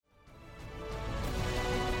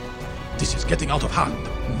This is getting out of hand.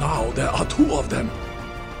 Now there are two of them.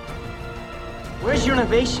 Where's your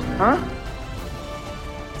innovation, huh?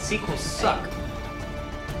 Sequels suck.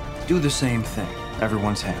 Do the same thing.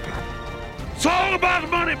 Everyone's happy. It's all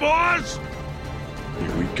about money, boys!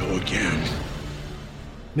 Here we go again.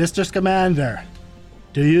 Mr. Scamander,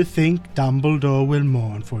 do you think Dumbledore will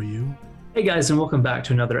mourn for you? Hey guys, and welcome back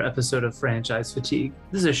to another episode of Franchise Fatigue.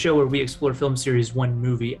 This is a show where we explore film series one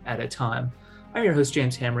movie at a time. I'm your host,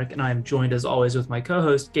 James Hamrick, and I am joined as always with my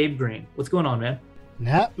co-host, Gabe Green. What's going on, man?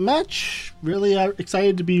 Not much. Really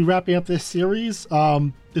excited to be wrapping up this series.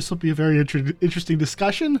 This will be a very interesting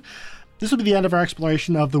discussion. This will be the end of our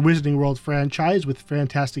exploration of the Wizarding World franchise with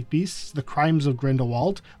Fantastic Beasts, The Crimes of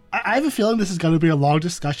Grindelwald. I have a feeling this is going to be a long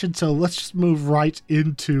discussion, so let's just move right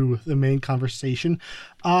into the main conversation.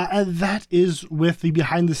 And that is with the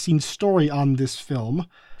behind-the-scenes story on this film.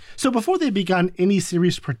 So before they began any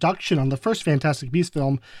serious production on the first Fantastic Beasts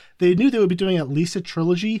film, they knew they would be doing at least a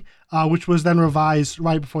trilogy, which was then revised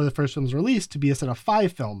right before the first film was released to be a set of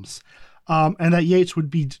 5 films. And that Yates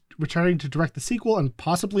would be returning to direct the sequel and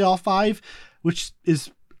possibly all 5, which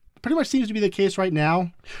is pretty much seems to be the case right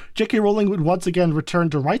now. J.K. Rowling would once again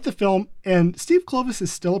return to write the film, and Steve Kloves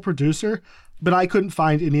is still a producer, but I couldn't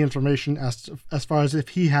find any information as far as if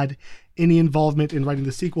he had any involvement in writing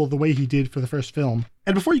the sequel the way he did for the first film.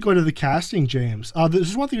 And before you go into the casting, James,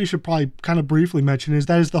 there's one thing we should probably kind of briefly mention is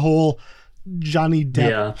the whole Johnny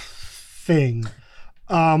Depp thing.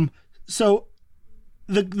 So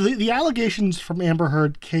the allegations from Amber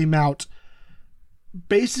Heard came out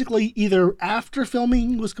basically either after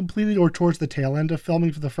filming was completed or towards the tail end of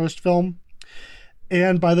filming for the first film.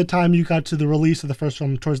 And by the time you got to the release of the first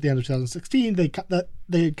film towards the end of 2016,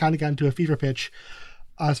 they kind of got into a fever pitch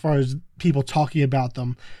as far as people talking about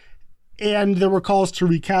them. And there were calls to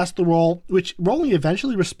recast the role, which Rowling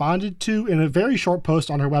eventually responded to in a very short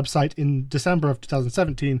post on her website in December of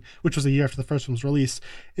 2017, which was a year after the first film's release.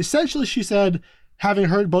 Essentially, she said, having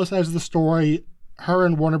heard both sides of the story, her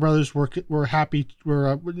and Warner Brothers were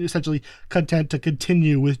essentially content to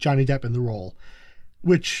continue with Johnny Depp in the role,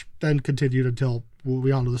 which then continued until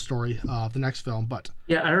we all know the story of the next film. But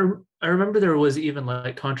yeah, I remember there was even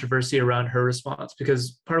like controversy around her response,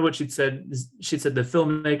 because part of what she'd said the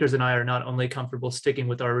filmmakers and I are not only comfortable sticking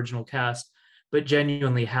with our original cast, but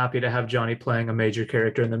genuinely happy to have Johnny playing a major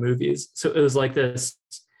character in the movies. So it was like this.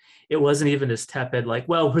 It wasn't even this tepid, like,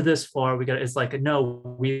 well, we're this far. It's like,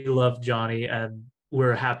 no, we love Johnny and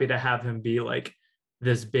we're happy to have him be like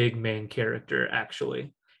this big main character,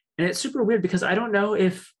 actually. And it's super weird because I don't know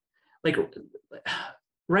if, like,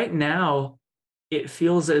 right now, it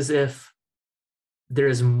feels as if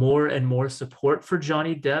there's more and more support for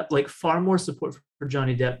Johnny Depp, like far more support for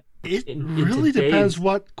Johnny Depp. It really depends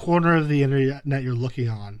what corner of the internet you're looking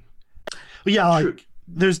on. But yeah, like, true.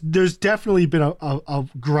 There's definitely been a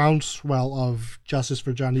groundswell of justice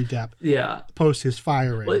for Johnny Depp. Yeah. Post his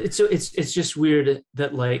firing. Well, it's just weird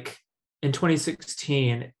that like in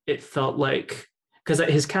 2016 it felt like, because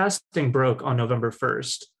his casting broke on November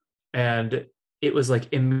 1st and it was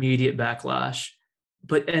like immediate backlash.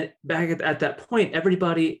 But back at that point,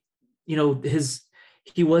 everybody, you know,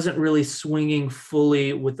 he wasn't really swinging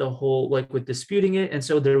fully with the whole, like with disputing it, and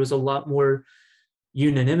so there was a lot more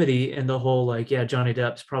unanimity in the whole, like, yeah, Johnny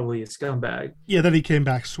Depp's probably a scumbag. Yeah, then he came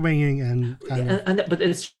back swinging and but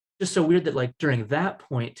it's just so weird that like during that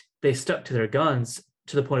point they stuck to their guns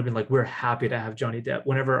to the point of being like, we're happy to have Johnny Depp,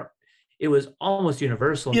 whenever it was almost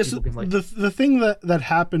universal. Yes, being like, the thing that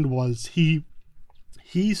happened was he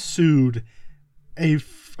sued a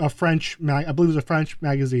French I believe it was a French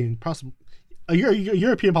magazine, possibly a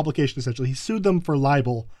European publication. Essentially, he sued them for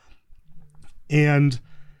libel, and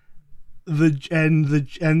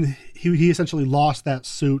he essentially lost that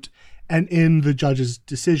suit. And in the judge's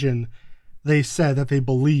decision, they said that they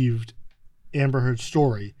believed Amber Heard's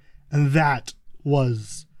story, and that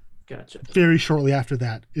was gotcha. Very shortly after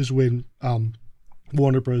that is when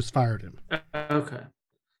Warner Bros. Fired him. Okay,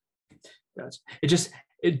 gotcha.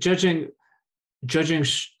 Judging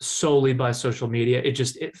solely by social media,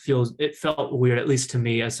 it felt weird, at least to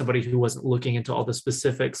me, as somebody who wasn't looking into all the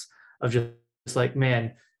specifics of just like,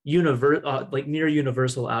 man, like near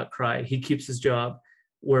universal outcry, he keeps his job.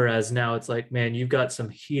 Whereas now it's like, man, you've got some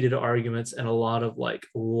heated arguments and a lot of like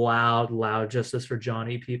loud justice for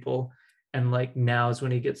Johnny people. And like now is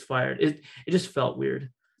when he gets fired. It just felt weird,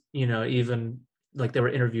 you know. Even like there were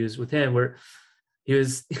interviews with him where he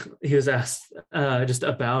was asked just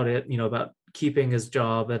about it, you know, about keeping his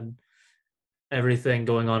job and everything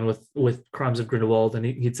going on with Crimes of Grindelwald, and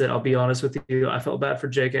he'd said, I'll be honest with you, I felt bad for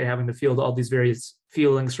JK having to field all these various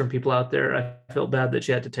feelings from people out there. I felt bad that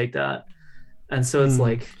she had to take that. And so it's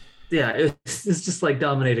like, yeah, it's just like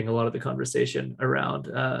dominating a lot of the conversation around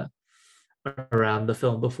the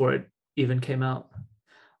film before it even came out.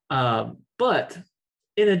 But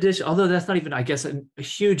in addition, although that's not even, I guess, a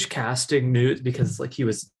huge casting news because like he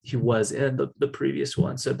was in the previous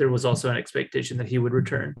one, so there was also an expectation that he would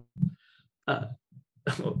return. Uh,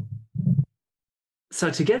 so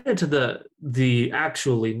to get into the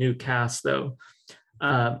actually new cast, though,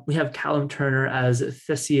 we have Callum Turner as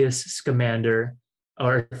Theseus Scamander,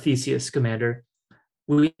 or Theseus Scamander.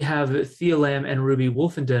 We have Thea Lamb and Ruby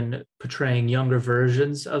Wolfenden portraying younger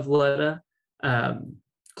versions of Letta.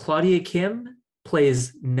 Claudia Kim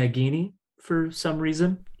plays Nagini for some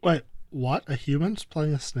reason. Wait, what? A human's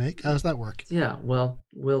playing a snake? How does that work? Yeah, well,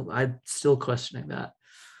 I'm still questioning that.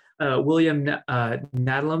 William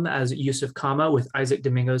Nadlam as Yusuf Kama, with Isaac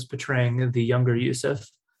Domingos portraying the younger Yusuf.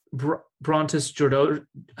 Brontis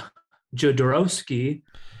Jodorowsky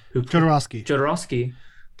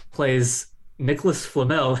plays Nicholas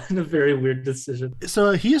Flamel in a very weird decision.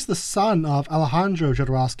 So he is the son of Alejandro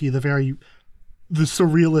Jodorowsky, the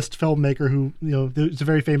surrealist filmmaker who, there's a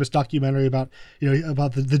very famous documentary about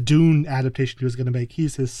the Dune adaptation he was going to make.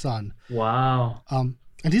 He's his son. Wow.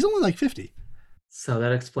 And he's only like 50. So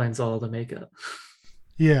that explains all the makeup.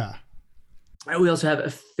 Yeah. We also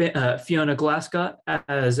have Fiona Glascott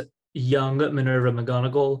as young Minerva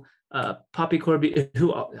McGonagall. Poppy Corby,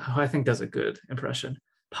 who I think does a good impression.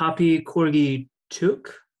 Poppy Corgi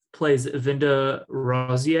Tuk plays Vinda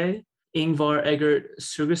Rosier. Ingvar Eggert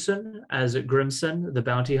Sugerson as Grimson, the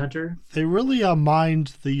bounty hunter. They really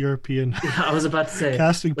mined the European I was about to say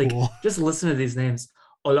casting pool. Just listen to these names.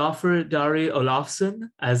 Olafur Dari Olafsson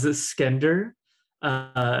as Skender,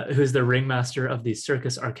 who's the ringmaster of the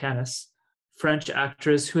Circus Arcanus. French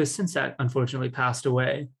actress who has since unfortunately passed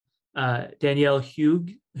away. Danielle Hugh,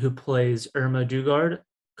 who plays Irma Dugard,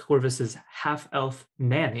 Corvus's half-elf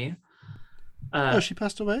nanny. She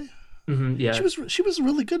passed away? Mm-hmm, yeah, she was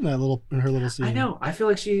really good in her little scene. I know. I feel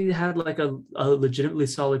like she had like a legitimately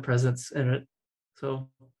solid presence in it. So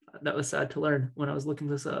that was sad to learn when I was looking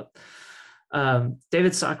this up.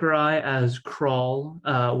 David Sakurai as Crawl,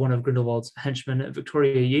 one of Grindelwald's henchmen.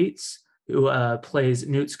 Victoria Yates, who plays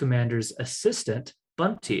Newt Scamander's assistant,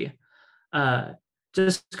 Bunty.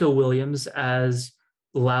 Jessica Williams as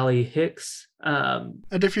Lally Hicks. And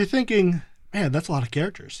if you're thinking, man, that's a lot of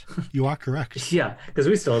characters, you are correct. Yeah, because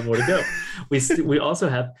we still have more to go. We also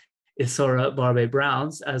have Isora Barbe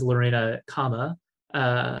Browns as Lorena Kama,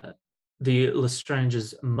 the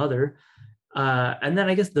Lestrange's mother. And then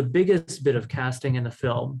I guess the biggest bit of casting in the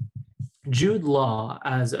film, Jude Law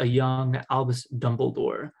as a young Albus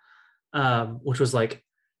Dumbledore, which was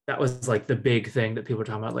that was the big thing that people were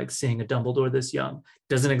talking about, like seeing a Dumbledore this young.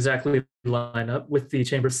 Doesn't exactly line up with the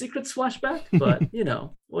Chamber of Secrets flashback, but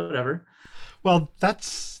whatever. Well, that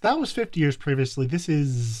was 50 years previously. This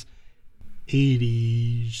is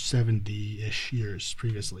 80, 70-ish years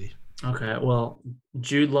previously. Okay, well,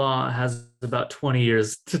 Jude Law has about 20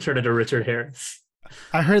 years to turn into Richard Harris.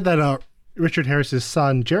 I heard that Richard Harris's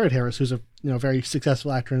son, Jared Harris, who's a very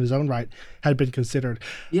successful actor in his own right, had been considered.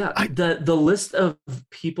 Yeah, the list of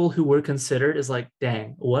people who were considered is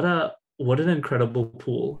dang, what an incredible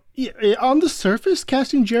pool. Yeah, on the surface,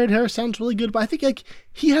 casting Jared Harris sounds really good, but I think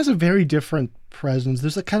he has a very different presence.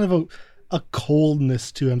 There's a kind of a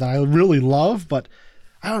coldness to him that I really love, but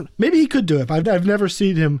maybe he could do it. But I've never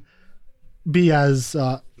seen him be as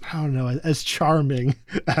as charming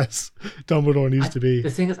as Dumbledore needs to be. The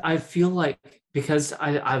thing is, I feel like because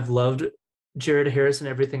I've loved Jared Harris and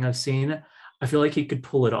everything I've seen, I feel like he could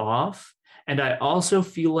pull it off. And I also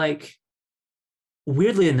feel like,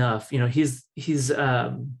 weirdly enough, he's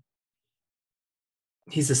the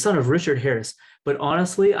son of Richard Harris, but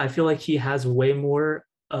honestly, I feel like he has way more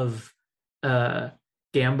of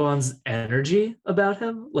Gambon's energy about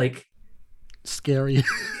him. Scary.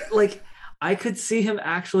 I could see him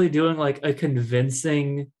actually doing a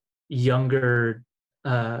convincing younger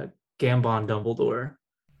Gambon Dumbledore.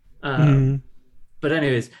 But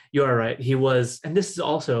anyways, you are right. He was, and this is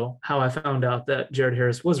also how I found out that Jared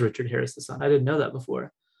Harris was Richard Harris' son. I didn't know that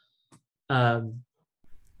before. But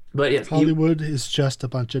yeah, Hollywood is just a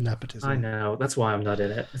bunch of nepotism. I know. That's why I'm not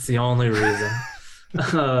in it. It's the only reason.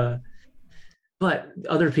 But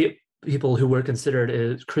other people who were considered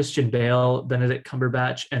is Christian Bale, Benedict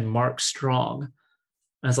Cumberbatch, and Mark Strong. And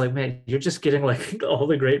I was like, man, you're just getting all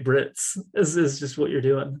the great Brits. This is just what you're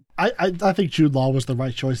doing. I think Jude Law was the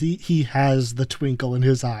right choice. He has the twinkle in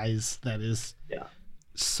his eyes that is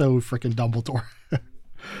so freaking Dumbledore.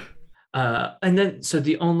 And then, so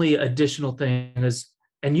the only additional thing is,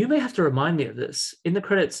 and you may have to remind me of this, in the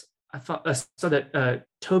credits, I saw that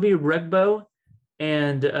Toby Regbo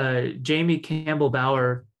and Jamie Campbell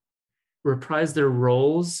Bower reprised their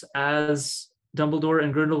roles as Dumbledore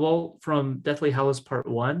and Grindelwald from Deathly Hallows Part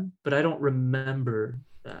 1, but I don't remember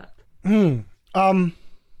that.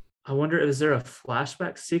 I wonder, is there a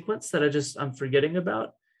flashback sequence that I'm forgetting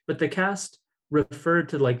about? But the cast referred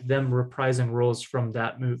to like them reprising roles from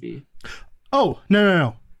that movie. Oh,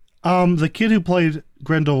 no. The kid who played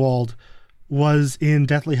Grindelwald was in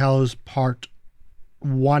Deathly Hallows Part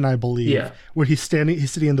 1, I believe. Yeah. Where he's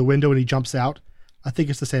sitting in the window and he jumps out. I think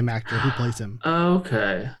it's the same actor who plays him.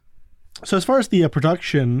 Okay. So as far as the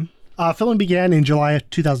production, filming began in July of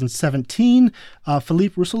 2017.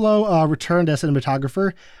 Philippe Rousselot returned as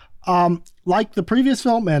cinematographer. Like the previous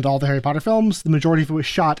film and all the Harry Potter films, the majority of it was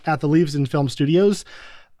shot at the Leavesden Film Studios.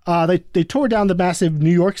 They tore down the massive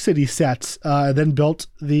New York City sets, then built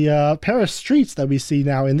the Paris streets that we see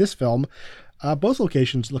now in this film. Both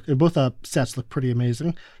sets look pretty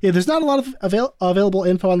amazing. Yeah, there's not a lot of available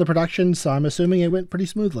info on the production, so I'm assuming it went pretty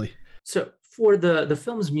smoothly. So for the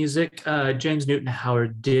film's music, James Newton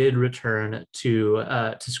Howard did return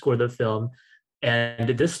to score the film.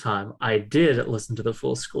 And this time I did listen to the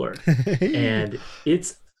full score and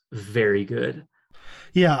it's very good.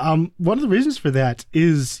 Yeah. One of the reasons for that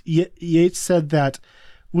is Yates said that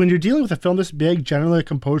when you're dealing with a film this big, generally a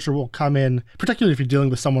composer will come in, particularly if you're dealing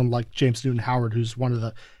with someone like James Newton Howard, who's one of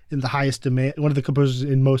the composers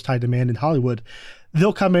in most high demand in Hollywood.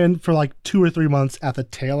 They'll come in for like 2 or 3 months at the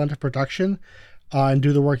tail end of production and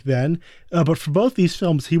do the work then. But for both these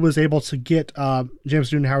films, he was able to get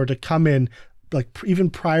James Newton Howard to come in like even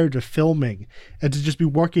prior to filming and to just be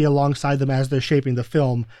working alongside them as they're shaping the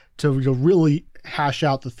film to really hash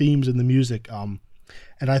out the themes and the music.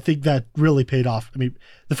 And I think that really paid off. I mean,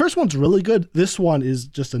 the first one's really good. This one is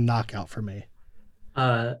just a knockout for me.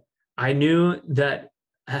 I knew that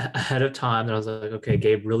ahead of time that I was like, okay,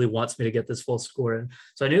 Gabe really wants me to get this full score in.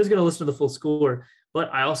 So I knew I was going to listen to the full score, but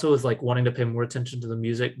I also was like wanting to pay more attention to the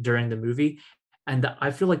music during the movie. And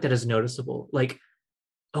I feel like that is noticeable. Like,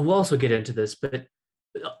 we'll also get into this, but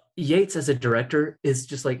Yates as a director is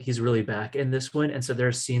just like, he's really back in this one. And so there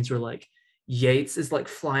are scenes where like Yates is like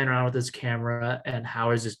flying around with his camera and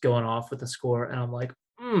Howard's just going off with the score. And I'm like,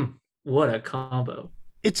 what a combo.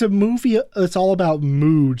 It's a movie that's all about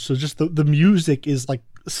mood. So just the music is like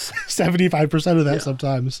 75% of that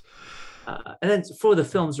sometimes. And then for the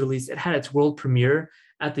film's release, it had its world premiere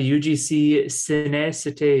at the UGC Ciné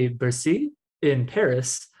Cité Bercy in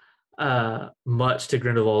Paris, much to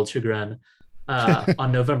Grindelwald's chagrin,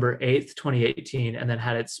 on November 8th, 2018, and then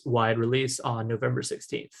had its wide release on November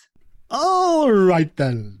 16th. All right,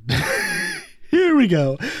 then. Here we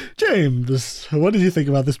go. James, what did you think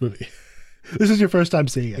about this movie? This is your first time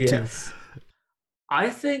seeing it, yes. too. I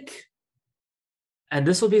think, and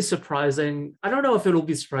this will be surprising, I don't know if it'll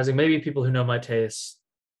be surprising, maybe people who know my taste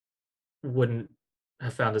wouldn't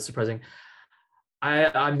have found it surprising.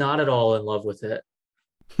 I'm not at all in love with it.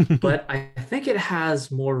 But I think it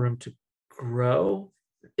has more room to grow.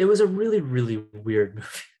 It was a really, really weird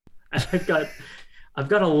movie. I've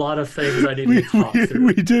got a lot of things I need to talk through.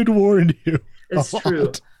 We did warn you. It's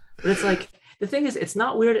true. But it's like, the thing is, it's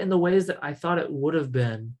not weird in the ways that I thought it would have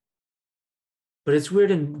been, but it's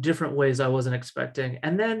weird in different ways I wasn't expecting.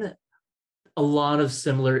 And then a lot of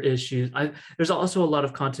similar issues. There's also a lot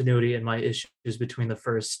of continuity in my issues between the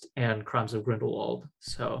first and Crimes of Grindelwald.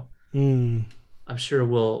 So I'm sure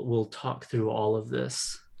we'll talk through all of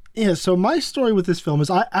this. Yeah, so my story with this film is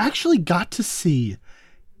I actually got to see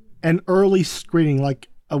an early screening, like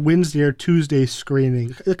a Wednesday or Tuesday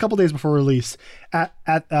screening, a couple days before release at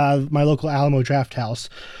my local Alamo Draft House,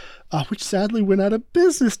 which sadly went out of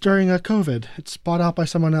business during COVID. It's bought out by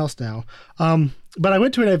someone else now. But I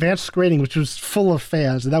went to an advanced screening, which was full of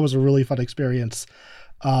fans, and that was a really fun experience.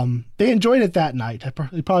 They enjoyed it that night.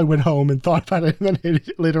 They probably went home and thought about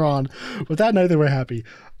it later on, but that night they were happy.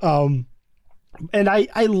 And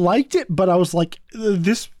I liked it, but I was like,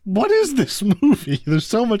 what is this movie? There's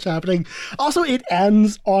so much happening. Also, it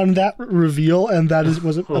ends on that reveal, and that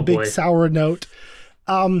was a big sour note.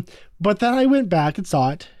 But then I went back and saw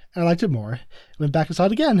it, and I liked it more. Went back and saw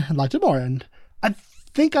it again, and liked it more. And I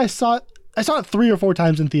think I saw it 3 or 4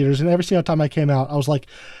 times in theaters, and every single time I came out, I was like,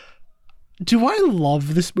 do I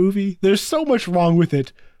love this movie? There's so much wrong with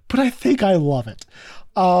it, but I think I love it.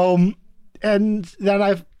 And then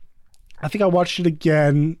I think I watched it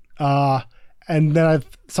again, and then I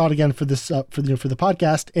saw it again for this for the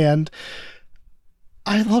podcast, and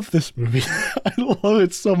I love this movie. I love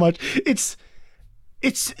it so much. It's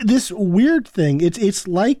this weird thing. It's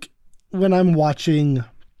like when I'm watching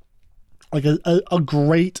like a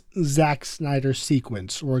great Zack Snyder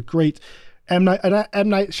sequence or a great M. Night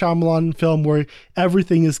Shyamalan film where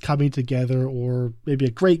everything is coming together, or maybe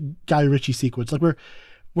a great Guy Ritchie sequence, like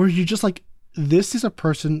where you're just like, this is a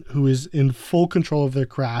person who is in full control of their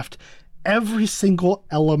craft. Every single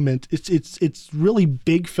element, it's really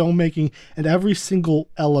big filmmaking, and every single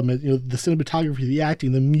element, the cinematography, the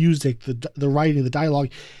acting, the music, the writing, the dialogue,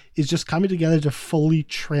 is just coming together to fully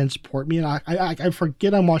transport me. And I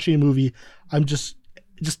forget I'm watching a movie. I'm just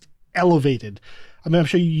elevated. I mean, I'm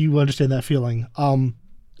sure you understand that feeling. I'm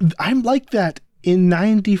like that in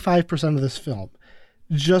 95% of this film.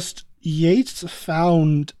 Just Yates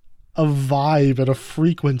found a vibe and a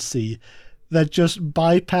frequency that just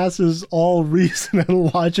bypasses all reason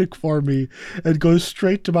and logic for me and goes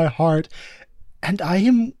straight to my heart. And I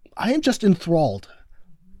am just enthralled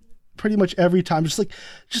pretty much every time.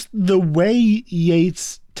 Just the way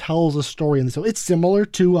Yates tells a story in this. So it's similar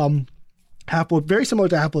to very similar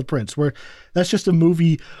to Half-Blood Prince, where that's just a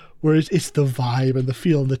movie where it's the vibe and the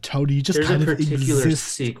feel and the tone. You just kind of exist in it. There's a particular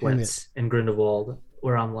sequence in Grindelwald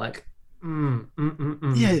where I'm like,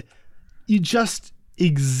 Yeah, you just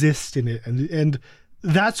exist in it, and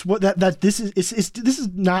that's what this is. This is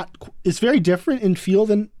not. It's very different in feel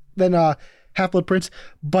than Half-Blood Prince,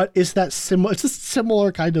 but it's that similar. It's a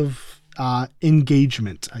similar kind of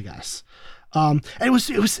engagement, I guess. And it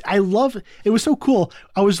was. I love. It was so cool.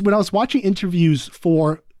 When I was watching interviews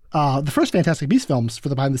for the first Fantastic Beasts films for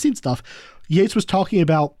the behind the scenes stuff, Yates was talking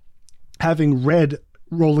about having read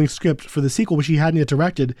Rowling's script for the sequel, which he hadn't yet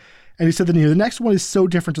directed. And he said that the next one is so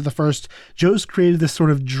different to the first. Joe's created this sort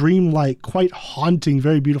of dreamlike, quite haunting,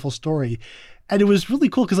 very beautiful story. And it was really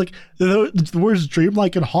cool because the words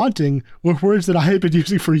dreamlike and haunting were words that I had been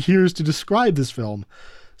using for years to describe this film.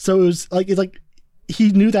 So it's like he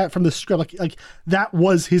knew that from the script. Like that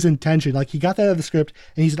was his intention. Like he got that out of the script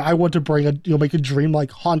and he said, I want to make a dreamlike,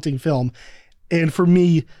 haunting film. And for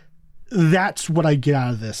me, that's what I get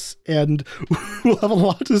out of this. And we'll have a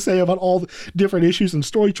lot to say about all the different issues and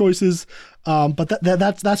story choices. But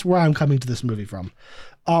that's where I'm coming to this movie from.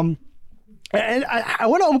 And I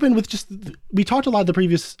want to open with we talked a lot in the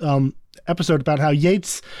previous episode about how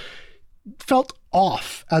Yates felt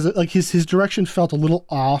off his direction felt a little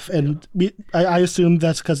off. And I assume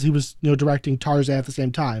that's because he was, directing Tarzan at the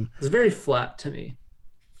same time. It's very flat to me.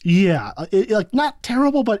 Yeah. Not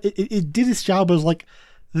terrible, but it did its job as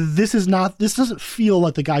this doesn't feel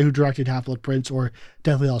like the guy who directed Half-Blood Prince or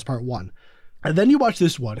Deathly Hallows Part 1. And then you watch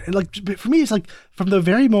this one, and for me, it's from the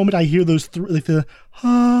very moment I hear those the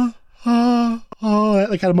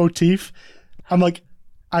that kind of motif, I'm like,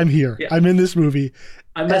 I'm here. Yeah. I'm in this movie.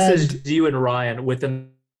 I messaged you and Ryan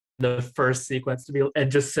within the first sequence and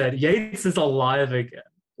just said, Yates is alive again.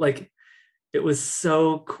 It was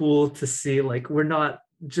so cool to see. We're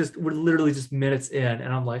literally just minutes in,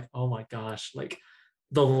 and I'm like, oh my gosh,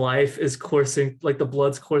 the life is coursing, the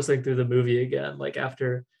blood's coursing through the movie again.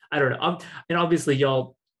 After, I don't know. And obviously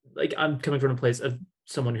y'all, I'm coming from a place of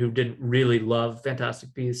someone who didn't really love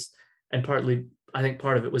Fantastic Beasts. And I think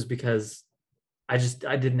part of it was because I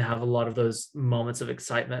didn't have a lot of those moments of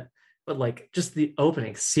excitement, but just the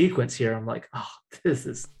opening sequence here, I'm like, oh, this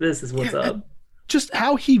is what's up. Just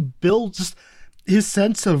how he builds his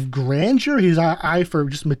sense of grandeur, his eye for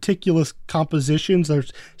just meticulous compositions that are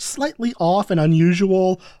slightly off and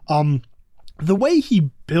unusual. The way he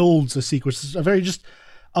builds a sequence is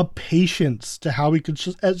a patience to how he could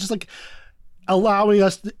just allowing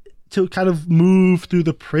us to kind of move through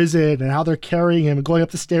the prison and how they're carrying him and going up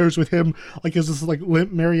the stairs with him as this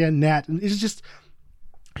limp marionette. And it's just,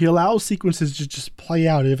 he allows sequences to just play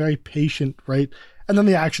out in a very patient, right? And then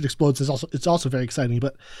the action explodes. It's also very exciting,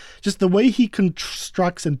 but just the way he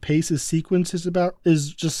constructs and paces sequences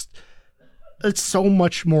it's so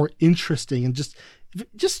much more interesting and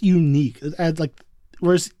just unique. And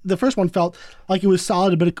whereas the first one felt like it was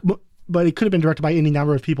solid, but it could have been directed by any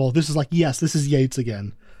number of people. This is yes, this is Yates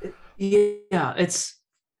again. Yeah, it's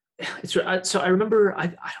so I remember I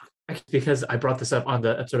don't, because I brought this up on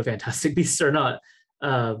the episode of Fantastic Beasts or not,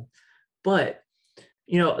 but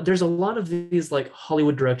there's a lot of these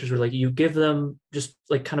Hollywood directors where you give them just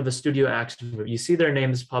kind of a studio action movie. You see their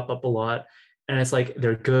names pop up a lot, and it's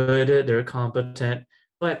they're good, they're competent,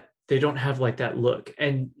 but they don't have that look.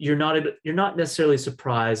 And you're not necessarily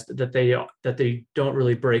surprised that they don't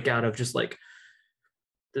really break out of just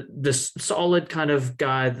this solid kind of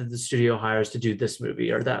guy that the studio hires to do this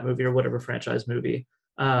movie or that movie or whatever franchise movie.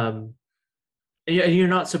 And you're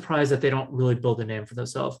not surprised that they don't really build a name for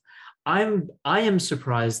themselves. I am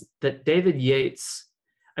surprised that David Yates,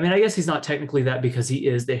 I mean, I guess he's not technically that because he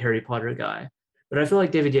is the Harry Potter guy, but I feel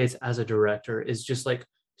like David Yates as a director is just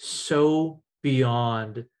so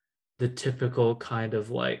beyond the typical kind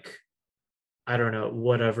of I don't know,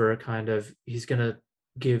 whatever kind of, he's gonna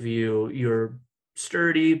give you your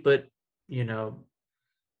sturdy, but you know,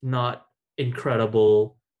 not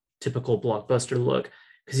incredible, typical blockbuster look,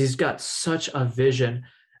 because he's got such a vision.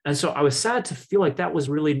 And so I was sad to feel like that was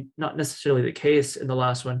really not necessarily the case in the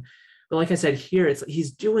last one. But like I said, here it's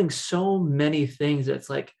he's doing so many things. It's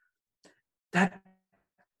like that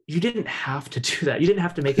you didn't have to do that. You didn't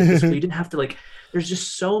have to make it this way. You didn't have to like, there's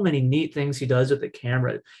just so many neat things he does with the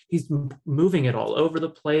camera. He's moving it all over the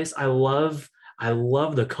place. I love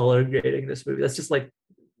the color grading in this movie. That's just like,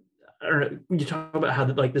 I don't know, you talk about how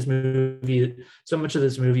like this movie, so much of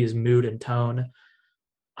this movie is mood and tone.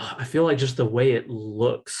 I feel like just the way it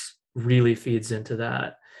looks really feeds into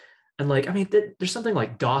that. And like, I mean, there's something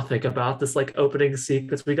like gothic about this like opening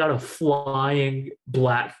sequence. We got a flying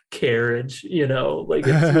black carriage, you know, like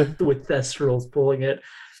it's with thestrals pulling it,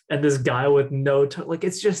 and this guy with no like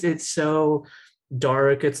it's so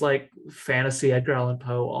dark. It's like fantasy Edgar Allan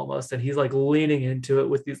Poe almost, and he's like leaning into it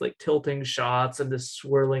with these like tilting shots and this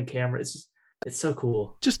swirling camera. It's so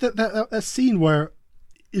cool. Just that scene where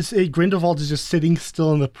is a Grindelwald is just sitting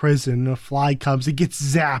still in the prison, and a fly comes, it gets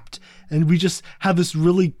zapped, and we just have this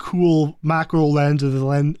really cool macro lens of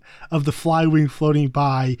the fly wing floating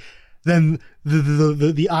by. Then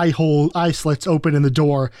the eye slits open in the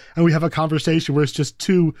door, and we have a conversation where it's just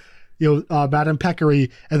two, Madame Peccary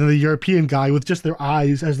and then the European guy with just their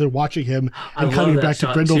eyes as they're watching him, and coming back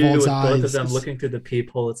to Grindelwald's eyes. Both of them looking through the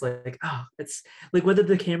peephole. It's like, it's like whether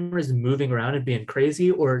the camera is moving around and being crazy,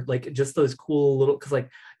 or like just those cool little, because like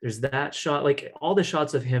there's that shot, like all the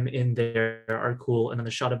shots of him in there are cool, and then the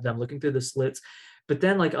shot of them looking through the slits. But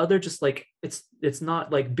then like other just like it's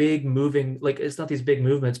not like big moving, like it's not these big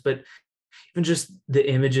movements, but even just the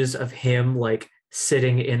images of him like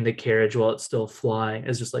sitting in the carriage while it's still flying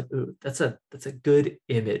is just like, ooh, that's a good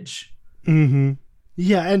image. Mm-hmm.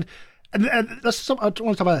 Yeah, and that's some, I want to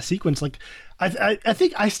talk about that sequence. Like,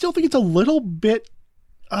 I still think it's a little bit,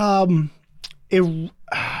 it's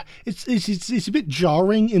a bit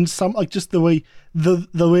jarring in some, like just the way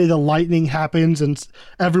the lightning happens and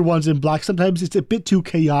everyone's in black. Sometimes it's a bit too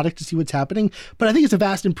chaotic to see what's happening. But I think it's a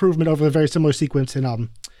vast improvement over a very similar sequence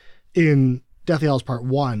in Deathly Hallows Part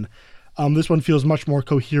 1. This one feels much more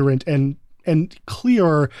coherent and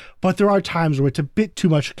clearer, but there are times where it's a bit too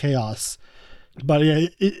much chaos. But yeah,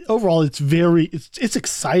 overall, it's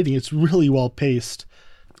exciting. It's really well paced,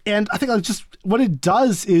 and I think just what it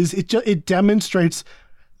does is it demonstrates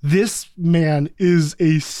this man is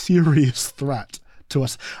a serious threat to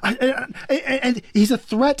us, and he's a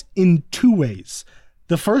threat in two ways.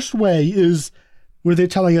 The first way is where they're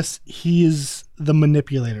telling us he is the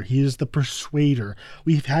manipulator. He is the persuader.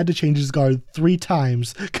 We've had to change his guard 3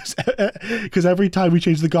 times because every time we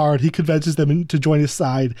change the guard, he convinces them to join his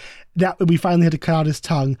side. Now we finally had to cut out his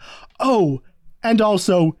tongue. Oh, and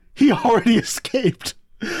also he already escaped.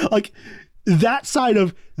 Like that side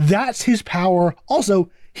of that's his power.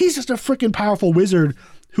 Also, he's just a freaking powerful wizard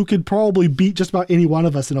who could probably beat just about any one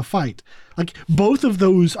of us in a fight. Like both of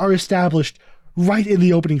those are established right in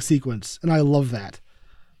the opening sequence, and I love that.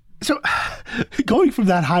 So, going from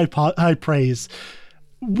that high praise,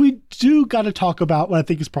 we do got to talk about what I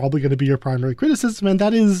think is probably going to be your primary criticism, and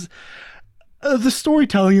that is the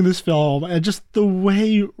storytelling in this film and just the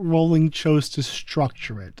way Rowling chose to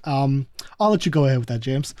structure it. I'll let you go ahead with that,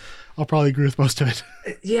 James. I'll probably agree with most of it.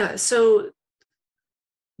 Yeah, so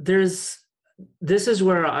this is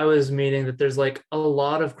where I was meaning that there's like a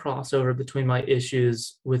lot of crossover between my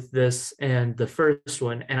issues with this and the first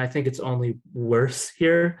one, and I think it's only worse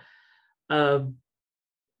here,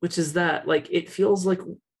 which is that like it feels like,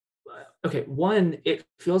 okay, one, it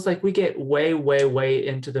feels like we get way, way, way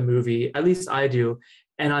into the movie, at least I do,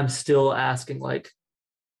 and I'm still asking like,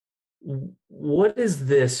 what is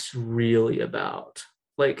this really about?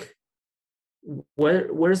 Like,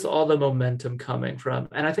 where's all the momentum coming from?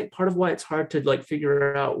 And I think part of why it's hard to like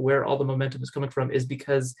figure out where all the momentum is coming from is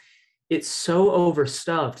because it's so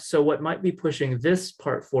overstuffed. So what might be pushing this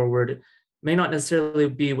part forward may not necessarily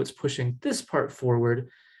be what's pushing this part forward.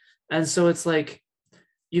 And so it's like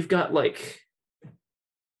you've got like,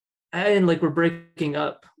 and like we're breaking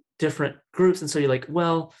up different groups, and so you're like,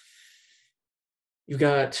 well, you've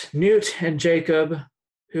got Newt and Jacob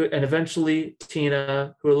and eventually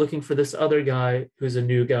Tina, who are looking for this other guy who's a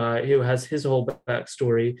new guy who has his whole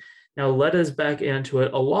backstory. Now Letta's back into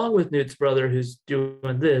it, along with Newt's brother, who's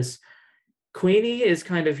doing this. Queenie is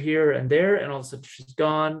kind of here and there, and all of a sudden she's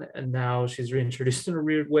gone, and now she's reintroduced in a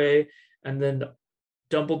weird way. And then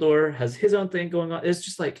Dumbledore has his own thing going on. It's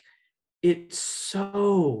just like, it's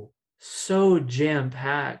so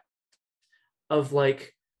jam-packed of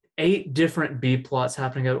like 8 different B plots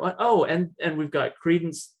happening. Oh, and we've got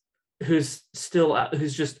Credence, who's still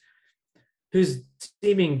whose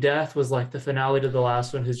seeming death was like the finale to the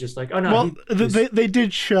last one. Who's just like, oh no. Well, they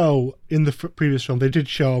did show in the previous film. They did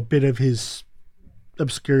show a bit of his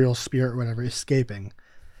obscurial spirit, or whatever, escaping.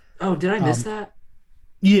 Oh, did I miss that?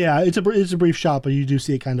 Yeah, it's a brief shot, but you do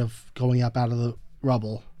see it kind of going up out of the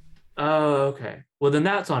rubble. Oh, okay. Well, then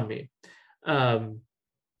that's on me.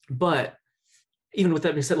 But even with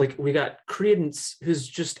that being said, like, we got Credence, who's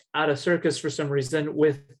just at a circus for some reason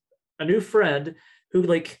with a new friend who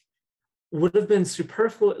like would have been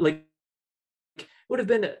superfluous,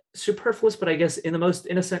 but I guess in the most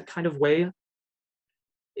innocent kind of way,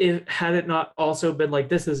 if had it not also been like,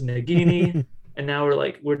 this is Nagini, and now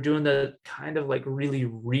we're doing the kind of like really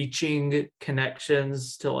reaching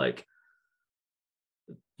connections to like,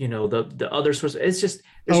 you know, the other source.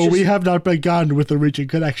 We have not begun with the reaching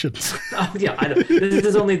connections. Oh yeah, I know. This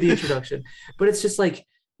is only the introduction, but it's just like,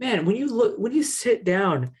 man, when you sit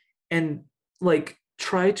down and like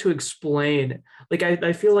try to explain, like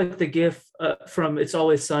I feel like the gif from It's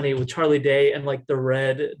Always Sunny with Charlie Day and like the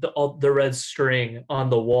red string on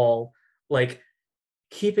the wall, like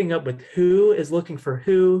keeping up with who is looking for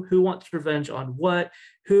who wants revenge on what,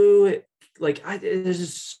 there's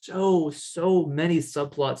just so many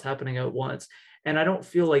subplots happening at once, and I don't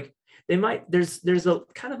feel like there's a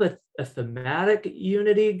kind of a thematic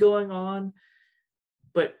unity going on,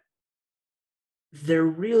 but they're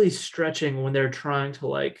really stretching when they're trying to,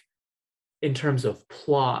 like, in terms of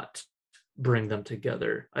plot, bring them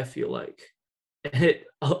together, I feel like. And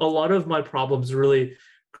a lot of my problems really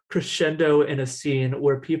crescendo in a scene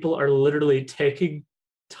where people are literally taking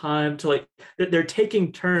time to, like, they're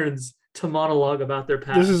taking turns to monologue about their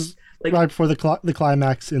past. This is like right before the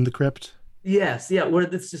climax in the crypt. Yes, yeah, where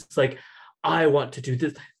it's just like, I want to do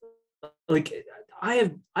this. Like,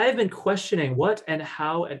 I have been questioning what and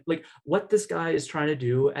how and like what this guy is trying to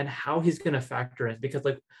do and how he's going to factor in, because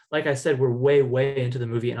like I said, we're way into the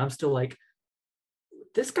movie and I'm still like,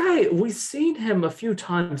 this guy, we've seen him a few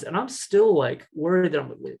times and I'm still like worried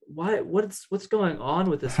that what's going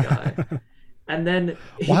on with this guy. And then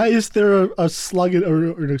why is there a slug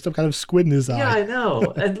or some kind of squid in his eye? Yeah, I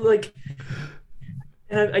know. And like,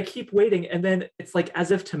 and I keep waiting, and then it's like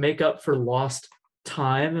as if to make up for lost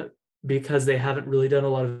time, because they haven't really done a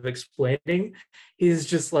lot of explaining, he's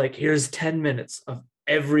just like, here's 10 minutes of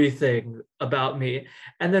everything about me.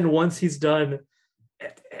 And then once he's done,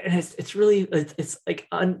 and it's really like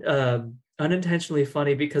unintentionally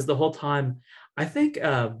funny, because the whole time, I think,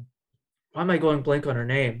 why am I going blank on her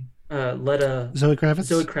name? Zoe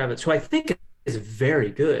Kravitz, who I think is very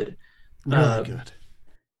good. Really good.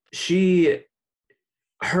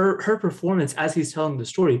 Her performance as he's telling the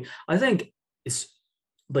story, I think, is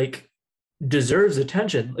like deserves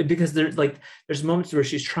attention, because there's moments where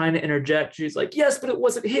she's trying to interject. She's like, yes, but it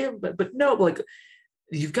wasn't him, but no, like,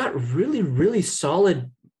 you've got really solid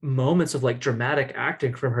moments of like dramatic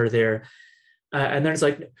acting from her there, and then it's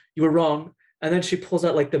like, you were wrong, and then she pulls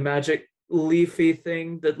out like the magic leafy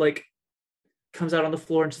thing that like comes out on the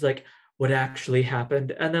floor, and she's like, what actually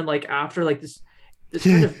happened? And then like after like this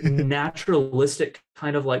kind of naturalistic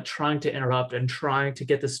kind of like trying to interrupt and trying to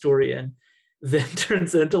get the story in, then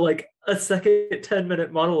turns into like a second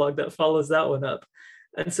 10-minute monologue that follows that one up.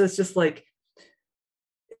 And so it's just like,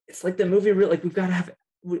 it's like the movie really, like,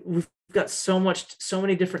 we've got so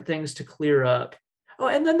many different things to clear up. Oh,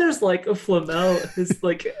 and then there's like a Flamel who's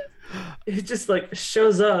like, it just like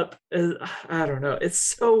shows up as, I don't know, it's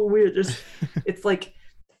so weird. It's like,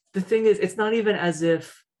 the thing is, it's not even as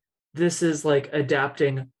if this is like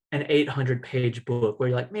adapting an 800-page book where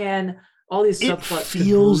you're like, man, all these subplots. It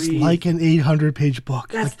feels like an 800-page book.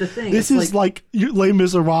 That's like, the thing. This is like Les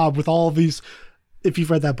Miserables with all of these. If you've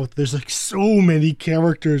read that book, there's like so many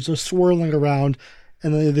characters are swirling around,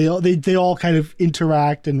 and they all kind of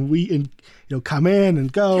interact and come in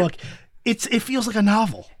and go. Yeah. Like, it feels like a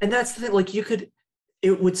novel. And that's the thing. Like,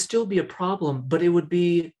 it would still be a problem, but it would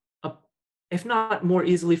be, if not more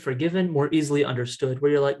easily forgiven, more easily understood,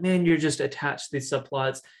 where you're like, man, you're just attached to these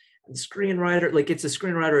subplots. The screenwriter, like, it's a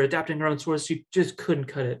screenwriter adapting her own source. You just couldn't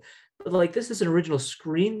cut it. But like, this is an original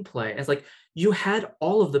screenplay. It's like, you had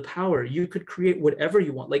all of the power. You could create whatever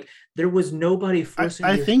you want. Like, there was nobody forcing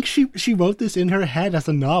you. I think she wrote this in her head as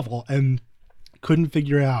a novel and couldn't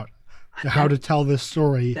figure out how to tell this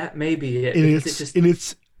story. That may be it. In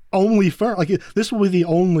its only firm, like, this will be the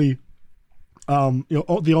only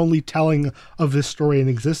the only telling of this story in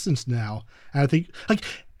existence now. And I think, like,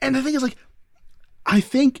 and the thing is, like, I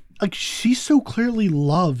think, like, she so clearly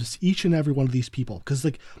loves each and every one of these people, because,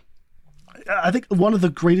 like, I think one of the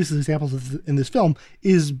greatest examples in this film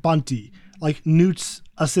is Bunty, like Newt's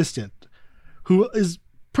assistant, who is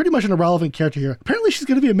pretty much an irrelevant character here. Apparently she's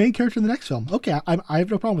going to be a main character in the next film. Okay, I have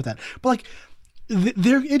no problem with that. But like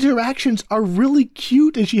their interactions are really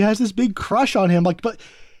cute, and she has this big crush on him. Like, but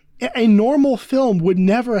a normal film would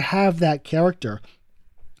never have that character.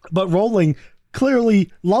 But Rowling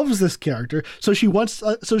clearly loves this character, so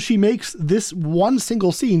she makes this one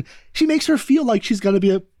single scene. She makes her feel like she's going to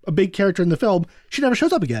be a big character in the film. She never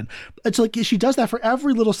shows up again. It's like she does that for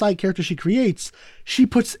every little side character she creates. She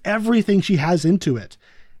puts everything she has into it.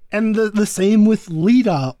 And the same with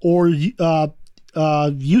Lita or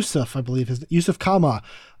Yusuf, I believe, is Yusuf Kama.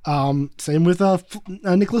 Same with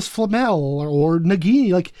Nicholas Flamel or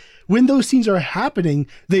Nagini. Like, when those scenes are happening,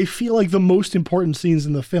 they feel like the most important scenes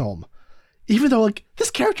in the film. Even though, like,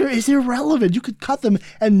 this character is irrelevant. You could cut them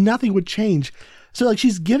and nothing would change. So, like,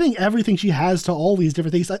 she's giving everything she has to all these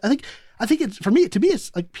different things. I think it's, to me,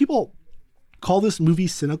 it's like, people call this movie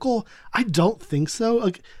cynical. I don't think so.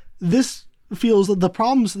 Like, this feels, the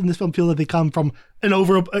problems in this film feel that they come from an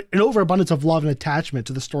overabundance of love and attachment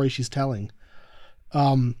to the story she's telling.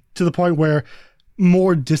 To the point where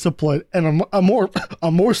more discipline and a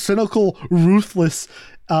more cynical, ruthless,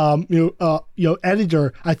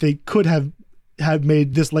 editor, I think, could have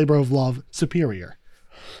made this labor of love superior.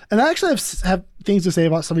 And I actually have things to say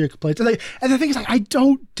about some of your complaints. And the thing is, like, I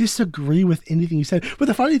don't disagree with anything you said. But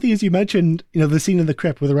the funny thing is, you mentioned, the scene in the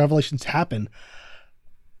crypt where the revelations happen.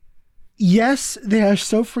 Yes, they are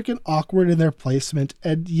so freaking awkward in their placement.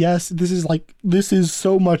 And yes, this is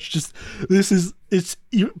so much it's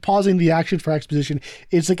pausing the action for exposition.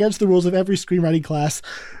 It's against the rules of every screenwriting class,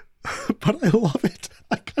 but I love it.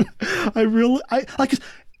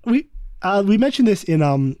 We mentioned this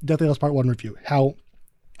in Deathly Hallows Part 1 review, how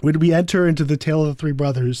when we enter into the Tale of the Three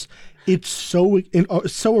Brothers, it's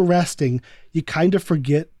so arresting, you kind of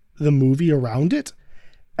forget the movie around it.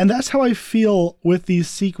 And that's how I feel with these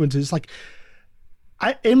sequences. Like,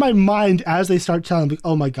 in my mind, as they start telling me,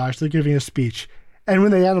 oh my gosh, they're giving a speech. And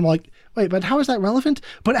when they end, I'm like, wait, but how is that relevant?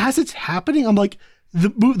 But as it's happening, I'm like,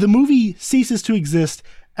 the movie ceases to exist.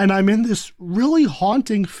 And I'm in this really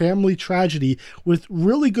haunting family tragedy with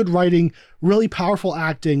really good writing, really powerful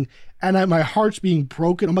acting. And my heart's being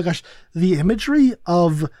broken. Oh my gosh, the imagery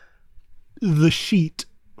of the sheet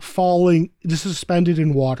falling, just suspended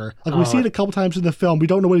in water. Like, we see it a couple times in the film. We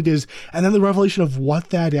don't know what it is. And then the revelation of what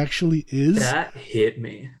that actually is. That hit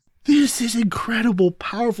me. This is incredible,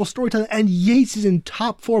 powerful storytelling. And Yates is in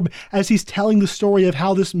top form as he's telling the story of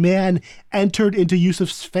how this man entered into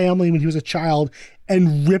Yusuf's family when he was a child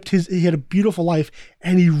and he had a beautiful life,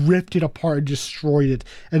 and he ripped it apart and destroyed it.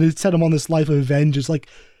 And it set him on this life of vengeance. Like,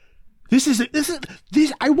 This is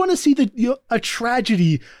I want to see a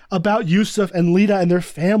tragedy about Yusuf and Lita and their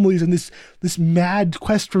families and this mad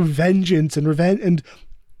quest for vengeance and revenge and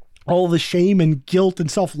all the shame and guilt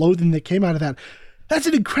and self-loathing that came out of that. That's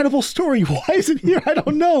an incredible story. Why is it here? I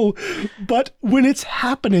don't know. But when it's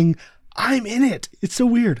happening, I'm in it. It's so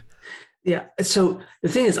weird. Yeah. So the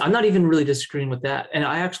thing is, I'm not even really disagreeing with that. And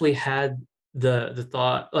I actually had the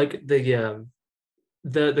thought, like the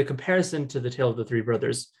comparison to the Tale of the Three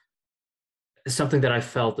Brothers is something that I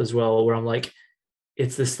felt as well, where I'm like,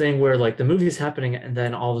 it's this thing where, like, the movie is happening and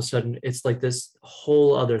then all of a sudden it's like this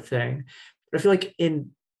whole other thing. But I feel like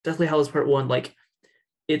in Deathly Hallows Part 1, like,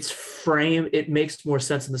 it's framed, it makes more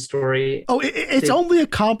sense in the story. Oh, it's only a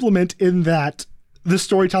compliment in that the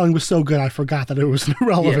storytelling was so good I forgot that it was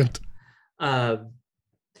irrelevant. Yeah.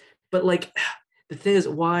 But, like, the thing is,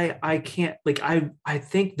 why I can't, like, I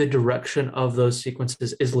think the direction of those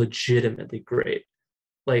sequences is legitimately great.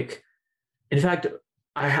 Like, in fact,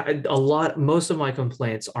 most of my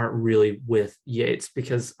complaints aren't really with Yates,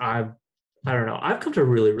 because I don't know, I've come to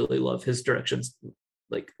really, really love his directions,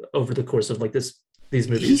 like, over the course of, like, these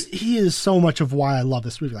movies. He is so much of why I love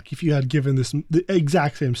this movie. Like, if you had given the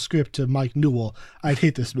exact same script to Mike Newell, I'd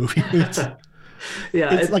hate this movie.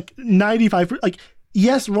 It's like 95. Like,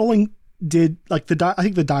 yes, Rowling did, like, I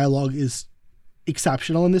think the dialogue is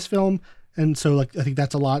exceptional in this film, and so, like, I think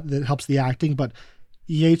that's a lot that helps the acting, but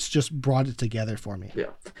Yates just brought it together for me. Yeah.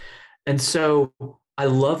 And so I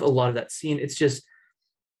love a lot of that scene. It's just,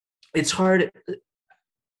 it's hard.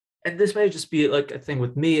 And this may just be, like, a thing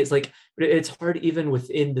with me. It's like, it's hard even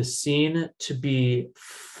within the scene to be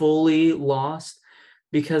fully lost,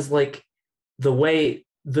 because, like, the way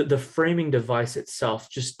the framing device itself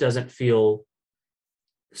just doesn't feel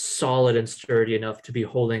solid and sturdy enough to be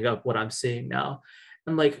holding up what I'm seeing now.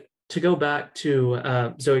 And, like, to go back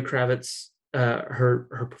to Zoe Kravitz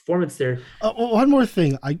her performance there. One more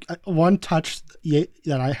thing, one touch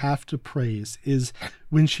that I have to praise is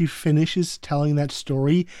when she finishes telling that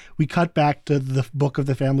story. We cut back to the book of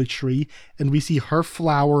the family tree, and we see her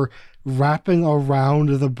flower wrapping around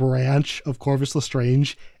the branch of Corvus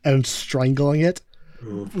Lestrange and strangling it.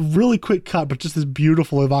 Ooh. Really quick cut, but just this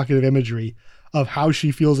beautiful, evocative imagery of how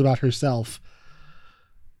she feels about herself.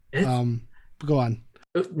 Go on.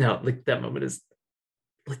 No, like that moment is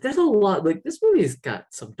like there's a lot. Like this movie's got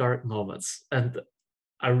some dark moments, and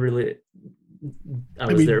I was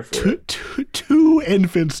there for it. Two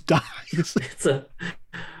infants die.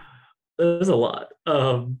 There's a lot.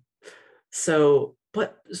 So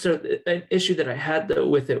an issue that I had though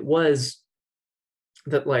with it was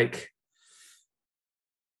that like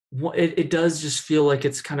it does just feel like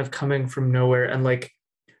it's kind of coming from nowhere, and like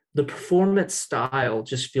the performance style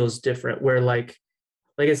just feels different, where like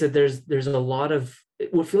I said, there's a lot of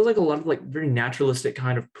what feels like a lot of like very naturalistic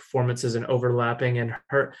kind of performances and overlapping, and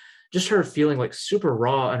her feeling like super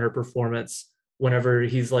raw in her performance whenever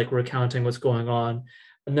he's like recounting what's going on.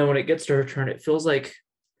 And then when it gets to her turn, it feels like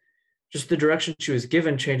just the direction she was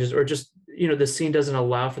given changes, or just, the scene doesn't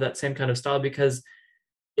allow for that same kind of style, because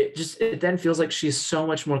it then feels like she's so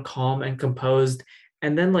much more calm and composed.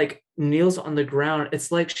 And then like kneels on the ground.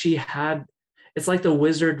 It's like it's like the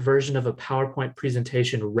wizard version of a PowerPoint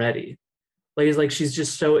presentation ready. Like it's like she's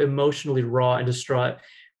just so emotionally raw and distraught.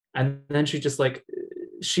 And then she just like,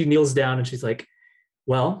 she kneels down and she's like,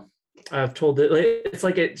 well, I've told it.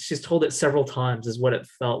 Like, she's told it several times is what it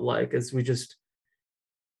felt like, as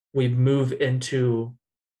we move into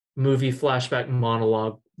movie flashback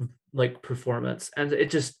monologue like performance. And it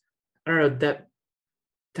just, I don't know,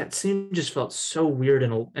 that scene just felt so weird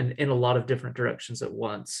in a lot of different directions at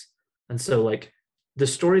once. And so like the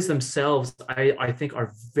stories themselves, I think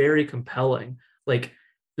are very compelling. Like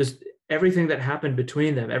this, everything that happened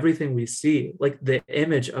between them, everything we see, like the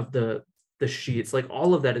image of the sheets, like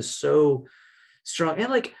all of that is so strong. And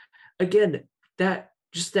like, again, that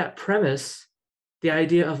premise, the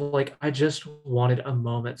idea of like, I just wanted a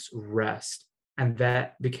moment's rest, and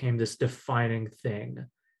that became this defining thing.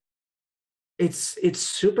 It's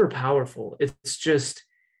super powerful. It's just,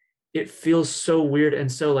 it feels so weird.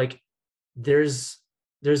 And so like, there's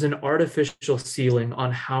an artificial ceiling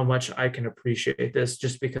on how much I can appreciate this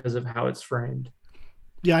just because of how it's framed.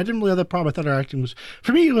 Yeah, I didn't really have that problem. I thought her acting was,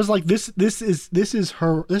 for me, it was like this has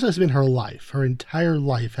been her life. Her entire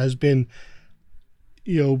life has been,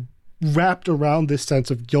 wrapped around this sense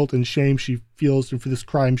of guilt and shame she feels for this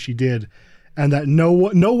crime she did, and that no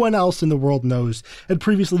one else in the world knows. And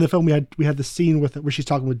previously in the film, we had the scene where she's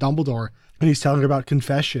talking with Dumbledore, and he's telling her about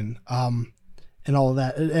confession, and all of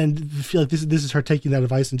that. And I feel like this is her taking that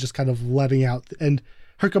advice and just kind of letting out. And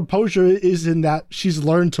her composure is in that she's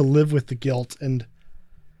learned to live with the guilt, and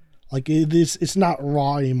like it's not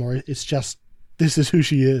raw anymore. It's just, this is who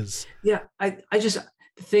she is. Yeah, I just,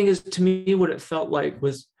 the thing is, to me, what it felt like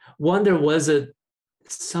was, one, there was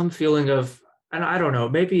some feeling of, and I don't know,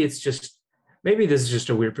 maybe this is just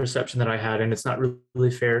a weird perception that I had, and it's not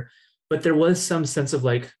really fair, but there was some sense of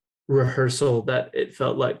like rehearsal that it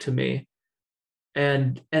felt like to me.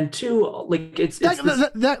 And two, like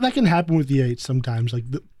that can happen with the Yates sometimes. Like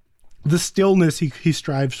the stillness he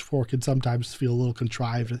strives for can sometimes feel a little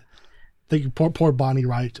contrived. I think poor Bonnie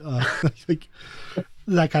Wright. Like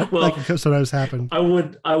that can sometimes happen. I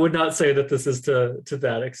would not say that this is to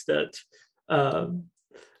that extent,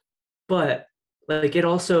 but like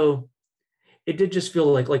it did just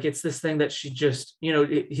feel like it's this thing that she just,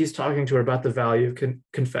 he's talking to her about the value of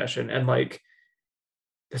confession, and like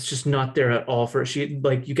that's just not there at all for she.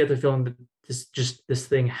 Like you get the feeling that this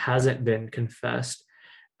thing hasn't been confessed.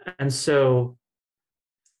 And so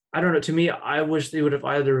I don't know, to me, I wish they would have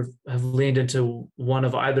either have leaned into one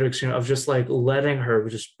of either extreme of just like letting her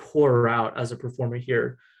just pour her out as a performer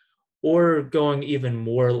here, or going even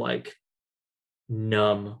more like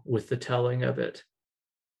numb with the telling of it.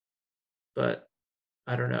 But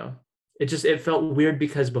I don't know. It felt weird,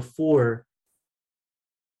 because before,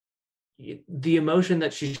 the emotion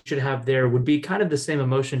that she should have there would be kind of the same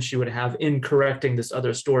emotion she would have in correcting this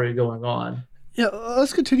other story going on. Yeah,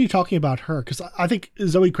 let's continue talking about her, because I think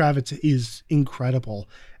Zoe Kravitz is incredible,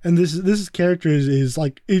 and this character is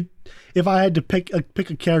like it. If I had to pick a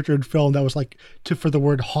character in film that was like for the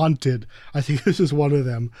word haunted, I think this is one of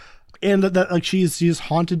them. And that like she is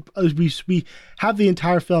haunted. We have the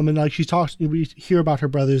entire film, and like she talks, we hear about her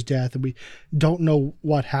brother's death, and we don't know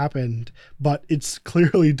what happened, but it's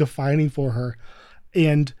clearly defining for her.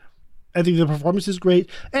 And I think the performance is great,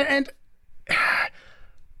 and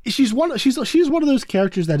she's one of those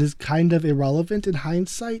characters that is kind of irrelevant in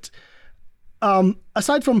hindsight,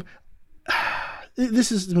 aside from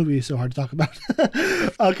this movie is so hard to talk about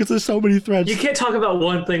because there's so many threads. You can't talk about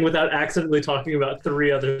one thing without accidentally talking about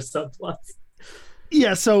 3 other subplots.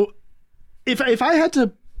 Yeah, so if I had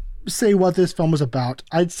to say what this film was about,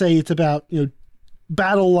 I'd say it's about,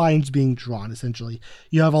 battle lines being drawn. Essentially,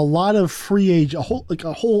 you have a lot of free agent,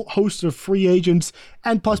 a whole host of free agents,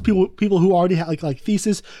 and plus people who already have like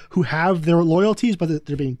Thesis, who have their loyalties, but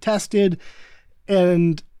they're being tested,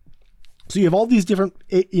 and so you have all these different,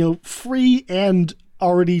 free and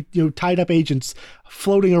already, tied up agents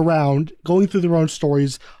floating around, going through their own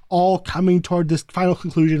stories, all coming toward this final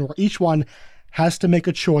conclusion where each one has to make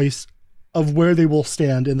a choice of where they will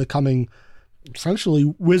stand in the coming,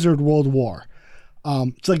 essentially, Wizard World War.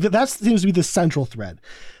 So like that seems to be the central thread.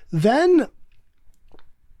 Then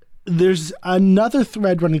there's another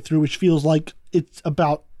thread running through, which feels like it's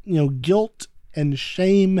about, guilt and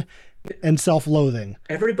shame and self-loathing.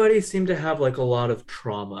 Everybody seemed to have like a lot of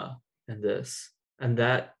trauma in this, and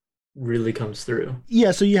that really comes through.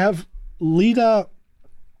 Yeah, so you have Lita,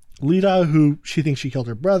 who she thinks she killed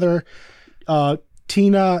her brother.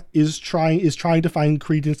 Tina is trying to find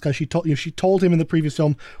Credence because she told him in the previous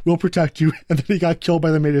film, "We'll protect you," and then he got killed by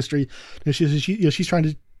the Ministry. And she's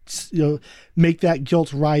trying to make that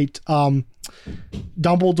guilt right.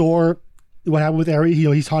 Dumbledore, what happened with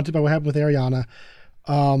he's haunted by what happened with Ariana.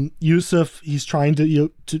 Yusuf, he's trying to heal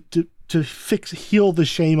the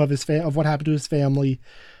shame of what happened to his family.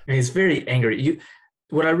 And he's very angry.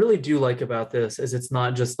 What I really do like about this is it's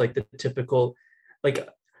not just like the typical, like,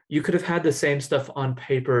 you could have had the same stuff on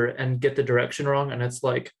paper and get the direction wrong, and it's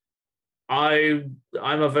like, I'm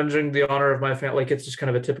avenging the honor of my family. Like, it's just kind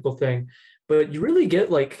of a typical thing. But you really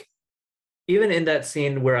get, like, even in that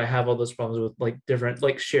scene where I have all those problems with like different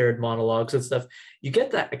like shared monologues and stuff, you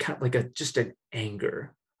get that kind of like just an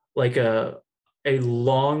anger, like a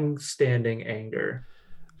long-standing anger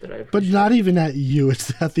that I appreciate. But not even at you,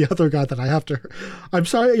 it's at the other guy that I have to. I'm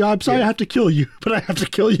sorry, I have to kill you, but I have to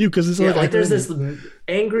kill you because it's like there's this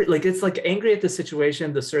angry, like it's like angry at the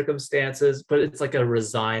situation, the circumstances, but it's like a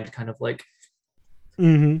resigned kind of like,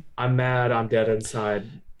 I'm mad, I'm dead inside.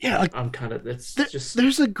 Yeah, like, I'm kind of, it's just...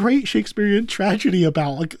 There's a great Shakespearean tragedy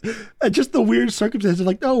about, like, just the weird circumstances.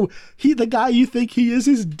 Like, no, the guy you think he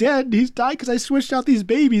is dead. He's died because I switched out these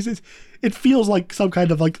babies. It feels like some kind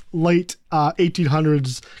of, like, late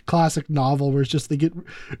 1800s classic novel where it's just they get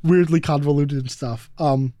weirdly convoluted and stuff.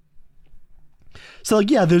 So, like,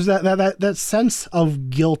 yeah, there's that sense of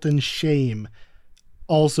guilt and shame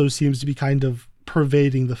also seems to be kind of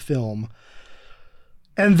pervading the film.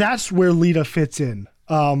 And that's where Lita fits in.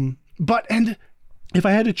 And if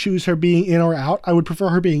I had to choose her being in or out, I would prefer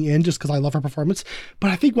her being in just because I love her performance.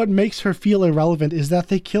 But I think what makes her feel irrelevant is that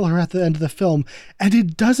they kill her at the end of the film, and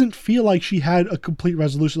it doesn't feel like she had a complete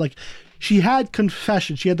resolution. Like, she had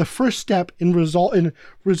confession. She had the first step in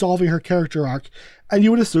resolving her character arc, and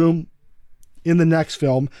you would assume in the next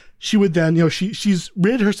film she would then, she's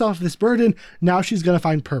rid herself of this burden. Now she's going to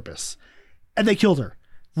find purpose, and they killed her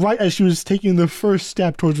right as she was taking the first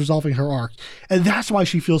step towards resolving her arc. And that's why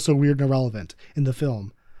she feels so weird and irrelevant in the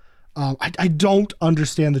film. I don't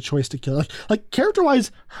understand the choice to kill. Like character-wise,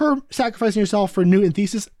 her sacrificing herself for Newt and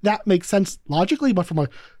Thesis, that makes sense logically, but from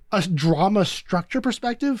a drama structure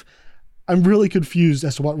perspective, I'm really confused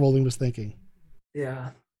as to what Rowling was thinking.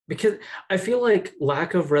 Yeah, because I feel like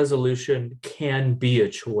lack of resolution can be a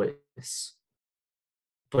choice,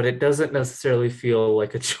 but it doesn't necessarily feel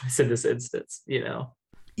like a choice in this instance,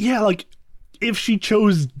 Yeah, like, if she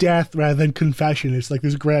chose death rather than confession, it's like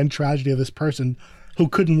this grand tragedy of this person who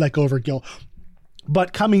couldn't let go of her guilt.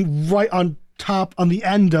 But coming right on top, on the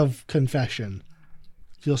end of confession,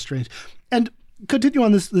 feels strange. And continue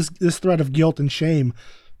on this thread of guilt and shame,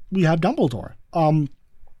 we have Dumbledore.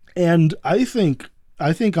 And I think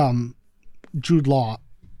Jude Law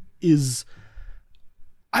is...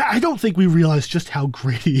 I don't think we realize just how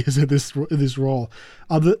great he is in this role.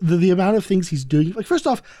 The amount of things he's doing. Like, first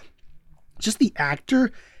off, just the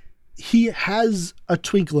actor, he has a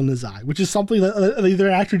twinkle in his eye, which is something that either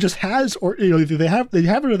an actor just has, or either they have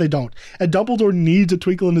it or they don't. And Dumbledore needs a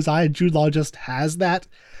twinkle in his eye, and Jude Law just has that.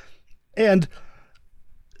 And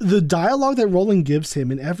the dialogue that Rowling gives him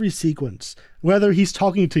in every sequence, whether he's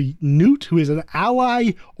talking to Newt, who is an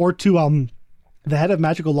ally, or to the head of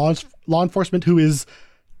magical law enforcement, who is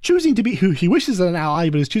choosing to be, who he wishes an ally,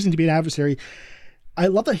 but is choosing to be an adversary. I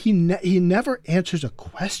love that he never answers a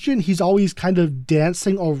question. He's always kind of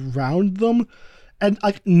dancing around them. And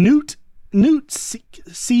like Newt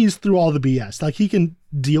sees through all the BS. Like, he can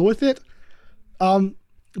deal with it.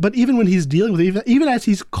 But even when he's dealing with it, even as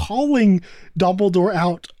he's calling Dumbledore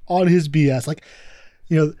out on his BS, like,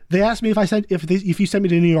 they asked me if you sent me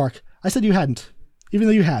to New York. I said you hadn't, even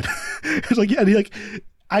though you had. It's like, yeah,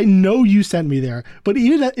 I know you sent me there, but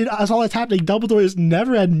even as all that's happening, Dumbledore is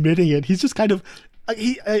never admitting it. He's just kind of,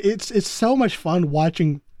 it's so much fun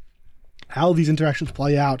watching how these interactions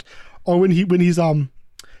play out, or when he's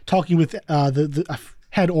talking with the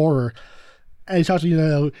head Auror, and he talks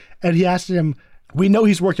to and he asks him, we know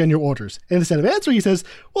he's working on your orders. And instead of answering, he says,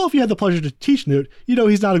 well, if you had the pleasure to teach Newt,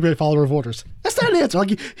 he's not a great follower of orders. That's not an answer.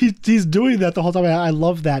 Like he's doing that the whole time. I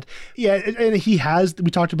love that. Yeah, and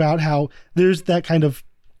we talked about how there's that kind of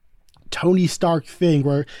Tony Stark thing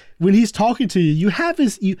where when he's talking to you,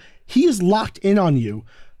 he is locked in on you,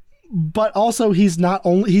 but also he's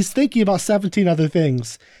thinking about 17 other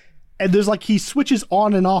things. And there's he switches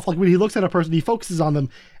on and off. Like when he looks at a person, he focuses on them.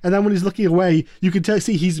 And then when he's looking away, you can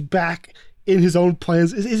see he's back in his own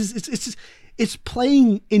plans. It's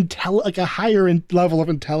playing a higher level of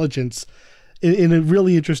intelligence in a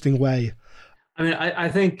really interesting way. I mean, I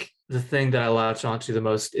think the thing that I latch onto the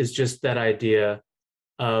most is just that idea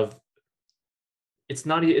of it's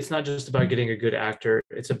not just about getting a good actor.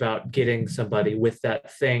 It's about getting somebody with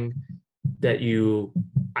that thing that you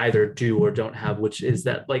either do or don't have, which is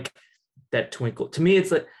that that twinkle. To me, it's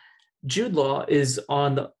like Jude Law is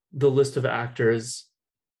on the list of actors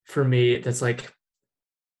for me that's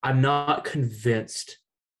I'm not convinced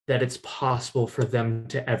that it's possible for them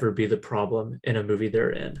to ever be the problem in a movie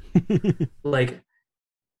they're in.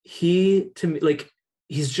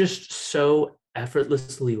 He's just so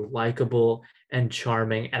effortlessly likable and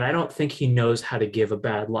charming, and I don't think he knows how to give a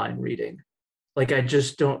bad line reading. I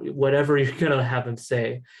just don't, whatever you're gonna have him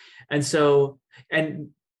say. And so, and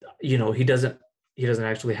he doesn't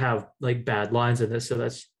actually have bad lines in this, so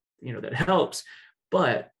that's that helps.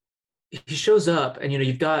 But he shows up, and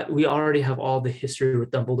we already have all the history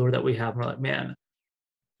with Dumbledore that we have. And we're like, man,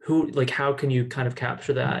 how can you kind of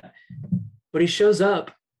capture that? But he shows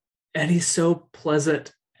up, and he's so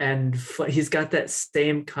pleasant and he's got that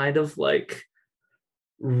same kind of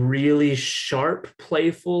really sharp,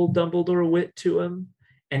 playful Dumbledore wit to him,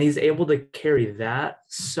 and he's able to carry that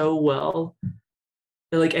so well.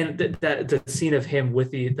 And the scene of him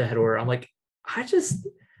with the head Auror, I'm like, I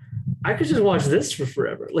could just watch this for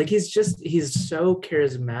forever. He's so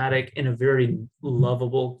charismatic in a very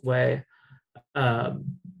lovable way. But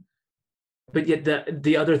yet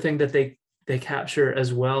the other thing that they capture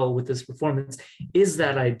as well with this performance is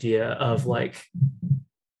that idea of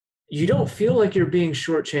you don't feel like you're being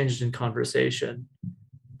shortchanged in conversation,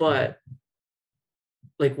 but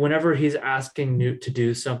whenever he's asking Newt to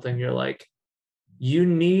do something, you're you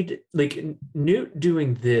need Newt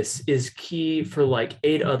doing this is key for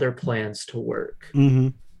 8 other plans to work. Mm-hmm.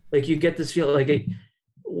 You get this feel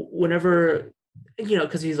whenever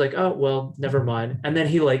because he's oh well, never mind, and then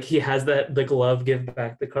he has the glove give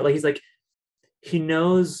back the card. He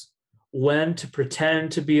knows when to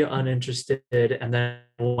pretend to be uninterested and then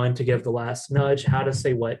when to give the last nudge, how to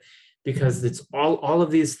say what, because it's all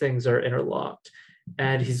of these things are interlocked,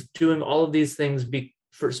 and he's doing all of these things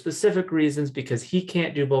for specific reasons because he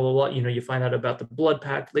can't do blah blah blah. You find out about the blood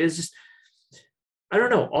pact. It's just, I don't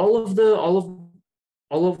know, all of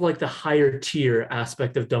the higher tier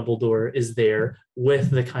aspect of Dumbledore is there with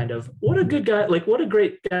the kind of what a good guy, what a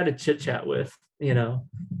great guy to chit chat with.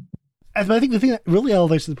 And I think the thing that really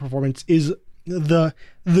elevates the performance is the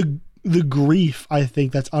grief, I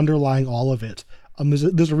think, that's underlying all of it.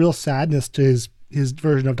 There's a real sadness to his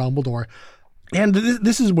version of Dumbledore. And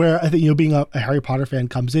this is where I think, being a Harry Potter fan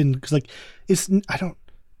comes in, because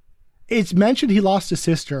it's mentioned he lost his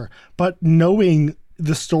sister, but knowing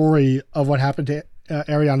the story of what happened to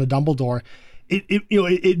Ariana Dumbledore,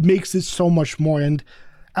 it makes it so much more. And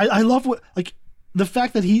I love the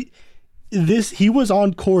fact that he was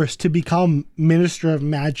on course to become Minister of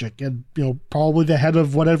Magic and, probably the head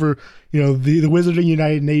of whatever, the Wizarding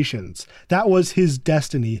United Nations. That was his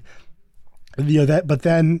destiny. But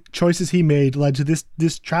then choices he made led to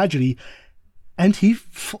this tragedy, and he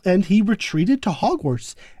retreated to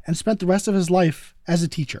Hogwarts and spent the rest of his life as a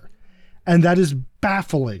teacher, and that is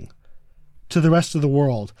baffling to the rest of the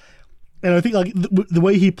world. And I think the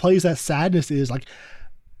way he plays that sadness is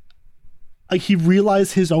he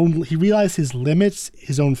realized his limits,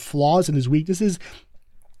 his own flaws, and his weaknesses,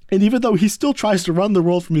 and even though he still tries to run the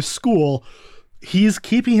world from his school, he's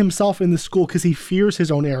keeping himself in the school because he fears his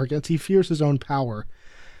own arrogance. He fears his own power.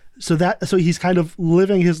 So he's kind of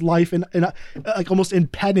living his life in almost in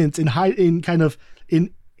penance, in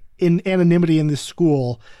anonymity in this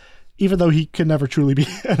school, even though he can never truly be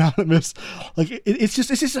anonymous. It's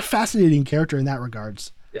just a fascinating character in that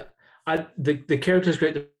regards. Yeah, the character is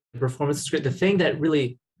great. The performance is great. The thing that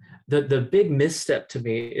really the big misstep to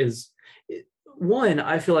me is, one,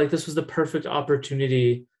 I feel like this was the perfect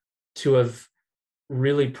opportunity to have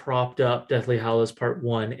really propped up Deathly Hallows Part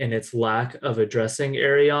 1 and its lack of addressing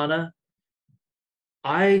Ariana.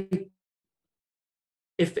 I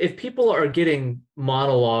if people are getting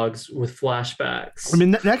monologues with flashbacks. I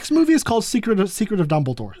mean, the next movie is called Secret of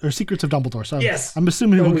Dumbledore, or Secrets of Dumbledore. So yes, I'm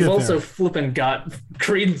assuming we'll we've get also there. flipping got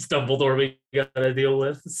Creedence Dumbledore we got to deal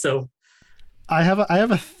with. So I have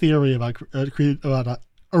a theory about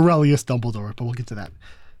Aurelius Dumbledore, but we'll get to that.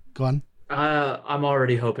 Go on. I'm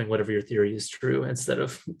already hoping whatever your theory is true instead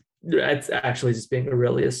of it's actually just being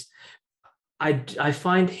Aurelius. I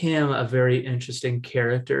find him a very interesting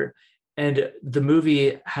character, and the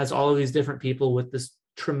movie has all of these different people with this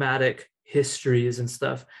traumatic histories and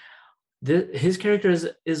stuff. His character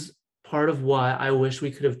is part of why I wish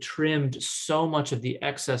we could have trimmed so much of the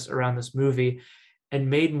excess around this movie and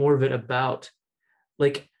made more of it about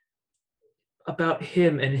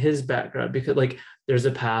him and his background, because like there's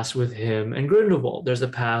a past with him and Grindelwald, there's a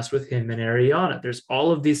past with him and Ariana, there's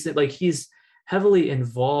all of these things, like he's heavily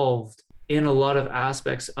involved in a lot of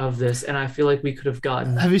aspects of this, and I feel like we could have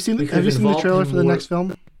gotten. Have you seen the trailer for the next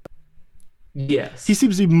film? Yes. He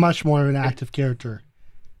seems to be much more of an active character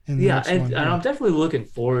in the next one. And I'm definitely looking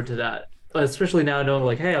forward to that, especially now knowing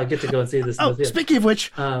like, hey, I'll get to go and see this. Oh, speaking of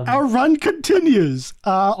which, our run continues.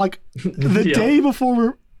 The day before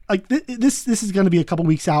we're like this is going to be a couple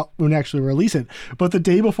weeks out when we actually release it, but the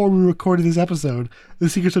day before we recorded this episode, the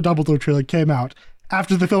Secrets of Dumbledore trailer came out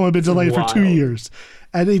after the film had been delayed for 2 years,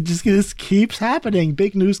 and it just keeps happening.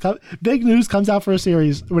 Big news comes out for a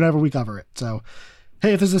series whenever we cover it. So,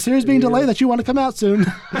 hey, if there's a series being delayed that you want to come out soon,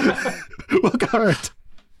 we'll cover it.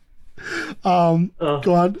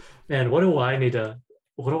 Go on. Man, what do I need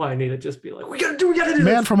to just be like? We gotta do Man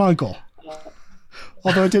this. from Uncle.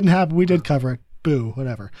 Although it didn't happen, we did cover it. Boo,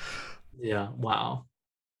 whatever. Yeah, wow.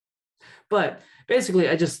 But basically,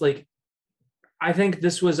 I think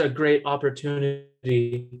this was a great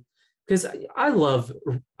opportunity, because I love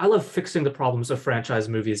fixing the problems of franchise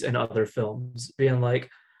movies and other films, being like,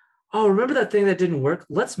 oh, remember that thing that didn't work?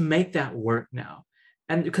 Let's make that work now.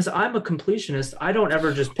 And because I'm a completionist, I don't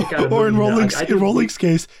ever just pick out a movie. Or in Rolling's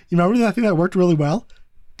case, you remember that thing that worked really well?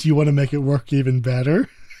 Do you want to make it work even better?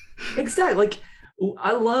 Exactly. Like,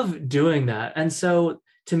 I love doing that. And so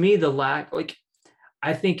to me,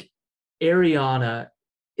 I think Ariana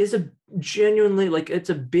is a genuinely,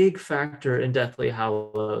 it's a big factor in Deathly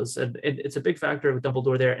Hallows, and it's a big factor with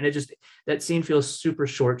Dumbledore there. And that scene feels super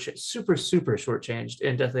shortchanged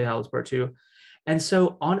in Deathly Hallows Part 2. And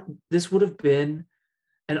so this would have been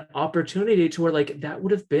an opportunity to where that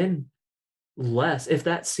would have been less if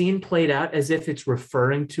that scene played out as if it's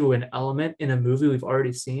referring to an element in a movie we've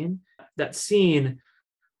already seen. That scene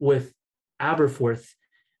with Aberforth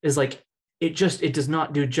is it does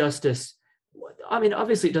not do justice. I mean,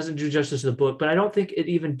 obviously it doesn't do justice to the book, but I don't think it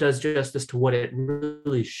even does justice to what it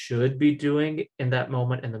really should be doing in that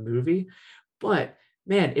moment in the movie. But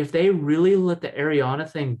man, if they really let the Ariana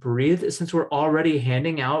thing breathe, since we're already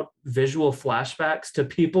handing out visual flashbacks to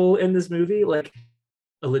people in this movie,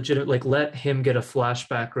 a legitimate, let him get a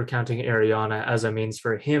flashback recounting Ariana as a means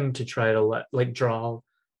for him to try to draw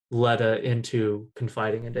Letta into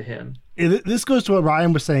confiding into him. This goes to what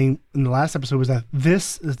Ryan was saying in the last episode, was that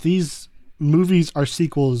these movies are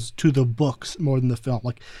sequels to the books more than the film.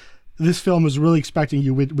 This film is really expecting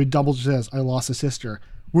you with Dumbledore says, I lost a sister.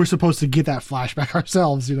 We're supposed to get that flashback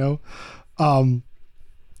ourselves, but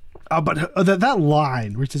that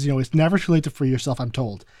line where it says, it's never too late to free yourself, I'm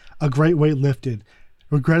told. A great weight lifted.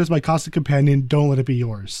 Regret is my constant companion. Don't let it be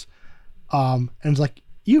yours. And it's like,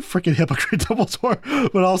 you freaking hypocrite,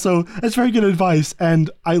 Dumbledore. But also, that's very good advice,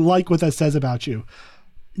 and I like what that says about you.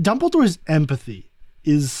 Dumbledore's empathy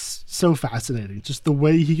is so fascinating. Just the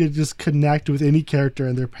way he could just connect with any character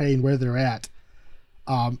and their pain where they're at.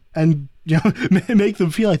 And make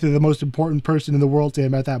them feel like they're the most important person in the world to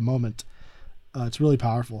him at that moment. It's really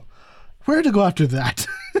powerful. Where to go after that?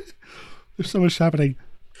 There's so much happening.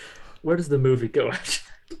 Where does the movie go after?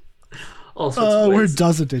 All sorts of ways. Where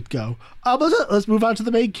doesn't it go? Let's move on to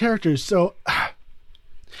the main characters. So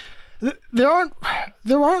there aren't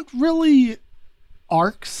really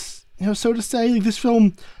arcs, so to say. This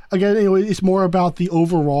film, again, it's more about the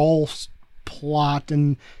overall plot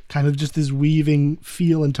and kind of just this weaving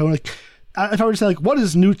feel and tone. If I were to say, what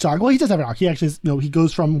is Newt's arc? Well, he does have an arc. He actually, he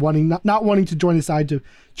goes from not wanting to join his side to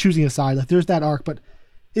choosing a side. There's that arc, but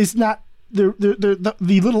it's not.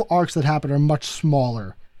 The little arcs that happen are much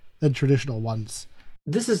smaller than traditional ones.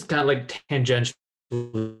 This is kind of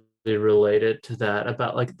tangentially related to that,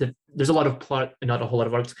 about there's a lot of plot and not a whole lot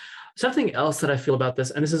of arcs. something else that I feel about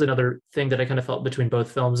this, and this is another thing that I kind of felt between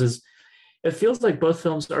both films, is it feels like both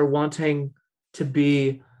films are wanting to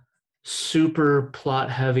be super plot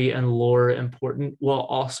heavy and lore important while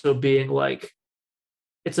also being like,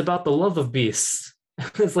 it's about the love of beasts.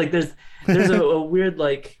 It's like there's a weird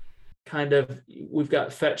like kind of, we've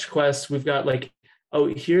got fetch quests, we've got like, oh,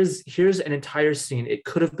 here's an entire scene. It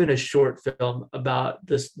could have been a short film about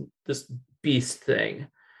this beast thing.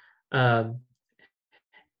 And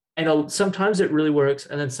sometimes it really works,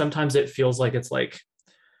 and then sometimes it feels like it's like,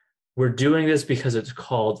 we're doing this because it's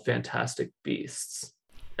called Fantastic Beasts.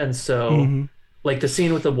 And so like the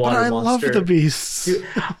scene with the water monster. I love the beasts. Dude,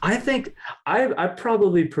 I think I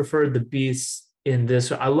probably preferred the beasts in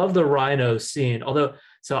this. I love the rhino scene, although,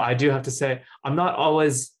 so I do have to say, I'm not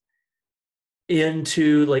always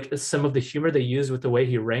into like some of the humor they use with the way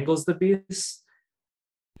he wrangles the beasts,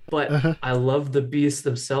 but I love the beasts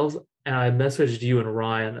themselves. And I messaged you and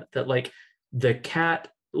Ryan that like the cat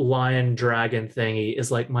lion dragon thingy is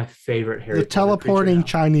like my favorite Harry Potter. The teleporting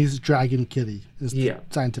Chinese dragon kitty is the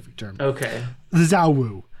scientific term. Okay. The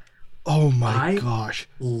Zhaowu. Oh my gosh.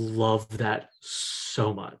 Love that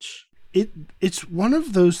so much. It's one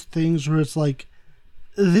of those things where it's like,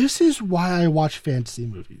 this is why I watch fantasy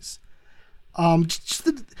movies. Just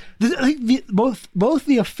both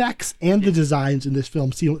the effects and the designs in this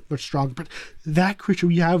film seem much stronger. But that creature,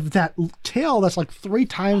 we have that tail that's like 3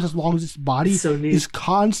 times as long as its body, so is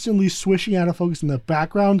constantly swishing out of focus in the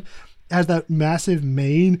background. It has that massive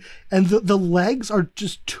mane, and the legs are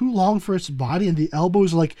just too long for its body, and the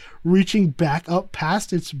elbows are like reaching back up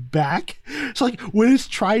past its back. So like when it's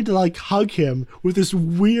trying to like hug him with this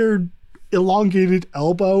weird elongated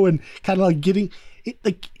elbow and kind of like getting it,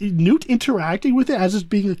 like Newt interacting with it as it's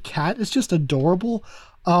being a cat is just adorable.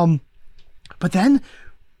 But then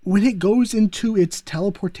when it goes into its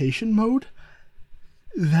teleportation mode,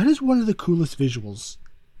 that is one of the coolest visuals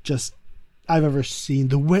just I've ever seen.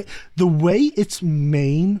 The way its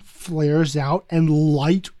mane flares out and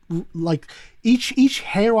light, like each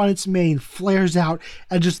hair on its mane flares out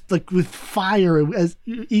and just like with fire as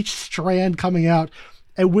each strand coming out.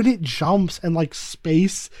 And when it jumps and like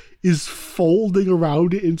space is folding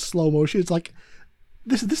around it in slow motion, it's like,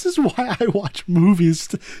 this is why I watch movies,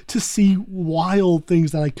 to see wild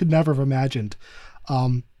things that I could never have imagined.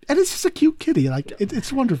 And it's just a cute kitty. Like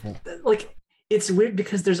it's wonderful. Like it's weird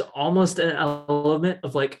because there's almost an element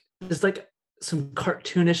of like, there's like some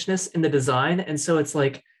cartoonishness in the design. And so it's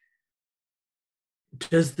like,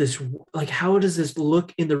 how does this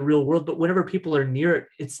look in the real world? But whenever people are near it,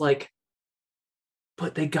 it's like,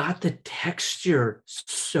 but they got the texture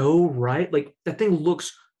so right. Like that thing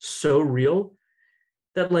looks so real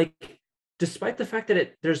that like, despite the fact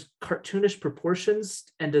that there's cartoonish proportions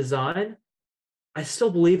and design, I still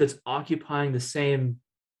believe it's occupying the same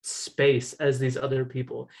space as these other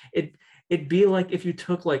people. It'd be like if you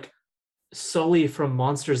took like Sully from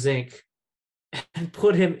Monsters Inc. and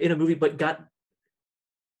put him in a movie, but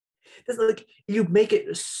like you make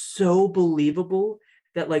it so believable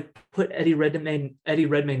that like put Eddie Redmayne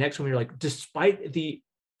next to him. You're like, despite the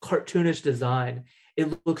cartoonish design,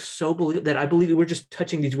 it looks so believable that I believe we're just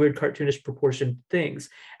touching these weird cartoonish proportion things.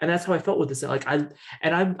 And that's how I felt with this. Like I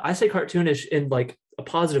say cartoonish in like a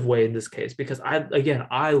positive way in this case, because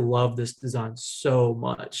I love this design so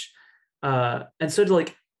much. And so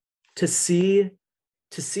to see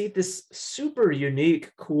this super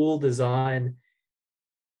unique, cool design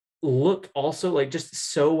look also like just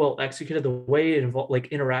so well executed, the way it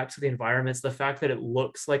interacts with the environments, the fact that it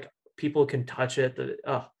looks like people can touch it,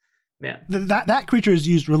 oh man, that creature is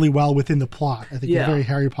used really well within the plot, I think, in a very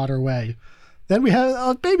Harry Potter way. Then we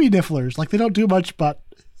have baby nifflers. Like they don't do much, but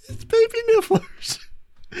it's baby nifflers.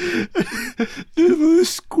 the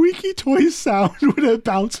squeaky toy sound when it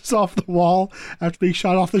bounces off the wall after being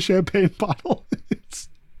shot off the champagne bottle.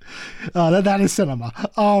 That is cinema.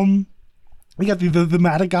 We got the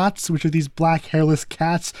Madagots, which are these black hairless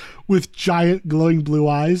cats with giant glowing blue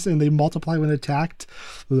eyes, and they multiply when attacked.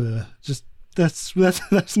 Just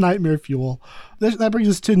that's nightmare fuel. That brings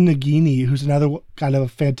us to Nagini, who's another kind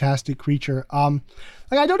of fantastic creature.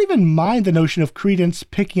 Like I don't even mind the notion of Credence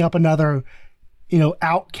picking up another,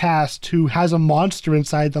 outcast who has a monster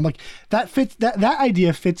inside them. Like that fits. That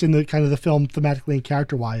idea fits in the kind of the film thematically and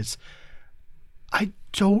character wise. I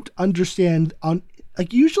don't understand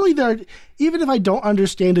usually even if I don't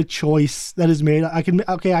understand a choice that is made, I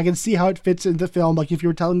can see how it fits in the film. Like if you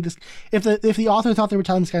were telling this, if the author thought they were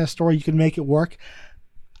telling this kind of story, you can make it work.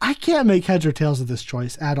 I can't make heads or tails of this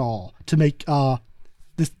choice at all to make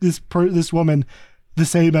this woman the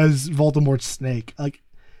same as Voldemort's snake. Like,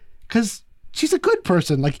 because she's a good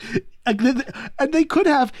person. And they could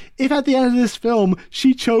have, if at the end of this film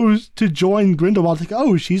she chose to join Grindelwald, like,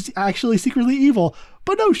 oh, she's actually secretly evil.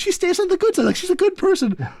 But no, she stays on the good side. Like, she's a good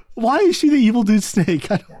person. Why is she the evil dude snake?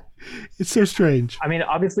 It's so strange. I mean,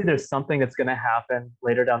 obviously there's something that's going to happen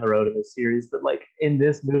later down the road in the series, but like in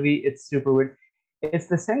this movie, it's super weird. It's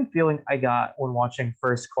the same feeling I got when watching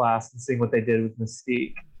First Class and seeing what they did with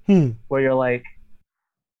Mystique, where you're like,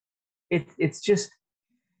 it's just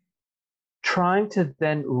trying to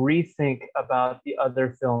then rethink about the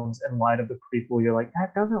other films in light of the prequel. You're like,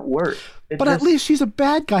 that doesn't work. But at least she's a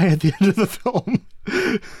bad guy at the end of the film.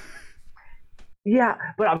 Yeah,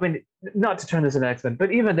 but I mean, not to turn this into X-Men,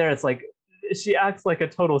 but even there, it's like she acts like a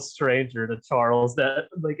total stranger to Charles. That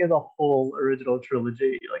like in the whole original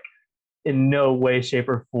trilogy, like in no way, shape,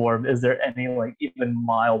 or form is there any like even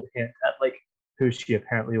mild hint at like who she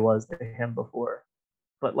apparently was to him before.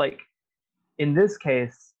 But like in this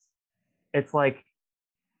case, it's like,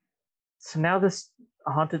 so now this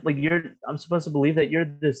haunted, like I'm supposed to believe that you're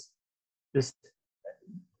this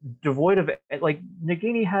devoid of, like,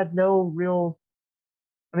 Nagini had no real,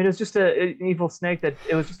 I mean, it was just an evil snake that,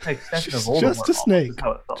 it was just an extension of Voldemort. Just a snake.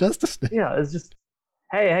 Just a snake. Yeah, it's just,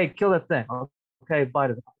 hey, kill that thing. Okay,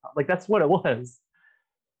 bite it. Like, that's what it was.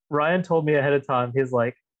 Ryan told me ahead of time, he's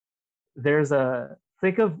like,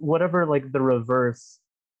 think of whatever, like, the reverse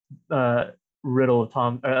Riddle of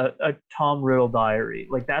a Tom Riddle diary.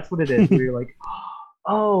 Like, that's what it is. Where you're like,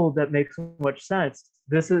 oh, that makes so much sense.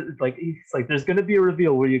 This is like, it's like there's gonna be a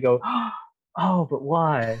reveal where you go, oh, but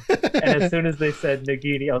why? And as soon as they said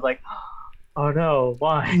Nagini, I was like, oh no,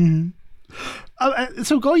 why?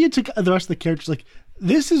 So going into the rest of the characters, like,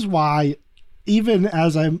 this is why, even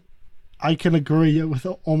as I can agree with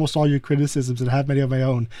almost all your criticisms and have many of my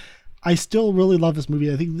own, I still really love this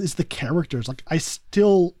movie. I think it's the characters. Like, I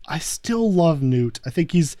still love Newt. I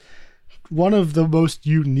think he's one of the most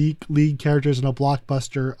unique lead characters in a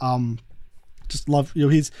blockbuster. Just love,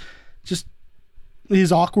 he's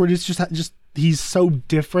awkward. It's just he's so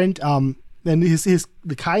different. And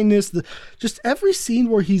the kindness, just every scene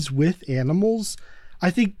where he's with animals. I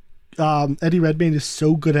think Eddie Redmayne is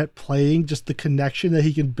so good at playing just the connection that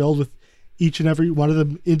he can build with each and every one of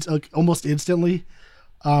them almost instantly.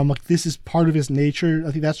 Like, this is part of his nature.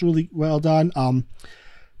 I think that's really well done.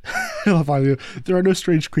 There are no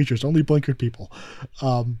strange creatures, only blinkered people.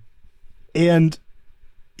 And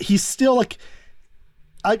he's still like,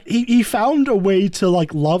 he found a way to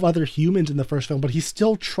like love other humans in the first film, but he's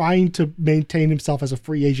still trying to maintain himself as a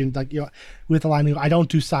free agent, like, with the line, I don't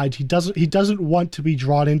do sides. He doesn't want to be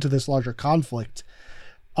drawn into this larger conflict.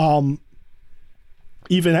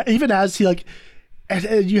 Even as he like,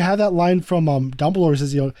 and you have that line from Dumbledore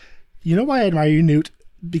says, you know why I admire you, Newt?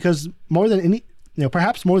 Because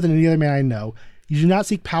perhaps more than any other man I know, you do not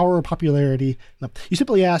seek power or popularity. No, you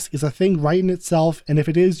simply ask, is a thing right in itself? And if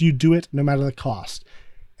it is, you do it no matter the cost.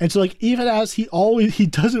 And so, like, even as he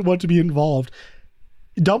doesn't want to be involved,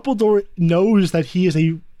 Dumbledore knows that he is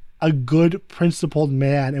a good, principled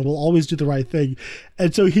man and will always do the right thing.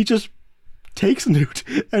 And so he just takes Newt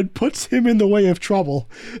and puts him in the way of trouble,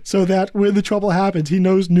 so that when the trouble happens, he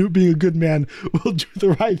knows Newt, being a good man, will do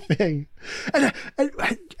the right thing. And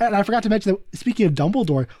I forgot to mention that, speaking of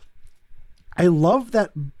Dumbledore, I love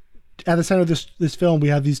that at the center of this film we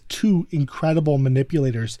have these two incredible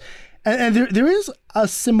manipulators, and there is a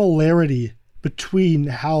similarity between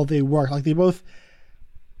how they work. Like, they both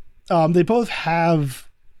have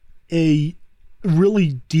a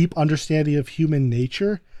really deep understanding of human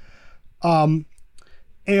nature. And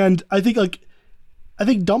I think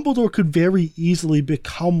Dumbledore could very easily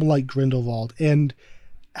become like Grindelwald and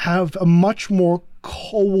have a much more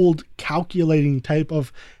cold, calculating type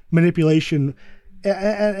of manipulation.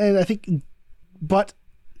 And I think, but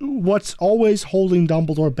what's always holding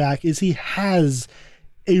Dumbledore back is he has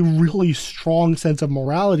a really strong sense of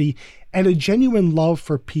morality and a genuine love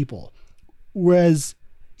for people. Whereas,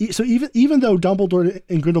 so even though Dumbledore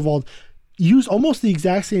and Grindelwald use almost the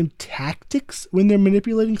exact same tactics when they're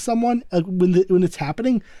manipulating someone, when it's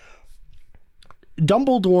happening,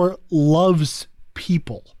 Dumbledore loves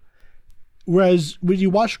people. Whereas when you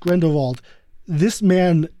watch Grindelwald, this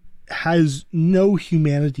man has no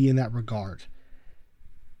humanity in that regard.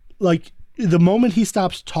 Like, the moment he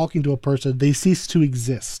stops talking to a person, they cease to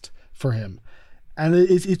exist for him. And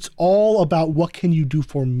it's all about, what can you do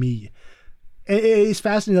for me? It's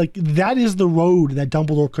fascinating. Like, that is the road that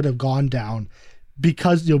Dumbledore could have gone down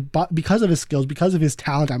because of his skills, because of his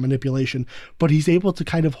talent at manipulation, but he's able to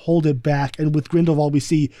kind of hold it back. And with Grindelwald, we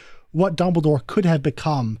see what Dumbledore could have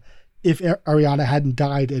become if Ariana hadn't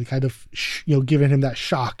died and kind of, given him that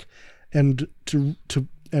shock and to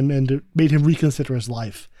and it made him reconsider his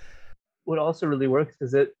life. What also really works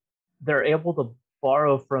is that they're able to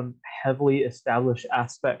borrow from heavily established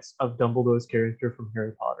aspects of Dumbledore's character from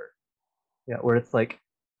Harry Potter. Yeah, where it's like,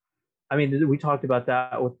 I mean, we talked about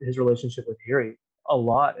that with his relationship with Harry a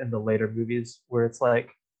lot in the later movies, where it's like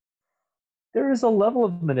there is a level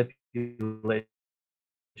of manipulation.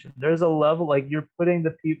 There's a level like you're putting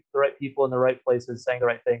the right people in the right places, saying the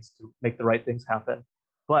right things to make the right things happen,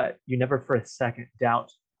 but you never for a second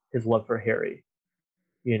doubt his love for Harry.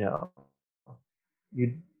 You know,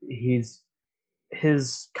 he's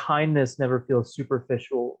his kindness never feels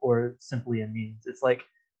superficial or simply a means. It's like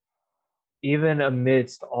even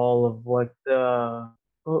amidst all of like the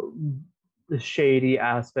shady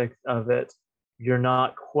aspects of it, you're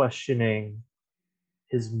not questioning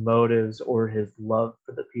his motives or his love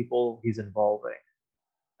for the people he's involving.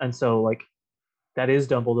 And so like that is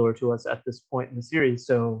Dumbledore to us at this point in the series.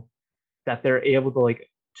 So that they're able to like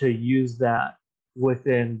to use that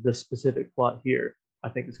within the specific plot here, I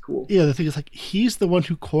think is cool. Yeah, the thing is like he's the one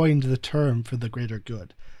who coined the term for the greater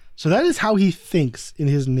good. So that is how he thinks in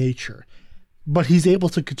his nature. But he's able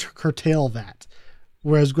to curtail that.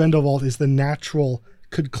 Whereas Grindelwald is the natural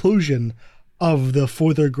conclusion of the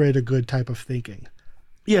for the greater good type of thinking.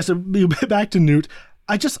 Yeah, so back to Newt.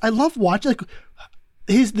 I love watching like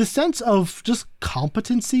the sense of just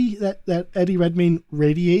competency that Eddie Redmayne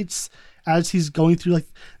radiates as he's going through like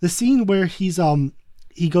the scene where he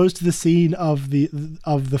goes to the scene of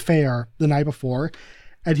the fair the night before,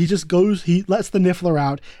 and he lets the Niffler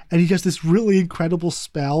out, and he does this really incredible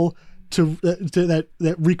spell that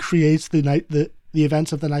recreates the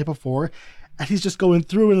events of the night before, and he's just going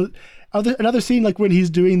through. And another scene like when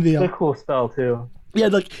he's doing it's a cool spell too. Yeah,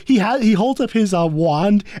 like he holds up his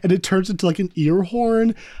wand and it turns into like an ear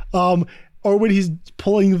horn. Or when he's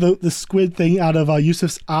pulling the squid thing out of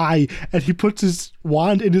Yusuf's eye and he puts his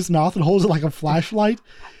wand in his mouth and holds it like a flashlight.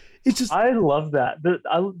 It's just, I love that.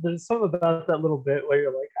 There's something about that little bit where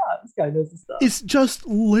you're like, this guy knows his stuff. It's just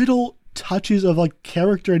little touches of like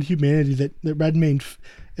character and humanity that Redmayne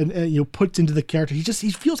and puts into the character. He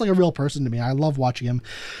feels like a real person to me. I love watching him.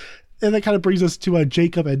 And that kind of brings us to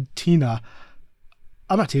Jacob and Tina.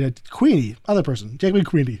 I'm not Tina, Queenie, other person, Jacob and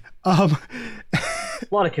Queenie. A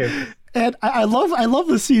lot of characters. And I love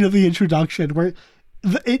the scene of the introduction where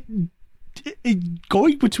it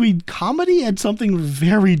going between comedy and something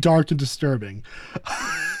very dark and disturbing.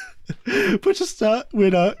 But just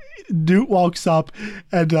when Newt walks up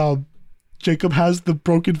and Jacob has the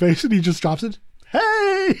broken vase and he just drops it,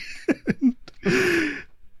 hey!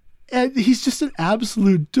 And he's just an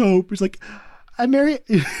absolute dope. He's like, I'm married.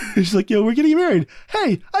 He's like, we're getting married.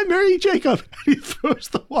 Hey, I'm marrying Jacob. And he throws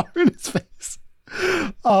the water in his face.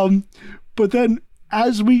 But then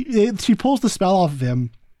she pulls the spell off of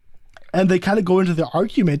him and they kind of go into the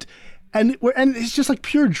argument and it's just like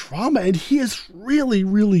pure drama. And he is really,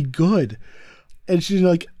 really good. And she's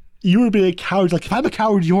like, you were being a coward. Like, if I'm a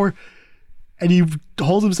coward, you're, and he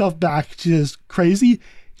holds himself back. Just crazy.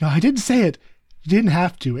 I didn't say it. You didn't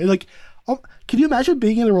have to. And like, can you imagine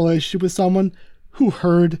being in a relationship with someone who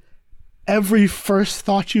heard every first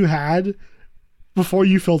thought you had before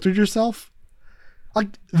you filtered yourself? Like,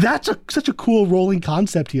 that's such a cool rolling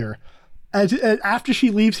concept here. And after she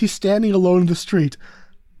leaves, he's standing alone in the street.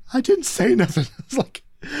 I didn't say nothing. It's like,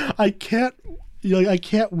 I can't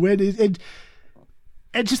win.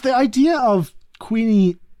 And just the idea of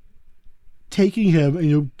Queenie taking him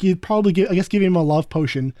and giving him a love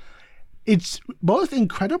potion. It's both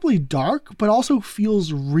incredibly dark, but also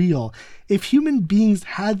feels real. If human beings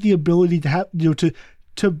had the ability to have,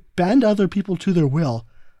 to bend other people to their will,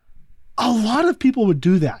 a lot of people would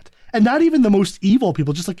do that, and not even the most evil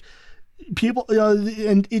people. Just like people,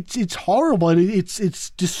 and it's horrible and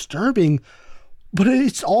it's disturbing, but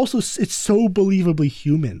it's so believably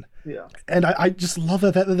human. Yeah, and I just love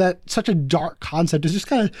that such a dark concept is just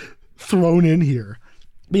kind of thrown in here.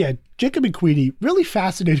 But yeah, Jacob and Queenie, really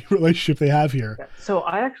fascinating relationship they have here. So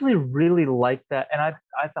I actually really liked that, and I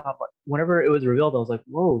thought like, whenever it was revealed, I was like,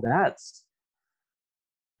 whoa, that's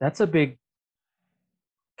a big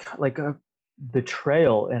like a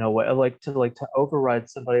betrayal in a way, to override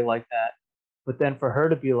somebody like that. But then for her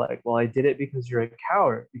to be like, well, I did it because you're a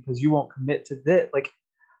coward, because you won't commit to this. Like,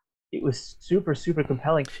 it was super, super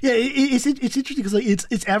compelling. Yeah, it's interesting because like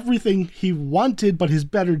it's everything he wanted, but his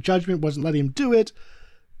better judgment wasn't letting him do it.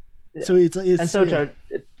 Yeah. So it's and so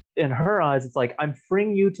in her eyes, it's like, I'm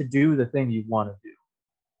freeing you to do the thing you want to do,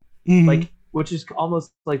 like, which is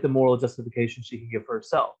almost like the moral justification she can give for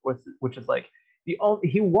herself, which is like he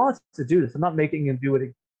wants to do this. I'm not making him do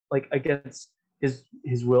it like against his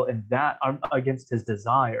will, and that I'm against his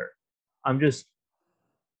desire. I'm just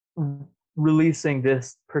releasing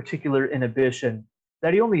this particular inhibition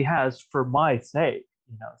that he only has for my sake,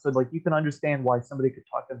 you know. So like you can understand why somebody could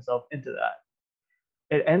talk themselves into that.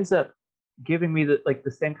 It ends up giving me the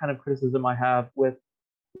same kind of criticism I have with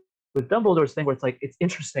Dumbledore's thing, where it's like it's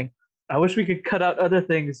interesting. I wish we could cut out other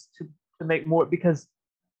things to make more, because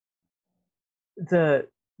the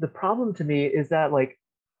problem to me is that like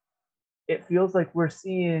it feels like we're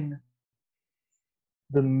seeing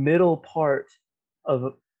the middle part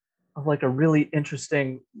of like a really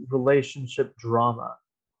interesting relationship drama,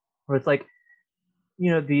 where it's like,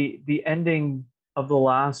 you know, the ending of the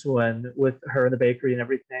last one with her in the bakery and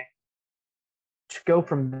everything, to go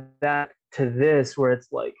from that to this, where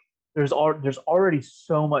it's like there's already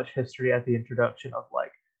so much history at the introduction of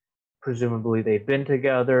like, presumably they've been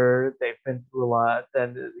together, they've been through a lot,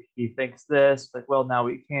 then he thinks this, like, well, now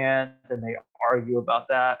we can't, and they argue about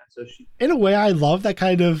that. So she, in a way, I love that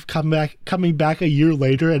kind of coming back a year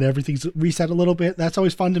later and everything's reset a little bit. That's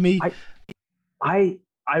always fun to me. I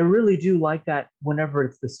really do like that whenever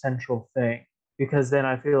it's the central thing, because then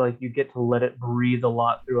I feel like you get to let it breathe a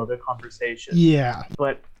lot through other conversations. Yeah.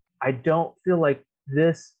 But I don't feel like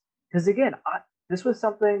this, because again, this was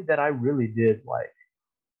something that I really did like,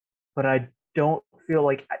 but I don't feel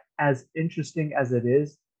like, as interesting as it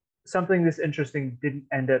is, something this interesting didn't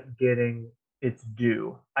end up getting its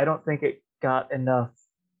due. I don't think it got enough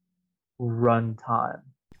runtime.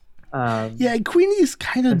 Yeah, Queenie's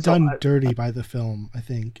kind of done dirty by the film, I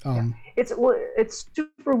think. It's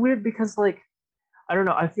super weird because, like, I don't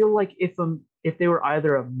know. I feel like if they were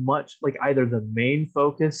either either the main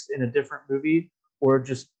focus in a different movie, or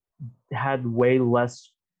just had way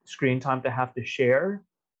less screen time to have to share,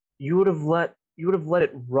 you would have let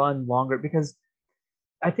it run longer. Because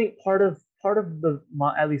I think part of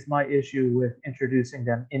at least my issue with introducing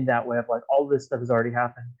them in that way of like, all this stuff has already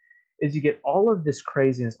happened, is you get all of this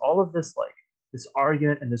craziness, all of this like this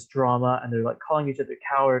argument and this drama, and they're like calling each other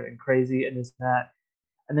coward and crazy and this and that,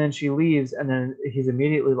 and then she leaves, and then he's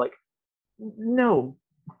immediately like, no,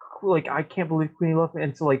 like, I can't believe Queenie left me.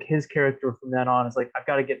 And so like his character from then on is like, I've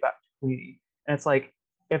got to get back to Queenie. And it's like,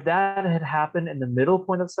 if that had happened in the middle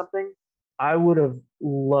point of something, I would have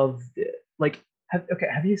loved it. Like,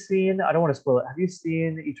 have you seen, I don't want to spoil it, have you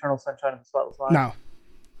seen Eternal Sunshine of the Spotless Mind? No.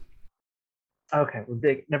 Okay, well,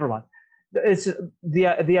 never mind. It's just the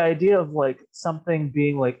idea of like something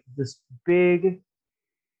being like this big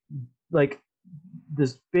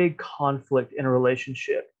conflict in a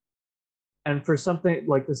relationship, and for something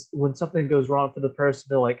like this, when something goes wrong, for the person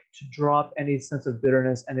to drop any sense of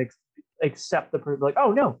bitterness and accept the person, like,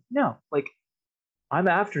 oh no, like, I'm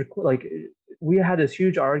after, like, we had this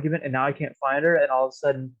huge argument and now I can't find her, and all of a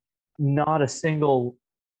sudden not a single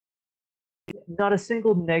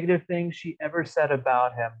negative thing she ever said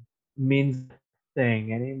about him means a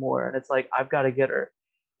thing anymore. And it's like, I've got to get her.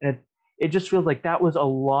 And it just feels like that was a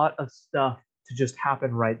lot of stuff to just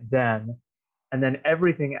happen right then. And then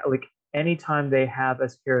everything, like, anytime they have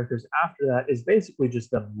as characters after that is basically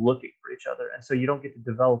just them looking for each other. And so you don't get to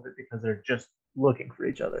develop it because they're just looking for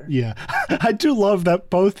each other. Yeah. I do love that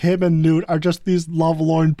both him and Newt are just these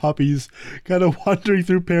lovelorn puppies kind of wandering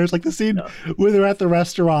through Paris, like the scene where they're at the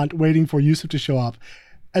restaurant waiting for Yusuf to show up.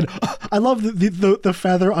 And I love the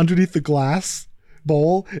feather underneath the glass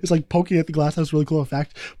bowl. It's like poking at the glass. That's a really cool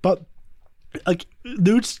effect. But like,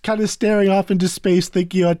 Newt's kind of staring off into space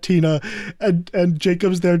thinking about Tina, and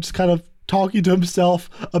Jacob's there just kind of talking to himself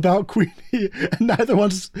about Queenie, and neither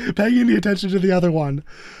one's paying any attention to the other one.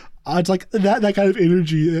 It's like that kind of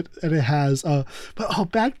energy that it has.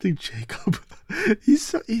 But back to Jacob.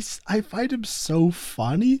 I find him so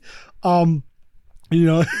funny.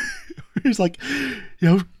 He's like,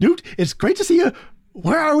 Newt, it's great to see you.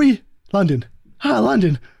 Where are we? London.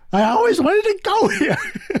 London. I always wanted to go here.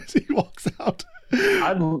 As he walks out.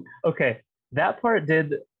 Okay, that part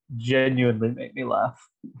did genuinely make me laugh.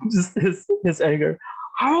 Just his anger.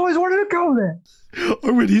 I always wanted to go there.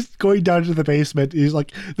 Or when he's going down to the basement, he's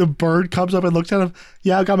like, the bird comes up and looks at him.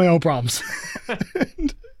 Yeah, I've got my own problems.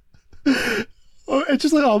 It's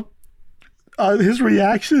just like his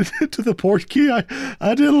reaction to the portkey.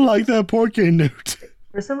 I didn't like that portkey, Newt.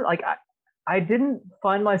 For some, like, I didn't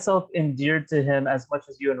find myself endeared to him as much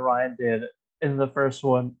as you and Ryan did in the first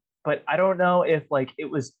one. But I don't know if like it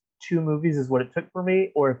was 2 movies is what it took for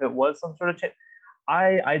me, or if it was some sort of change.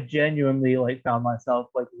 I genuinely like found myself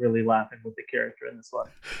like really laughing with the character in this one.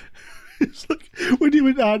 It's like when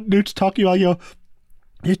Newt's talking about,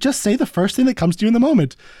 you just say the first thing that comes to you in the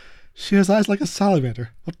moment. She has eyes like a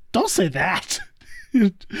salamander. Well, don't say that.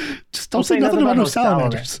 Just don't say nothing about no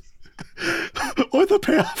salamanders. Or the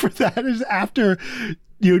payoff for that is after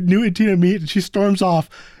Newt and Tina meet and she storms off.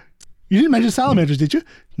 You didn't mention salamanders, did you?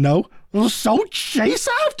 No. Well, so chase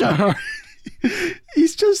after her.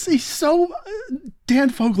 He's so Dan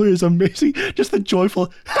Fogler is amazing. Just the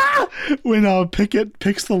joyful when Pickett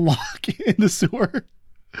picks the lock in the sewer.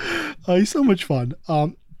 He's so much fun.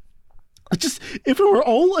 Just if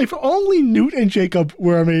only Newt and Jacob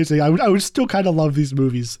were amazing, I would still kind of love these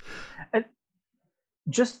movies. And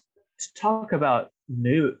just to talk about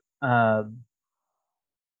Newt, I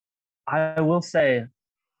will say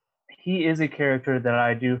he is a character that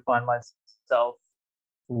I do find myself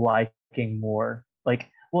liking more. Like,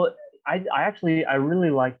 well, I really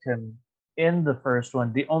liked him in the first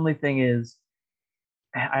one. The only thing is,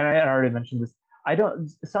 I already mentioned this. I don't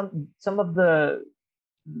some of the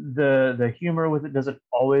humor with it doesn't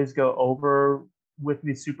always go over with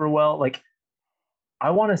me super well. Like, I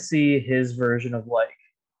want to see his version of like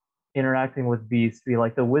interacting with Beast be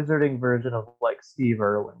like the wizarding version of like Steve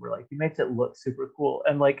Irwin, where like he makes it look super cool,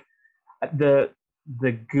 and like the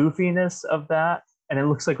goofiness of that. And it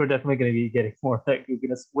looks like we're definitely going to be getting more of that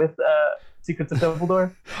goofiness with Secrets of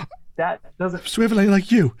Dumbledore. That doesn't swiveling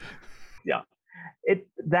like you. Yeah,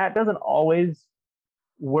 that doesn't always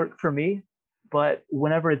work for me. But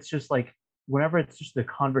whenever it's just the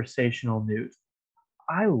conversational Newt,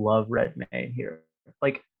 I love Redmayne here.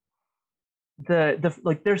 Like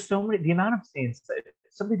there's so many. The amount of scenes.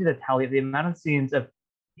 Somebody did a tally. The amount of scenes of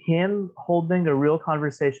him holding a real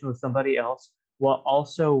conversation with somebody else while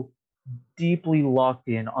also deeply locked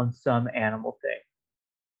in on some animal thing,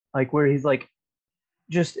 like where he's like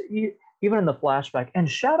just even in the flashback. And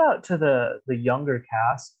shout out to the younger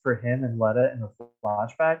cast for him and Letta in the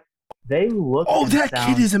flashback. They look that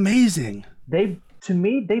kid is amazing. To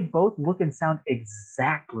me they both look and sound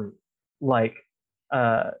exactly like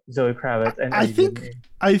Zoe Kravitz. And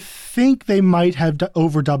I think they might have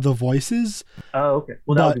overdubbed the voices. Oh, okay.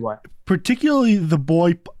 Well, that would be why. Particularly the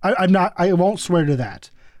boy. I won't swear to that,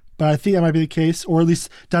 but I think that might be the case, or at least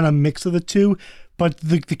done a mix of the two. But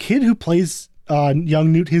the kid who plays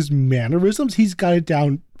young Newt, his mannerisms, he's got it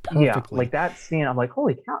down perfectly. Yeah, like that scene, I'm like,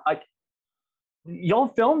 holy cow! Like, y'all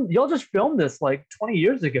just filmed this like 20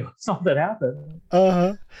 years ago. Something happened.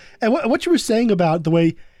 And what you were saying about the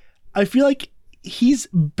way, I feel like he's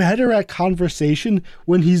better at conversation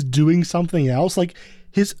when he's doing something else. Like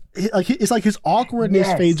his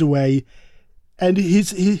awkwardness fades away, and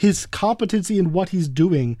his competency in what he's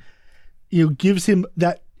doing, gives him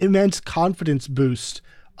that immense confidence boost.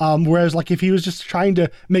 Whereas, like, if he was just trying to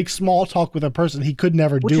make small talk with a person, he could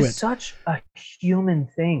never do it. Which is such a human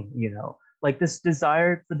thing, like this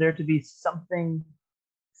desire for there to be something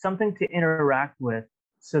to interact with,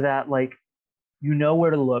 so that like where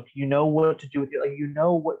to look, what to do with it,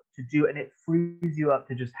 like what to do, and it frees you up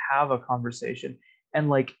to just have a conversation. And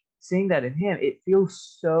like seeing that in him, it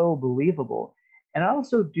feels so believable. And I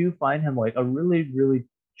also do find him like a really, really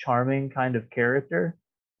charming kind of character.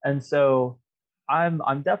 And so I'm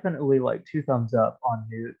definitely like 2 thumbs up on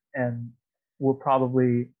Newt, and we'll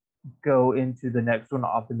probably go into the next one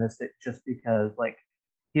optimistic, just because like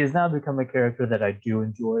he has now become a character that I do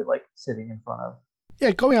enjoy like sitting in front of.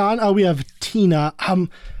 Yeah, going on, we have Tina.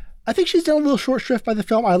 I think she's done a little short shrift by the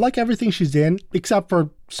film. I like everything she's in, except for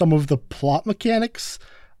some of the plot mechanics.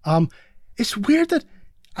 It's weird that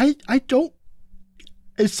I don't.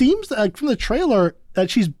 It seems like from the trailer that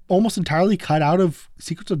she's almost entirely cut out of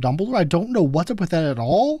Secrets of Dumbledore. I don't know what's up with that at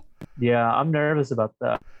all. Yeah, I'm nervous about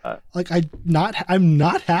that. Like, I'm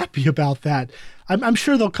not happy about that. I'm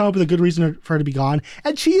sure they'll come up with a good reason for her to be gone.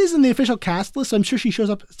 And she is in the official cast list, so I'm sure she shows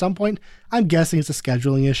up at some point. I'm guessing it's a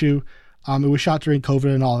scheduling issue. It was shot during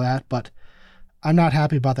COVID and all that, but I'm not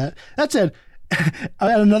happy about that. That said,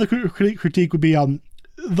 another critique would be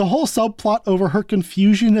the whole subplot over her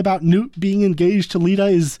confusion about Newt being engaged to Lita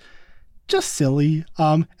is just silly,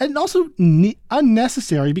 and also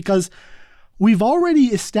unnecessary, because we've already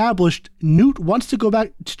established Newt wants to go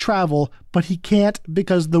back to travel, but he can't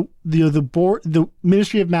because the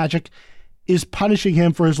Ministry of Magic is punishing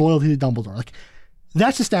him for his loyalty to Dumbledore. Like,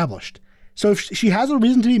 that's established. So if she has a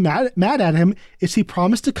reason to be mad at him, it's he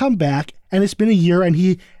promised to come back, and it's been a year, and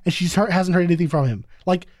she hasn't heard anything from him.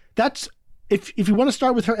 Like, that's if you want to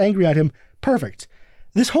start with her angry at him, perfect.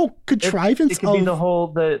 This whole contrivance it could be the whole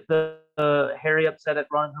the Harry upset at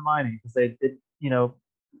Ron and Hermione because they did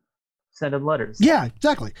send him letters. Yeah,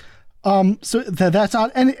 exactly. So that's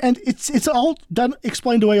odd, and it's all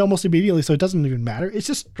explained away almost immediately, so it doesn't even matter. It's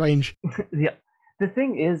just strange. Yeah, the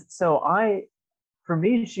thing is, for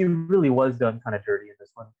me, she really was done kind of dirty in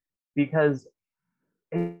this one, because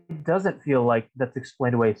it doesn't feel like that's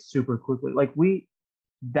explained away super quickly. Like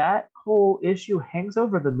that whole issue hangs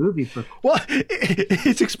over the movie for. Well,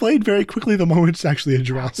 it's explained very quickly the moment it's actually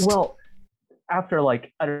addressed. Well, after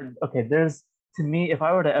like I don't okay, there's to me, if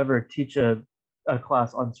I were to ever teach a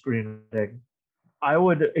class on screenwriting, I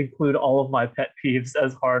would include all of my pet peeves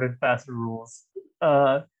as hard and fast rules.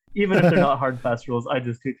 Uh, Even if they're not hard and fast rules, I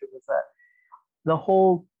just teach them as that. The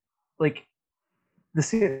whole like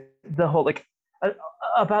the whole like uh,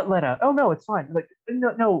 about Lena. Oh no, it's fine. Like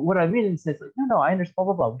no. What I mean is like no, I understand. Blah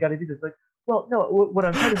blah blah. We got to do this. Like well, no. What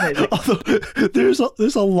I'm trying to say. Is, like, although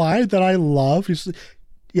there's a line that I love.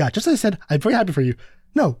 Yeah, just as I said, I'm very happy for you.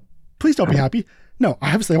 No, please don't be happy. No,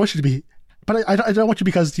 obviously I want you to be, but I don't want you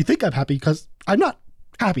because you think I'm happy because I'm not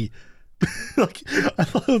happy. Like I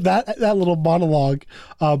love that little monologue.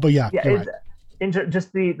 But yeah, yeah.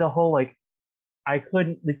 Just the whole like I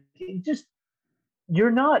couldn't just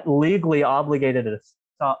you're not legally obligated to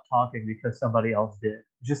stop talking because somebody else did.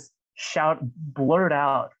 Just blurt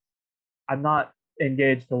out. I'm not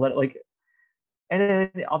engaged to let like, and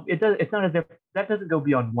it does. It's not as if that doesn't go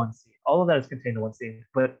beyond one scene. All of that is contained in one scene,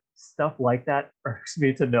 but stuff like that irks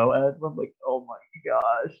me to no end. I'm like, oh my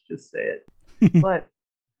gosh, just say it. But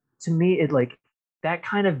to me, it like that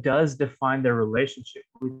kind of does define their relationship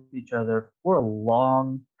with each other for a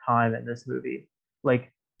long time in this movie.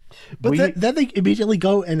 Like, but then they immediately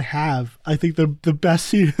go and have, I think, the best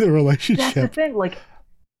scene of the relationship. That's the thing. Like,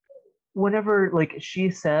 whenever like she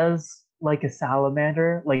says like a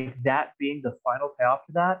salamander, like that being the final payoff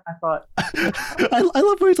to that, I thought I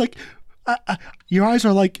love where he's like, your eyes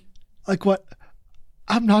are like what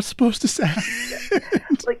I'm not supposed to say.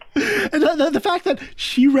 Like, and the fact that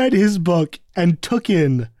she read his book and took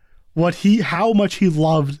in how much he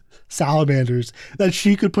loved salamanders, that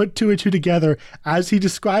she could put two and two together as he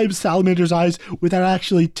describes salamanders' eyes without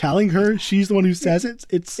actually telling her she's the one who says it.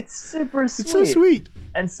 It's super sweet. It's so sweet.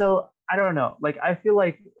 And so I don't know. Like I feel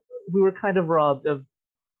like we were kind of robbed of,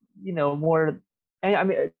 more. I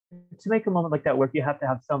mean, to make a moment like that work, you have to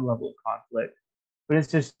have some level of conflict. But it's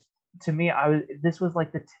just to me, this was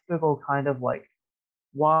like the typical kind of like,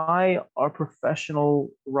 why are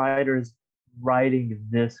professional writers writing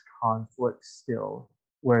this conflict still?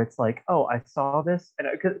 Where it's like, oh, I saw this, and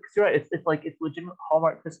because you're right, it's like it's legitimate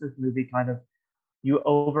Hallmark Christmas movie kind of. You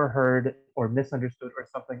overheard or misunderstood or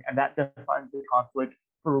something, and that defines the conflict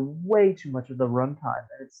for way too much of the runtime.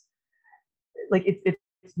 And it's like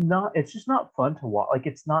it's just not fun to watch. Like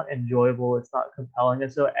it's not enjoyable. It's not compelling.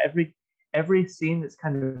 And so every scene that's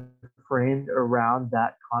kind of framed around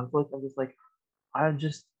that conflict, I'm just like,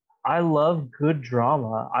 I love good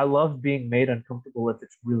drama. I love being made uncomfortable if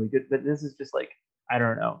it's really good. But this is just like, I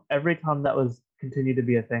don't know. Every time that was continued to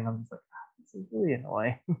be a thing, I'm just like, this is really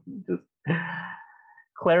annoying. Just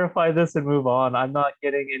clarify this and move on. I'm not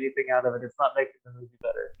getting anything out of it. It's not making the movie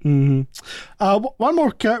better. Mm-hmm. One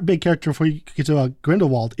more big character before you get to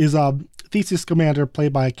Grindelwald is Theseus Commander,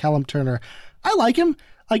 played by Callum Turner. I like him.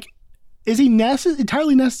 Like, is he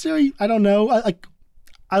entirely necessary? I don't know.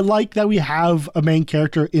 I like that we have a main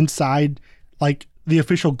character inside, like, the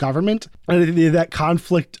official government, and that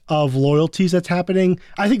conflict of loyalties that's happening.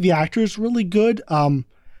 I think the actor is really good. I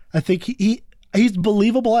think he's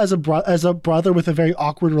believable as a brother with a very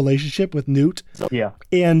awkward relationship with Newt. Yeah,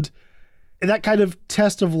 and that kind of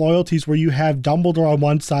test of loyalties where you have Dumbledore on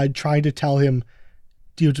one side trying to tell him,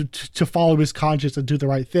 to follow his conscience and do the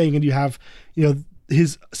right thing, and you have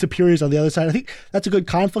his superiors on the other side. I think that's a good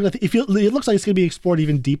conflict. It looks like it's going to be explored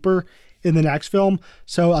even deeper in the next film.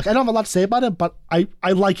 So I don't have a lot to say about it, but I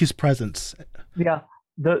like his presence. Yeah.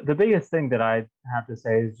 The biggest thing that I have to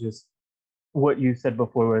say is just what you said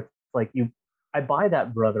before, where it's like I buy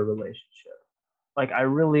that brother relationship. Like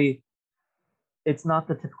it's not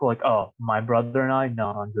the typical like, oh, my brother and I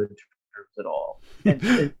not on good terms at all.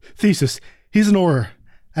 And Theseus, he's an auror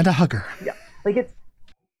and a hugger. Yeah, like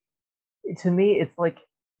to me, it's like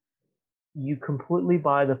you completely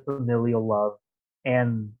buy the familial love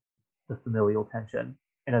and the familial tension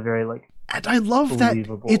in a very like. And I love that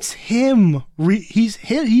it's him. He's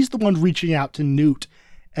the one reaching out to Newt,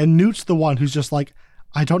 and Newt's the one who's just like,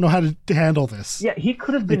 I don't know how to handle this. Yeah, he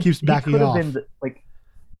could have been. He keeps backing off. Been like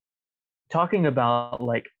talking about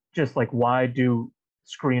like just like why do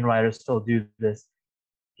screenwriters still do this?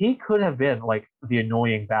 He could have been like the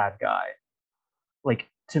annoying bad guy. Like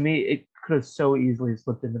to me, it could have so easily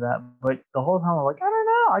slipped into that. But the whole time I'm like, I don't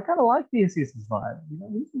know. I kind of like Theseus' vibe.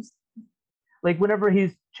 He's just like whenever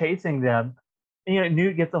he's chasing them, and,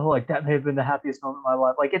 Newt gets the whole like that may have been the happiest moment of my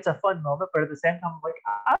life. Like it's a fun moment, but at the same time, I'm like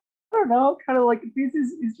I don't know, kind of like he's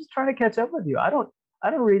just trying to catch up with you. I don't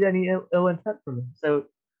read any ill intent from him. So,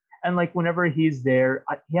 and like whenever he's there,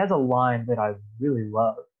 he has a line that I really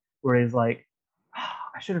love, where he's like,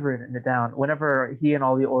 I should have written it down. Whenever he and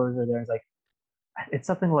all the Aurors are there, he's like, it's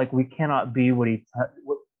something like we cannot be what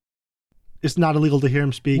it's not illegal to hear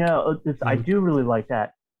him speak. No, I do really like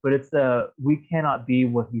that, but it's we cannot be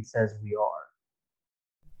what he says we are.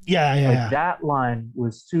 Yeah. That line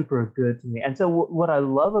was super good to me, and so what I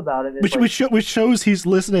love about it is which shows he's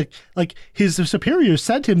listening. Like his superiors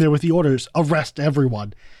sent him there with the orders, arrest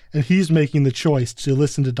everyone, and he's making the choice to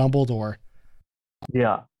listen to Dumbledore.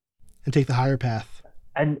 Yeah, and take the higher path.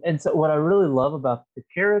 And so what I really love about the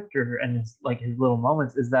character and his little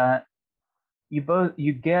moments is that you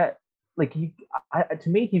get to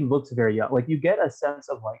me he looks very young. Like you get a sense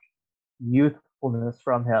of like youthfulness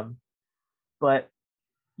from him, but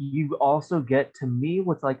you also get, to me,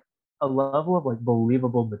 what's like a level of like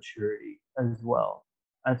believable maturity as well.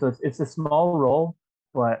 And so it's a small role,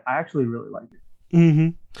 but I actually really like it. Mm-hmm.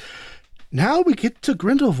 Now we get to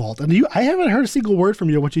Grindelwald, and I haven't heard a single word from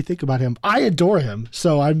you what you think about him. I adore him,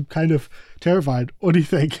 so I'm kind of terrified. What do you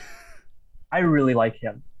think? I really like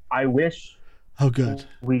him. I wish. Oh, good.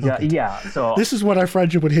 We got So this is what our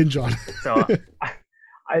friendship would hinge on. So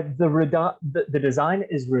the design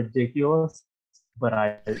is ridiculous, but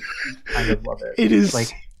I kind of love it.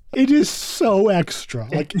 It is so extra.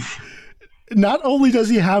 Like, not only does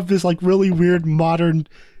he have this like really weird modern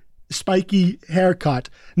spiky haircut,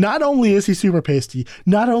 not only is he super pasty,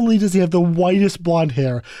 not only does he have the whitest blonde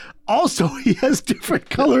hair, also he has different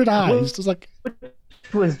colored eyes. It's like, it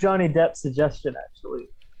was Johnny Depp's suggestion, actually.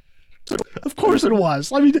 Of course it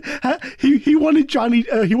was. I mean, he wanted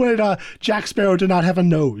Jack Sparrow to not have a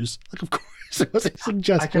nose. Like, of course. It was a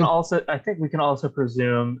suggestion. I think we can also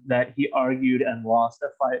presume that he argued and lost a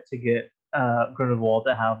fight to get Grindelwald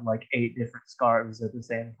to have like 8 different scarves at the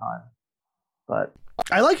same time. But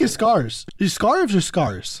I like his scars. His scarves or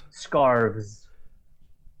scars? Scarves.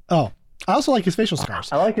 Oh, I also like his facial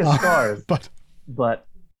scars. I like his scars, but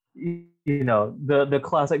you know, the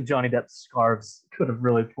classic Johnny Depp scarves could have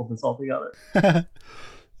really pulled this all together.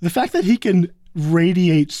 The fact that he can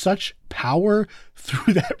radiate such power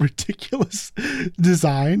through that ridiculous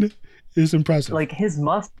design is impressive. Like his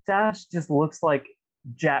mustache just looks like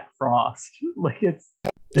Jack Frost. Like it's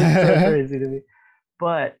so crazy to me.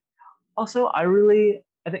 But also I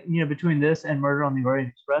think, you know, between this and Murder on the Orient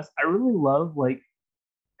Express, I really love like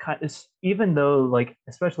kind of, even though like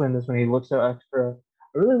especially in this one he looks so extra,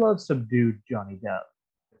 I really love subdued Johnny Depp,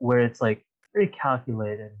 where it's like very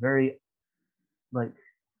calculated, very like,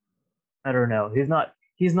 I don't know.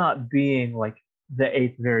 He's not being like the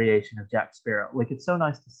 8th variation of Jack Sparrow. Like it's so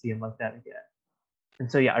nice to see him like that again.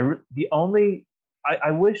 And so yeah,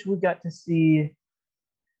 I wish we got to see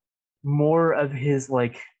more of his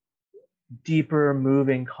like deeper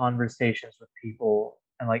moving conversations with people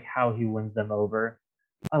and like how he wins them over.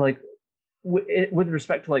 I like with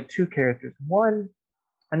respect to like 2 characters. One,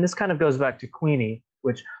 and this kind of goes back to Queenie,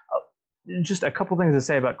 which just a couple things to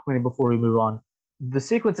say about Queenie before we move on. The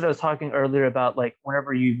sequence that I was talking earlier about, like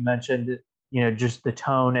whenever you mentioned, you know, just the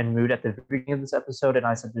tone and mood at the beginning of this episode, and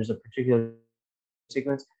I said there's a particular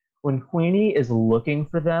sequence when Queenie is looking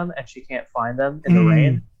for them and she can't find them in the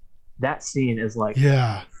rain. That scene is like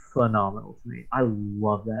phenomenal to me. I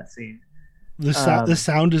love that scene. The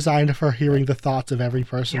sound design of her hearing the thoughts of every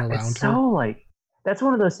person around her. So like that's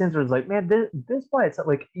one of those scenes where it's like, man, this by itself,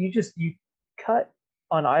 like you cut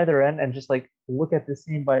on either end and just like look at this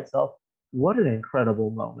scene by itself. What an incredible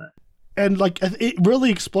moment. And like it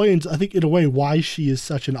really explains, I think, in a way, why she is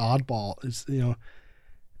such an oddball. Is, you know,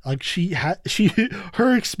 like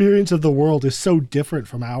her experience of the world is so different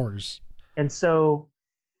from ours. And so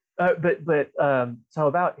so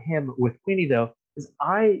about him with Queenie though, is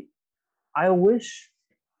I wish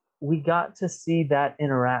we got to see that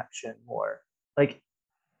interaction more. Like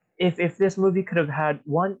if this movie could have had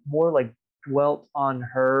one more like dwelt on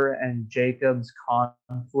her and Jacob's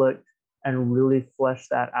conflict and really flesh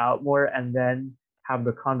that out more, and then have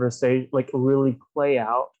the conversation like really play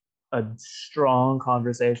out a strong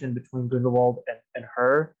conversation between Grindelwald and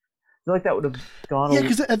her. I feel like that would have gone. Yeah,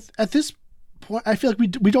 because at this point, I feel like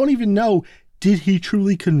we don't even know, did he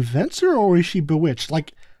truly convince her or is she bewitched?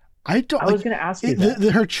 Like, I was going to ask you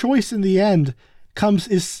that. Her choice in the end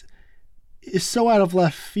is so out of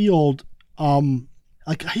left field.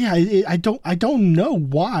 Like, yeah, I don't know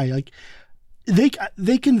why. Like,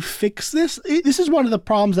 they can fix this. This is one of the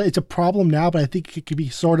problems, that it's a problem now, but I think it could be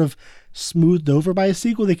sort of smoothed over by a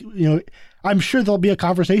sequel. I'm sure there'll be a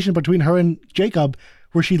conversation between her and Jacob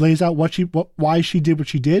where she lays out why she did what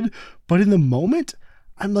she did. But in the moment,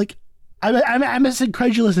 I'm like, I'm as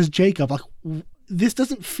incredulous as Jacob. Like, this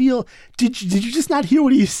doesn't feel. Did you just not hear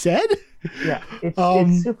what he said? Yeah,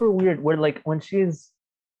 it's super weird. Where like when she's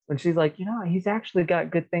like, you know, he's actually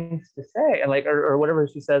got good things to say, and like or whatever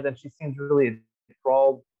she says, and she seems really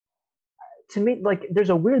enthralled. to me, like, there's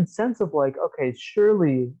a weird sense of like, okay,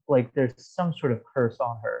 surely like there's some sort of curse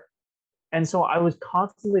on her. And so I was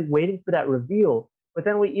constantly waiting for that reveal. But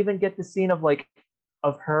then we even get the scene of like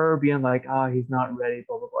of her being like, ah, he's not ready,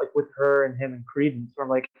 blah blah blah, like with her and him and Credence. Where I'm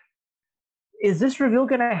like, is this reveal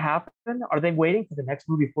gonna happen? Are they waiting for the next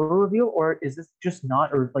movie for a reveal, or is this just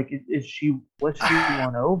not? Or like, is she was she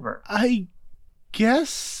won over? I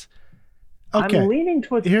guess. Okay. I'm leaning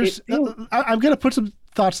towards. I'm gonna put some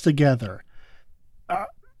thoughts together.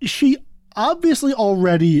 She obviously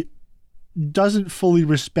already doesn't fully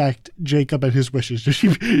respect Jacob and his wishes.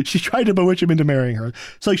 She tried to bewitch him into marrying her.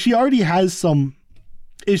 So like, she already has some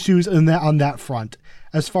issues on that front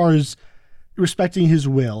as far as respecting his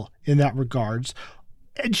will in that regards.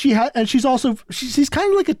 And she's also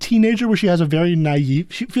kind of like a teenager where she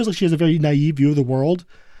feels like she has a very naive view of the world.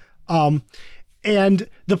 And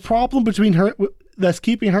the problem between her that's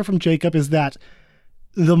keeping her from Jacob is that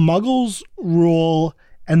the Muggles rule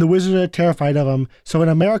and the wizards are terrified of him. So in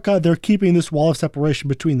America, they're keeping this wall of separation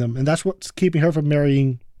between them. And that's what's keeping her from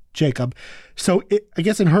marrying Jacob. So I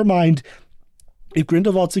guess in her mind, if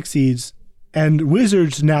Grindelwald succeeds and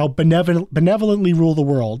wizards now benevolently rule the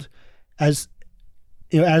world as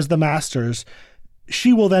the masters,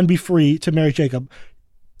 she will then be free to marry Jacob.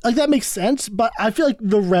 Like, that makes sense, but I feel like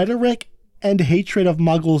the rhetoric and hatred of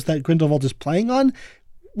Muggles that Grindelwald is playing on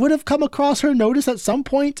would have come across her notice at some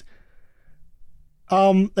point.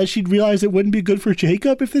 That she'd realize it wouldn't be good for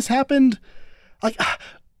Jacob if this happened. Like,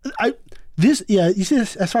 you see,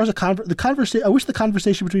 as far as the conversation, I wish the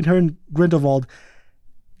conversation between her and Grindelwald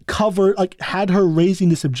had her raising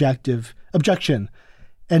this objection,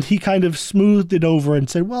 and he kind of smoothed it over and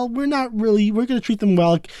said, well, we're going to treat them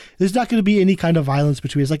well. Like, there's not going to be any kind of violence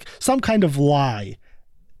between us, like some kind of lie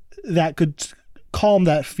that could calm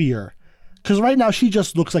that fear. Because right now she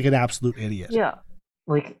just looks like an absolute idiot. Yeah.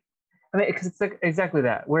 Like, I mean, because it's like exactly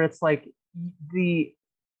that, where it's like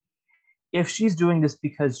if she's doing this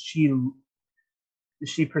because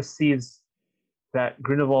she perceives that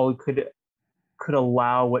Grindelwald could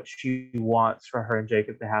allow what she wants for her and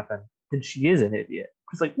Jacob to happen, then she is an idiot.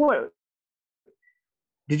 It's like, what?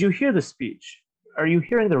 Did you hear the speech? Are you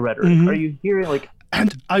hearing the rhetoric? Mm-hmm. Are you hearing like?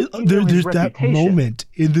 And there's that moment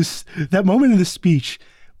in the speech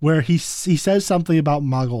where he says something about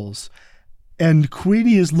Muggles. And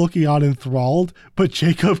Queenie is looking on enthralled, but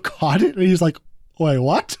Jacob caught it, and he's like, wait,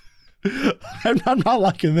 what? I'm not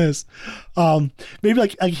liking this. Maybe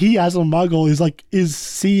like he as a Muggle is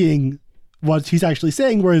seeing what he's actually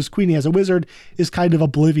saying, whereas Queenie as a wizard is kind of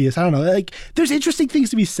oblivious. I don't know. Like, there's interesting things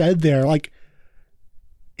to be said there. Like,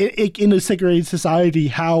 in a segregated society,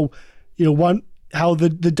 how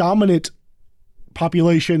the dominant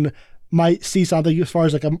population might see something as far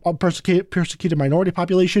as like a persecuted minority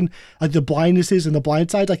population, like the blindnesses and the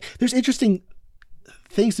blind sides. Like, there's interesting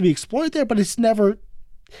things to be explored there, but it's not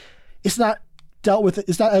dealt with.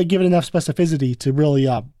 It's not given enough specificity to really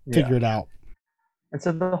figure it out. And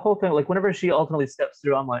so the whole thing, like, whenever she ultimately steps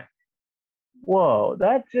through, I'm like, whoa,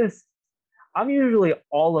 I'm usually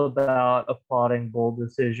all about applauding bold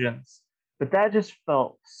decisions, but that just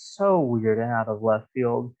felt so weird and out of left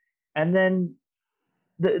field. And then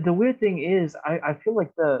the weird thing is, I feel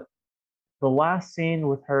like the last scene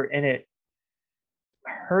with her in it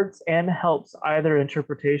hurts and helps either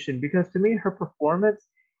interpretation, because to me, her performance,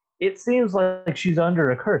 it seems like she's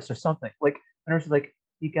under a curse or something. Like, and she's like,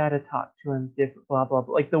 you gotta talk to him different, blah, blah,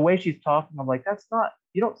 blah. Like, the way she's talking, I'm like,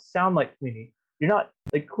 you don't sound like Queenie. You're not,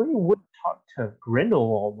 like, Queenie wouldn't talk to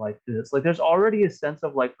Grindelwald like this. Like, there's already a sense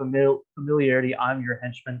of, like, familiarity, I'm your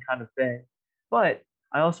henchman kind of thing. But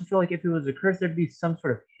I also feel like if it was a curse, there'd be some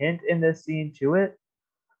sort of hint in this scene to it.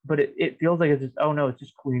 But it feels like it's just, oh no, it's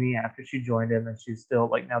just Queenie after she joined him, and she's still,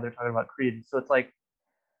 like, now they're talking about Creed. So it's like,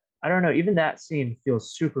 I don't know, even that scene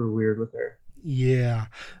feels super weird with her. Yeah.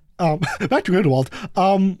 Back to Grindelwald.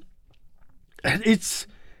 Johnny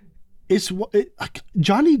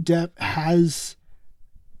Depp has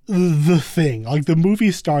the thing, like the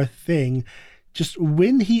movie star thing. Just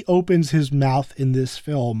when he opens his mouth in this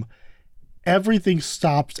film, everything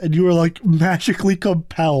stops, and you are like magically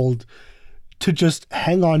compelled to just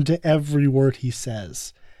hang on to every word he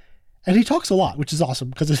says. And he talks a lot, which is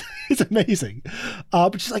awesome because it's amazing.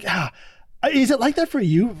 But just like, is it like that for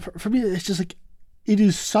you? For me, it's just like, it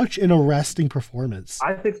is such an arresting performance.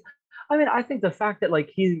 I think the fact that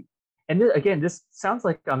like this sounds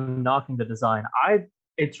like I'm knocking the design.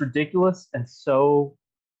 It's ridiculous and so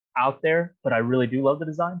out there, but I really do love the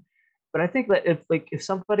design. But I think that if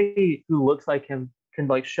somebody who looks like him can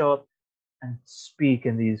like show up and speak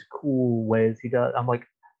in these cool ways he does, I'm like,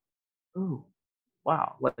 ooh,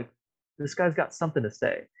 wow, like this guy's got something to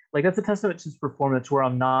say. Like that's a testament to his performance where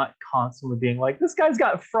I'm not constantly being like, this guy's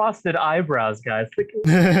got frosted eyebrows, guys. Like,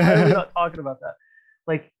 why are we not talking about that?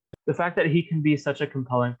 Like the fact that he can be such a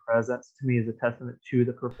compelling presence to me is a testament to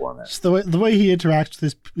the performance. Just the way he interacts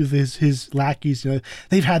with his lackeys,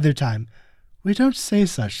 they've had their time. We don't say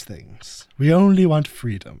such things. We only want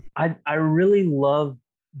freedom. I really love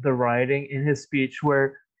the writing in his speech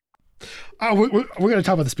where. Oh, we're going to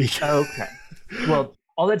talk about the speech. Okay. Well,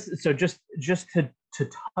 all that's so just to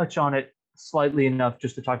touch on it slightly enough,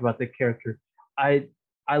 just to talk about the character. I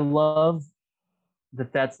love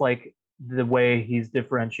that's like the way he's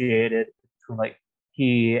differentiated between like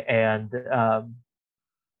he and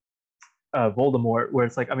Voldemort, where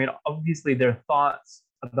it's like, I mean, obviously their thoughts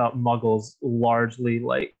about Muggles largely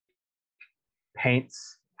like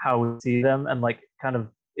paints how we see them and like kind of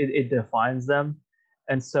it defines them.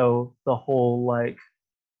 And so the whole like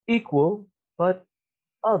equal but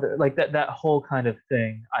other, like that whole kind of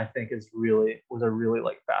thing, I think was a really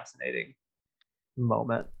like fascinating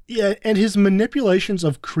moment. Yeah, and his manipulations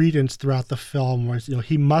of Credence throughout the film was,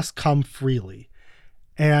 he must come freely.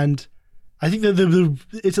 And I think that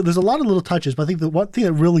there's a lot of little touches, but I think the one thing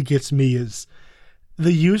that really gets me is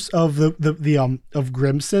the use of of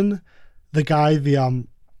Grimson, the guy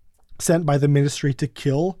sent by the Ministry to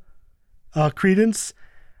kill Credence.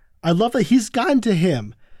 I love that he's gotten to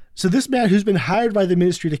him. So this man who's been hired by the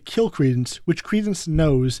Ministry to kill Credence, which Credence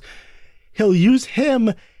knows, he'll use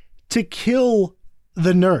him to kill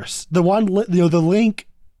the nurse, the one, the link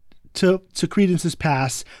to Credence's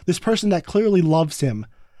past, this person that clearly loves him.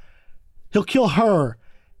 He'll kill her,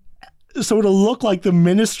 so it'll look like the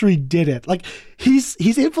Ministry did it. Like he's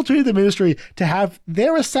infiltrated the Ministry to have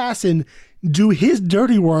their assassin do his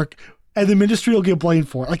dirty work, and the Ministry will get blamed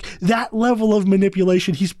for it. Like that level of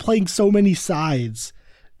manipulation. He's playing so many sides,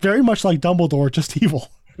 very much like Dumbledore, just evil.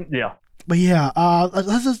 Yeah. But yeah,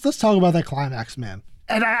 let's talk about that climax, man.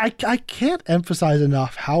 And I can't emphasize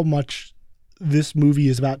enough how much this movie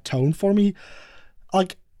is about tone for me.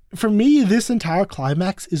 Like, for me, this entire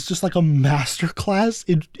climax is just like a masterclass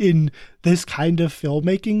in this kind of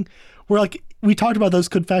filmmaking, where like we talked about those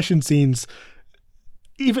confession scenes.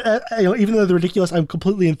 Even though they're ridiculous, I'm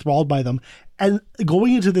completely enthralled by them. And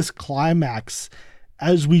going into this climax,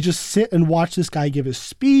 as we just sit and watch this guy give his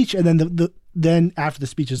speech, and then then after the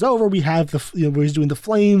speech is over, we have where he's doing the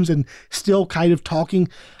flames and still kind of talking.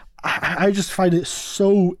 I just find it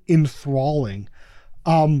so enthralling.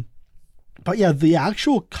 But yeah, the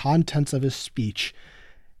actual contents of his speech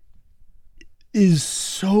is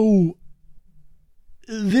so.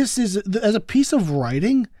 This is, as a piece of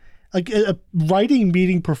writing, like a writing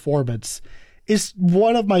meeting performance, is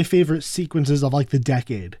one of my favorite sequences of like the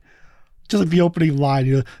decade. Just like the opening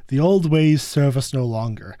line, the old ways serve us no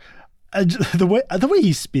longer. And the way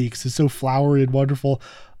he speaks is so flowery and wonderful.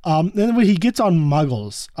 And then when he gets on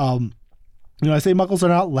Muggles, I say Muggles are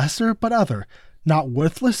not lesser but other, not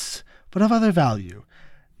worthless but of other value,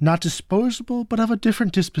 not disposable but of a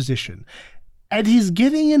different disposition. And he's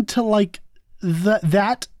getting into like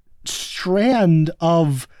that strand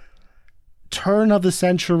of turn of the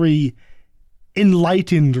century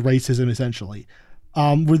enlightened racism, essentially.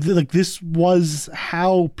 Where like this was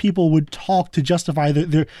how people would talk to justify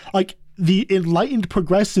their like the enlightened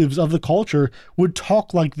progressives of the culture would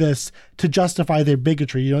talk like this to justify their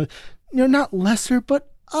bigotry. Not lesser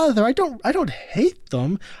but other. I don't hate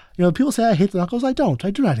them. People say I hate the Knuckles. I do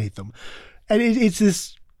not hate them. And it's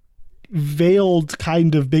this veiled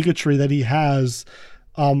kind of bigotry that he has,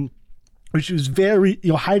 which is very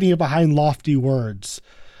hiding it behind lofty words.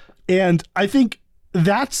 And I think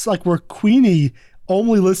that's like where Queenie,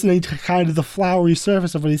 only listening to kind of the flowery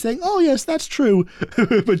surface of what he's saying, oh yes, that's true,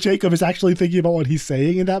 but Jacob is actually thinking about what he's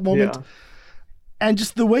saying in that moment. Yeah. And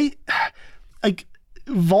just the way, like,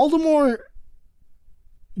 Voldemort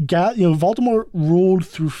ruled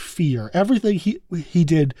through fear. Everything he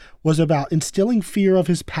did was about instilling fear of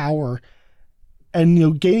his power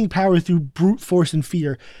and gaining power through brute force and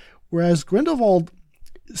fear, whereas Grindelwald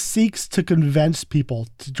seeks to convince people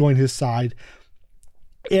to join his side.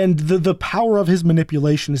 And the power of his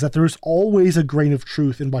manipulation is that there is always a grain of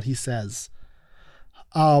truth in what he says.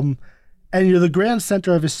 And the grand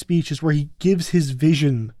center of his speech is where he gives his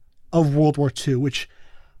vision of World War II, which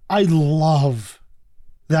I love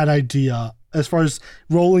that idea as far as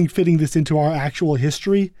fitting this into our actual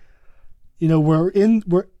history. We're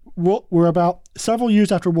about several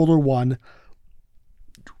years after World War I,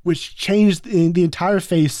 which changed the entire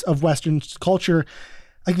face of Western culture.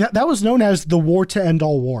 Like that was known as the war to end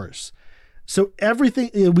all wars. So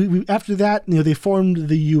everything we after that, they formed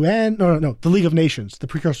the UN. No, the League of Nations, the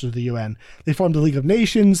precursor to the UN. They formed the League of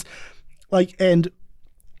Nations, and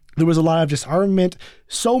There was a lot of disarmament.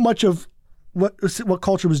 So much of what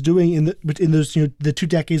culture was doing in those the 2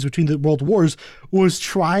 decades between the world wars was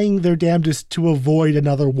trying their damnedest to avoid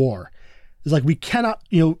another war. It's like, we cannot,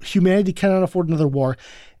 humanity cannot afford another war.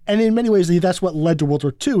 And in many ways, that's what led to World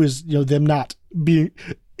War II, is, them not being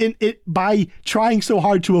in it. By trying so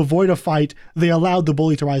hard to avoid a fight, they allowed the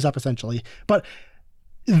bully to rise up, essentially. But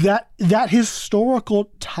that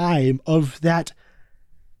historical time of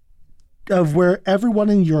where everyone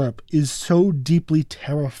in Europe is so deeply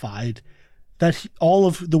terrified that all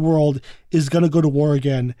of the world is going to go to war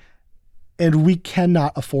again, and we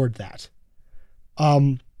cannot afford that.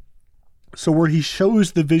 So where he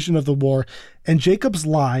shows the vision of the war, and Jacob's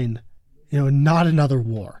line, not another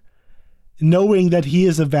war, knowing that he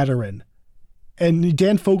is a veteran, and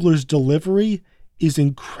Dan Fogler's delivery is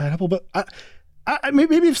incredible. But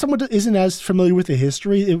maybe if someone isn't as familiar with the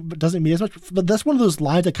history, it doesn't mean as much. But that's one of those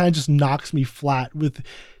lines that kind of just knocks me flat, with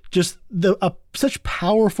just such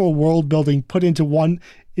powerful world building put into one,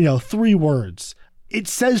 3 words. It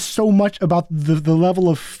says so much about the level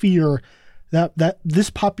of fear that this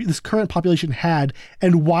current population had,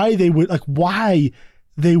 and why they would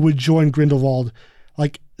join Grindelwald.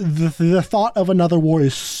 Like, the thought of another war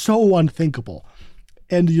is so unthinkable.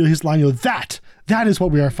 And his line, that is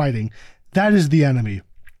what we are fighting. That is the enemy.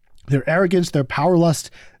 Their arrogance, their power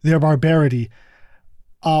lust, their barbarity.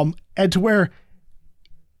 And to where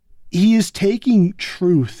he is taking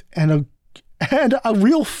truth and a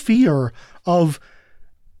real fear of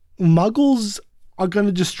Muggles are going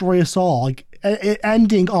to destroy us all, like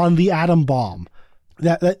ending on the atom bomb.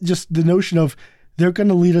 That just the notion of they're going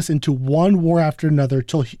to lead us into one war after another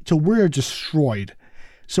till we're destroyed.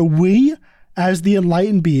 So we, as the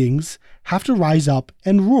enlightened beings, have to rise up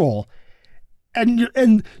and rule.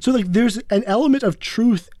 And so, like, there's an element of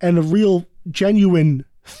truth and a real genuine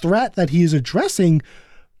threat that he is addressing,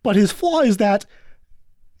 but his flaw is that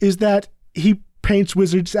he paints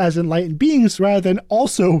wizards as enlightened beings rather than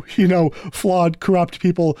also, flawed, corrupt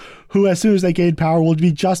people who, as soon as they gain power, will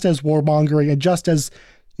be just as warmongering and just as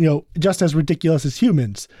ridiculous as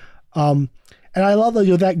humans. And I love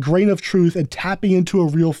that grain of truth and tapping into a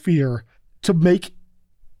real fear to make,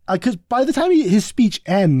 because by the time his speech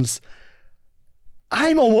ends,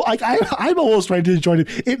 I'm almost ready to join him.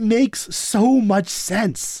 It makes so much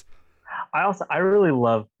sense. I really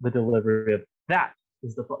love the delivery of that.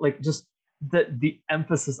 Is just the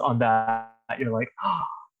emphasis on that. You're like, oh,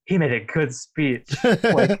 he made a good speech.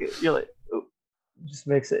 You're like, oh, just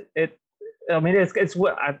makes it. I mean, it's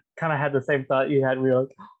what I kind of had the same thought you had. We were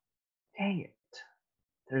like, dang it,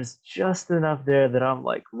 there's just enough there that I'm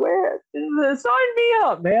like, where? Sign me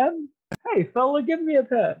up, man. Hey, fella, give me a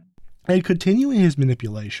pen. And continuing his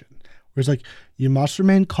manipulation, where it's like, you must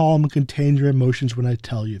remain calm and contain your emotions when I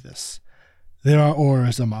tell you this. There are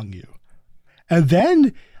auras among you. And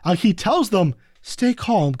then he tells them, stay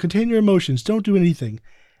calm, contain your emotions, don't do anything.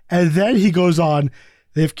 And then he goes on,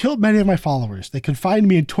 they have killed many of my followers. They confined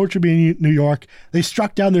me and tortured me in New York. They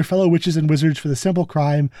struck down their fellow witches and wizards for the simple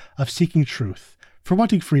crime of seeking truth, for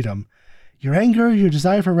wanting freedom. Your anger, your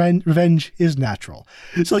desire for revenge is natural.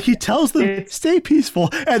 So he tells them, stay peaceful,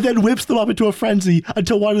 and then whips them up into a frenzy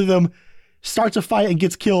until one of them starts a fight and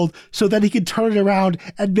gets killed, so that he can turn it around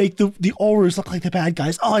and make the auras look like the bad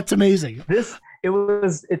guys. Oh, it's amazing. It's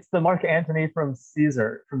the Mark Antony from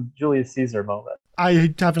Julius Caesar moment.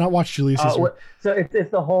 I have not watched Julius Caesar. So it's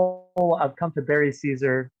the whole I've come to bury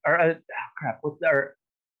Caesar, or I've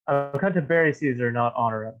come to bury Caesar, not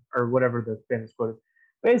honor him, or whatever the famous quote is.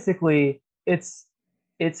 Basically, it's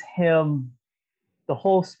him. The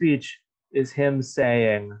whole speech is him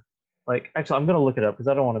saying, like, actually, I'm going to look it up because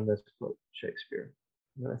I don't want to misquote Shakespeare.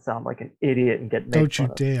 I'm going to sound like an idiot and get made Don't fun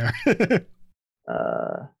you of. dare.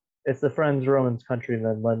 It's the friends, Romans,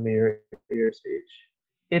 countrymen, lend me your speech.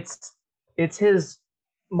 It's his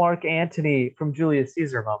Mark Antony from Julius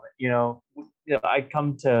Caesar moment. I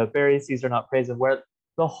come to bury Caesar, not praise him. Where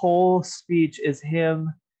the whole speech is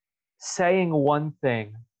him saying one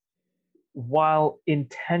thing while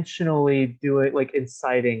intentionally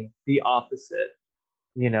inciting the opposite.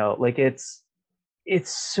 It's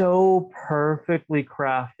so perfectly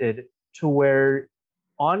crafted to where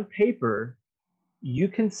on paper you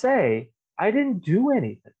can say, I didn't do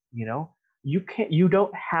anything. You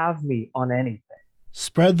don't have me on anything.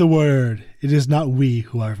 Spread the word. It is not we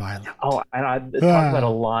who are violent. Oh, and I talk about a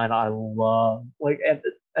line I love.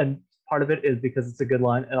 And part of it is because it's a good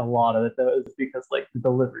line, and a lot of it though is because the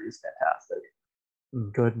delivery is fantastic.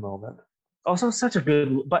 Good moment. Also,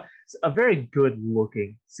 but a very good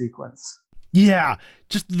looking sequence. Yeah,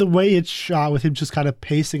 just the way it's shot with him just kind of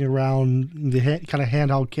pacing around the kind of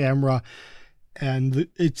handheld camera. and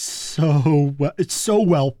it's so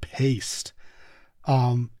well paced.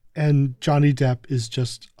 And Johnny Depp is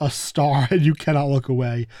just a star, and you cannot look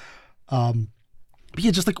away. But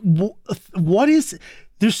yeah, just like what is?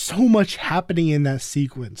 There's so much happening in that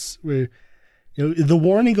sequence where, the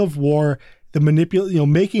warning of war, the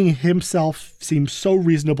making himself seem so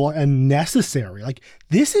reasonable and necessary. Like,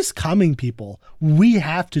 this is coming, people. We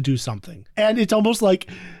have to do something, and it's almost like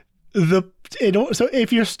so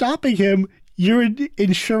if you're stopping him, you're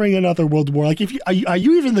ensuring another world war. Like, are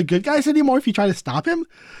you even the good guys anymore if you try to stop him?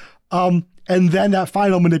 And then that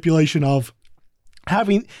final manipulation of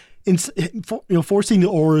having, forcing the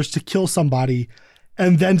Aurors to kill somebody,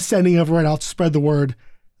 and then sending everyone out to spread the word.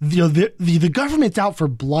 The government's out for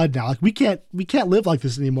blood now. Like, we can't live like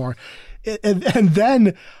this anymore. And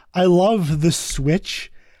then I love the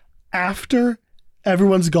switch after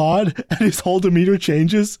everyone's gone and his whole demeanor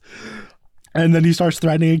changes. And then he starts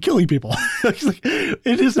threatening and killing people. He's like,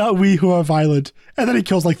 it is not we who are violent. And then he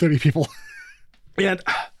kills like 30 people. And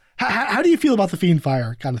how do you feel about the fiend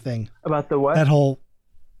fire kind of thing? About the what? That whole,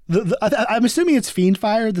 I'm assuming it's fiend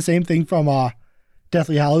fire, the same thing from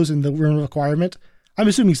Deathly Hallows and the Room of Requirement. I'm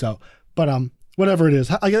assuming so. But whatever it is,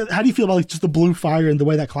 how do you feel about just the blue fire and the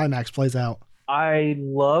way that climax plays out? I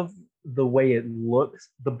love the way it looks.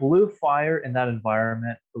 The blue fire in that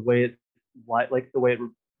environment, the way it the way it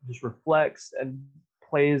just reflects and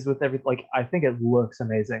plays with everything. Like, I think it looks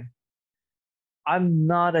amazing. I'm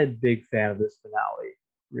not a big fan of this finale,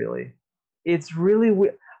 really. It's really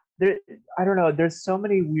weird. I don't know. There's so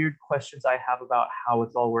many weird questions I have about how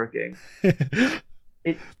it's all working.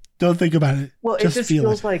 Don't think about it. Well, it just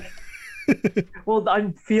feels like. Well,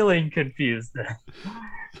 I'm feeling confused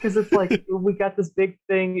because it's like we got this big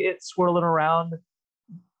thing, it's swirling around,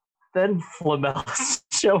 then Flamel's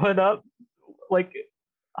showing up, like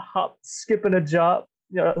skipping a job.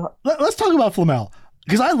 Let's talk about Flamel,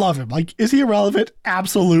 because I love him. Like, is he irrelevant?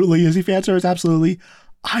 Absolutely. Is he fan service? Absolutely.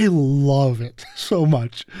 I love it so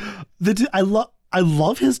much. I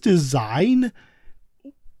love his design.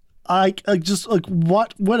 Just like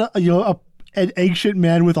what an ancient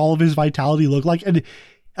man with all of his vitality look like, and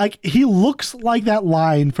like he looks like that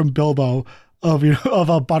line from Bilbo of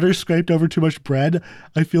a butter scraped over too much bread.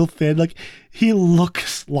 I feel thin. Like, he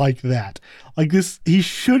looks like that. Like this, he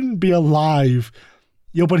shouldn't be alive,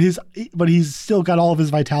 but he's still got all of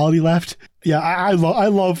his vitality left. Yeah, I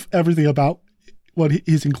love everything about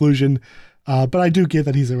his inclusion, but I do get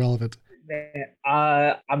that he's irrelevant. Man,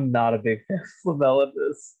 I'm not a big fan of Flamel in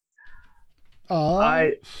this.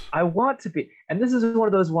 I want to be, and this is one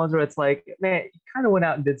of those ones where it's like, man, he kind of went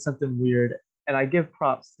out and did something weird, and I give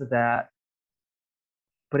props to that.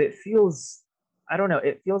 But it feels, I don't know,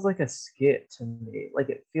 it feels like a skit to me. Like,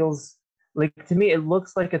 it feels like, to me, it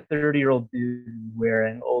looks like a 30-year-old dude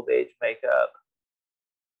wearing old age makeup.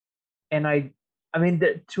 And I mean,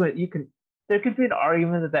 there could be an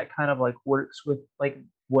argument that kind of like works with like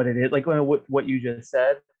what it is, like what you just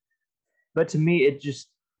said. But to me, it just,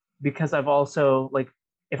 because I've also, like,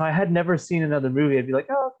 if I had never seen another movie, I'd be like,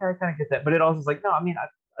 oh, okay, I kind of get that. But it also is like, no, I mean,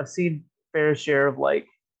 I've seen fair share of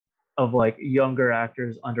younger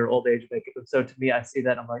actors under old age makeup. And so to me, I see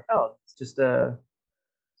that and I'm like, oh, it's just a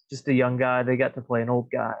young guy. They got to play an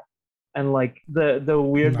old guy. And like the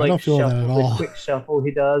weird quick shuffle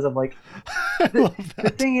he does. I'm like,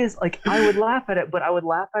 the thing is, like, I would laugh at it, but I would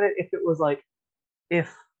laugh at it if it was like,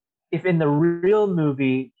 if in the real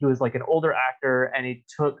movie he was like an older actor and he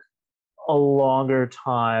took a longer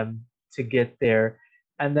time to get there,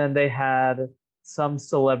 and then they had some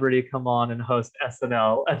celebrity come on and host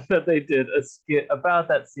SNL, and then they did a skit about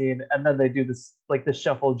that scene, and then they do this like the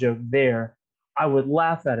shuffle joke there. I would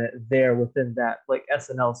laugh at it there within that like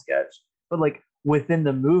SNL sketch. But like within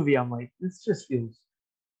the movie, I'm like, this just feels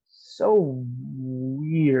so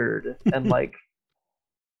weird and like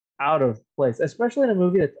out of place, especially in a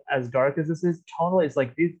movie that's as dark as this is. Tonally, it's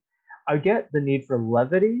like these. I get the need for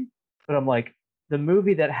levity, but I'm like, the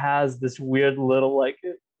movie that has this weird little like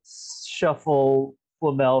shuffle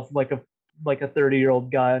Flamel like a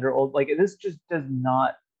 30-year-old guy under old, like, this just does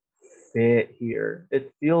not fit here.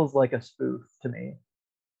 It feels like a spoof to me.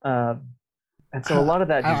 And so a lot of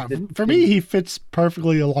that for me, he fits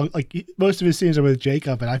perfectly along. Like, most of his scenes are with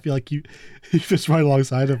Jacob, and I feel like he fits right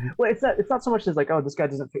alongside him. Well, it's not so much as like, oh, this guy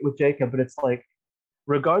doesn't fit with Jacob, but it's like,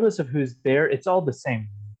 regardless of who's there, it's all the same.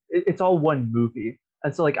 It's all one movie.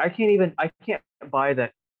 And so like, I can't buy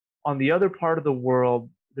that on the other part of the world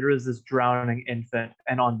there is this drowning infant,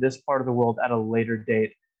 and on this part of the world at a later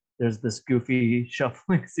date there's this goofy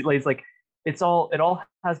shuffling scene. It's like, it all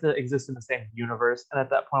has to exist in the same universe. And at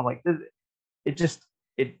that point I'm like,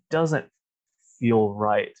 it doesn't feel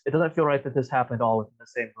right. It doesn't feel right that this happened all within the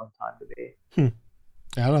same runtime to me.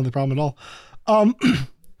 Yeah, I don't have the problem at all.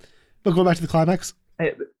 But going back to the climax.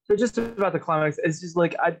 So just about the climax, it's just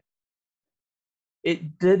like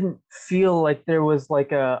it didn't feel like there was like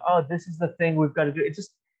this is the thing we've got to do. It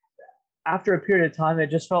just, after a period of time, it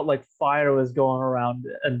just felt like fire was going around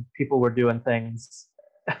and people were doing things.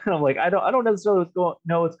 And I'm like, I don't necessarily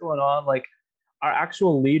know what's going on. Like, our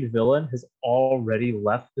actual lead villain has already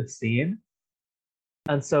left the scene.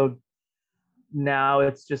 And so now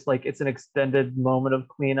it's just like, it's an extended moment of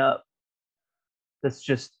cleanup. That's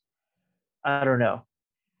just, I don't know.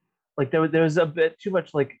 Like there was a bit too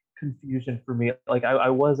much like confusion for me. Like I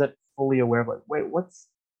wasn't fully aware of like, wait,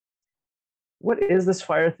 what is this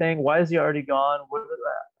fire thing? Why is he already gone?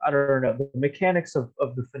 I don't know. The mechanics of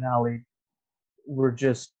the finale were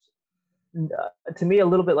just, to me, a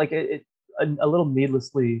little bit like a little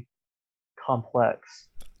needlessly complex.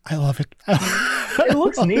 I love it. It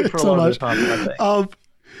looks neat for a lot of the time, I think.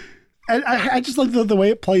 And I just like the way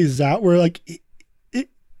it plays out, where like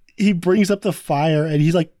he brings up the fire and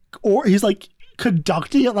he's like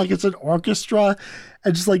conducting it like it's an orchestra,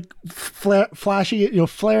 and just like flashing it,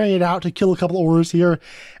 flaring it out to kill a couple oars here,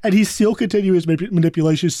 and he's still continuing his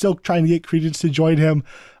manipulation, still trying to get Credence to join him,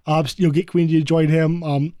 get Queenie to join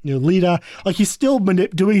him, Lita, like he's still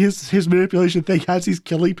doing his manipulation thing as he's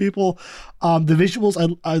killing people. The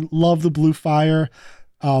visuals, I love the blue fire.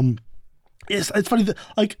 It's funny that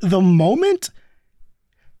like the moment.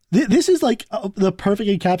 This is like the perfect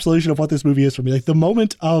encapsulation of what this movie is for me. Like the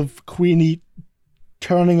moment of Queenie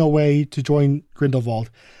turning away to join Grindelwald.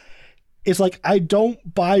 It's like, I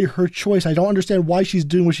don't buy her choice. I don't understand why she's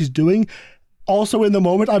doing what she's doing. Also in the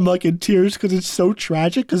moment, I'm like in tears because it's so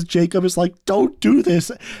tragic, because Jacob is like, don't do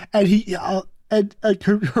this. And and like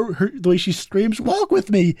her the way she screams, walk with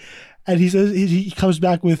me. And he says, he comes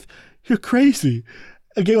back with, you're crazy.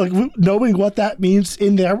 Again, like knowing what that means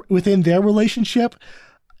within their relationship.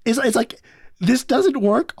 It's like, this doesn't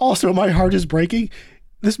work. Also, my heart is breaking.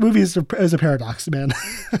 This movie is a paradox, man.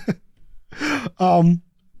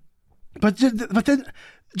 But then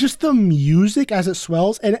just the music as it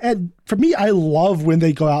swells, and for me, I love when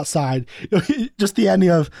they go outside. Just the ending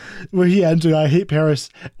of where he ends with "I hate Paris,"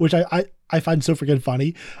 which I find so freaking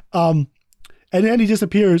funny. And then he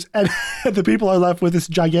disappears, and the people are left with this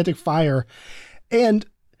gigantic fire. And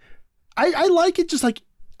I like it, just like,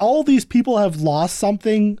 all these people have lost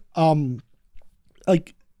something.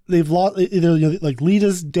 Like they've lost either, like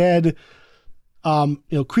Lita's dead.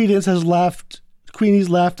 Credence has left. Queenie's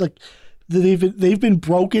left. Like they've been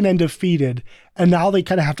broken and defeated, and now they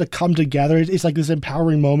kind of have to come together. It's like this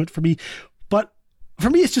empowering moment for me. But for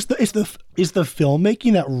me, it's just the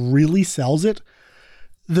filmmaking that really sells it.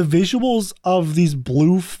 The visuals of these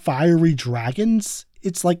blue fiery dragons.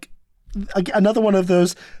 It's like another one of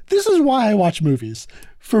those. This is why I watch movies,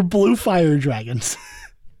 for blue fire dragons.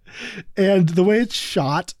 And the way it's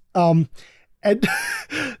shot, and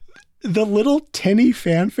the little tinny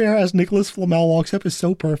fanfare as Nicholas Flamel walks up is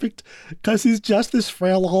so perfect, because he's just this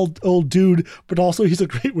frail old dude, but also he's a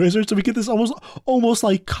great wizard. So we get this almost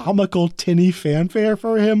like comical tinny fanfare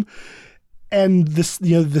for him, and this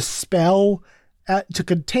the spell to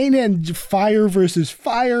contain it, and fire versus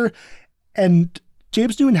fire, and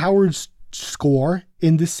James Newton Howard's score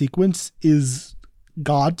in this sequence is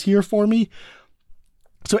god tier for me.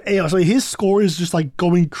 So his score is just like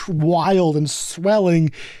going wild and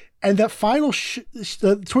swelling, and that final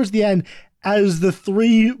towards the end, as the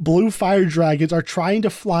three blue fire dragons are trying to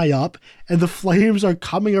fly up, and the flames are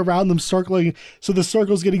coming around them, circling. So the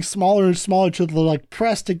circle's getting smaller and smaller until they're like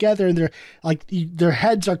pressed together, and they're like their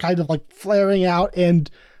heads are kind of like flaring out and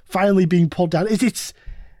finally being pulled down. It's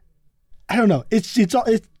I don't know. It's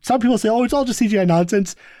some people say, oh, it's all just CGI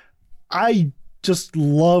nonsense. I just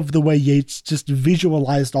love the way Yates just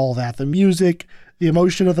visualized all that, the music, the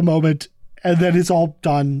emotion of the moment, and then it's all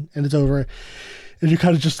done and it's over, and you're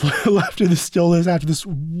kind of just left in the stillness after this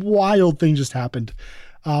wild thing just happened.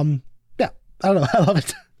 Yeah, I don't know. I love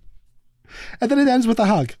it. And then it ends with a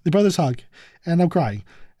hug, the brothers hug, and I'm crying.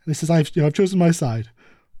 And he says, I've chosen my side.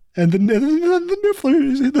 And the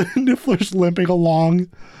Niffler's limping along.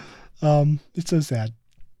 It's so sad.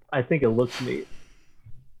 I think it looks neat.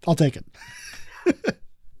 I'll take it.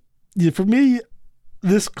 Yeah, for me,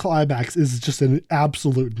 this climax is just an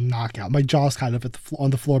absolute knockout. My jaw's kind of on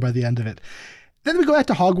the floor by the end of it. Then we go back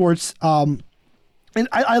to Hogwarts, and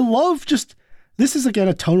I love just, this is again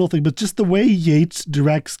a tonal thing, but just the way Yates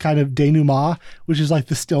directs kind of denouement, which is like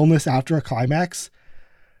the stillness after a climax,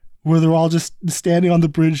 where they're all just standing on the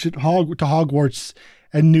bridge to Hogwarts,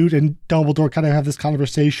 and Newt and Dumbledore kind of have this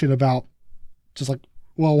conversation about just like,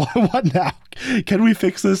 well, what now? Can we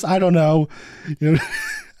fix this? I don't know. You know,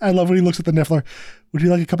 I love when he looks at the Niffler. Would you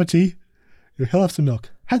like a cup of tea? He'll have some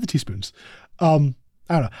milk. Have the teaspoons. I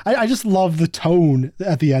don't know. I just love the tone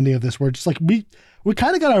at the ending of this, where it's just like we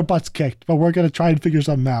kind of got our butts kicked, but we're going to try and figure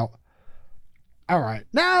something out. All right.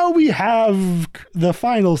 Now we have the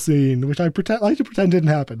final scene, which I like to pretend didn't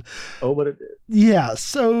happen. Oh, but it did. Yeah.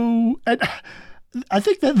 So I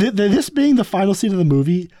think that this being the final scene of the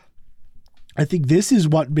movie, I think this is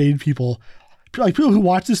what made people who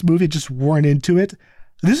watch this movie just weren't into it.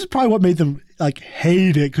 This is probably what made them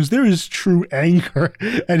hate it, because there is true anger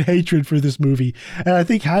and hatred for this movie. And I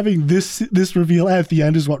think having this reveal at the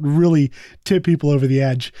end is what really tipped people over the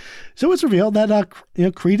edge. So it's revealed that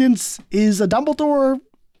Credence is a Dumbledore.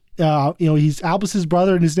 He's Albus's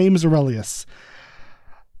brother, and his name is Aurelius.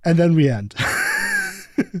 And then we end.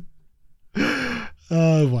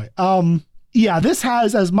 Oh boy. Yeah, this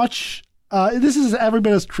has as much. This is every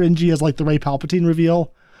bit as cringy as the Ray Palpatine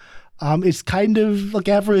reveal. It's kind of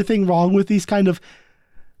everything wrong with these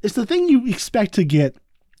it's the thing you expect to get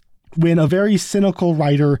when a very cynical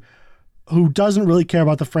writer who doesn't really care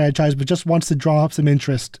about the franchise but just wants to draw up some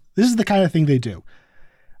interest. This is the kind of thing they do.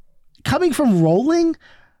 Coming from Rowling,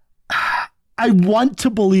 I want to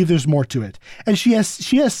believe there's more to it. And she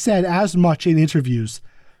has said as much in interviews.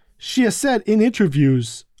 She has said in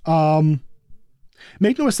interviews,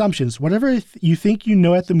 make no assumptions. Whatever you think you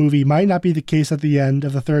know at the movie might not be the case at the end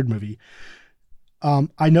of the third movie.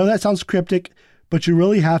 I know that sounds cryptic, but you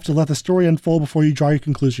really have to let the story unfold before you draw your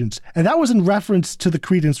conclusions. And that was in reference to the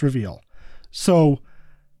Credence reveal. So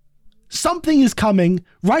something is coming.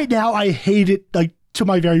 Right now, I hate it to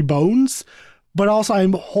my very bones, but also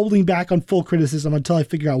I'm holding back on full criticism until I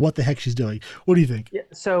figure out what the heck she's doing. What do you think? Yeah,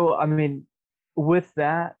 so, I mean, with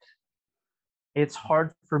that, it's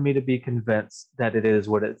hard for me to be convinced that it is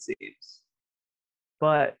what it seems.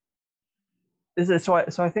 But so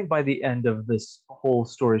I think by the end of this whole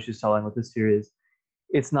story she's telling with this series,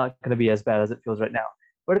 it's not going to be as bad as it feels right now.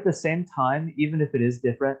 But at the same time, even if it is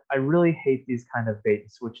different, I really hate these kind of bait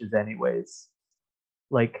and switches anyways.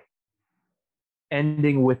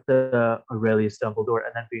 Ending with the Aurelius Dumbledore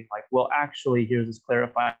and then being like, well, actually, here's this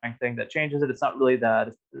clarifying thing that changes it. It's not really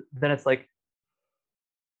that. Then it's like,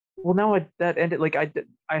 well, now that ended. I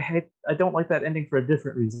don't like that ending for a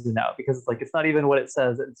different reason now, because it's not even what it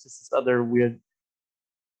says. It's just this other weird.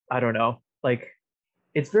 I don't know.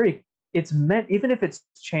 It's meant, even if it's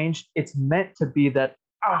changed, it's meant to be that.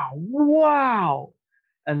 Oh wow!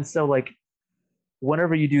 And so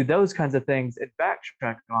whenever you do those kinds of things and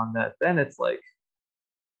backtrack on that, then it's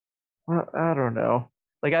well, I don't know.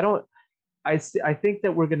 I think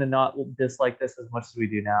that we're gonna not dislike this as much as we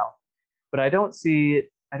do now, but I don't see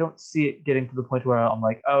it getting to the point where I'm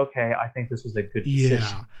like, oh, okay, I think this was a good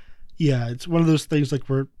decision. Yeah. It's one of those things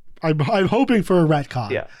where I'm hoping for a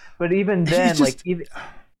retcon. Yeah, but even then,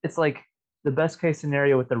 it's the best case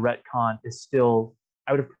scenario with the retcon is still.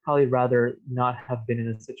 I would have probably rather not have been in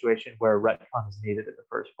a situation where a retcon is needed in the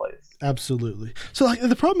first place. Absolutely. So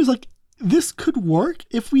the problem is this could work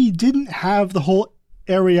if we didn't have the whole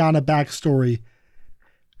Ariana backstory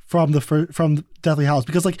from Deathly Hallows,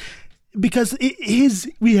 because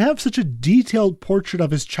we have such a detailed portrait of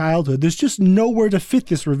his childhood. There's just nowhere to fit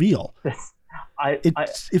this reveal.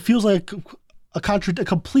 It feels like a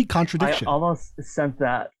complete contradiction. I almost sent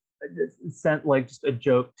just a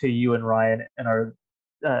joke to you and Ryan in our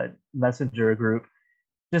messenger group,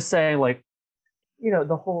 just saying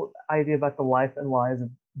the whole idea about the life and lies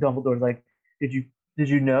of Dumbledore. Did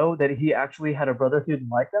you know that he actually had a brother who didn't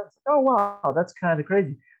like them? Oh wow, that's kind of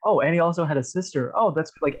crazy. Oh, and he also had a sister. Oh,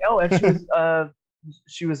 that's and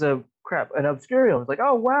she was an Obscurial. It's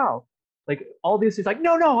oh wow, all these things.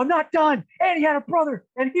 No, I'm not done. And he had a brother,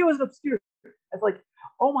 and he was an Obscurial. It's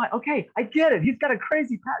oh my, okay, I get it. He's got a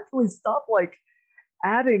crazy past. Please stop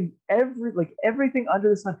adding everything under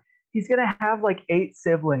the sun. He's gonna have 8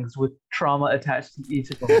 siblings with trauma attached to each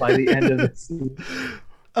of them by the end of the season.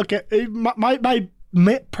 Okay, my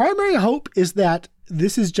primary hope is that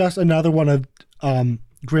this is just another one of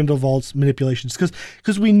Grindelwald's manipulations,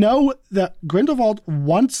 because we know that Grindelwald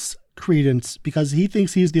wants Credence because he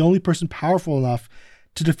thinks he's the only person powerful enough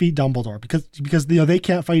to defeat Dumbledore, because they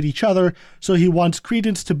can't fight each other, so he wants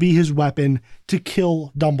Credence to be his weapon to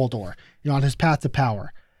kill Dumbledore, on his path to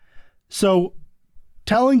power. So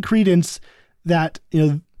telling Credence that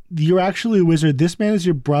you're actually a wizard, this man is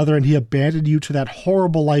your brother, and he abandoned you to that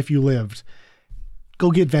horrible life you lived,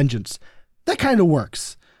 go get vengeance, that kind of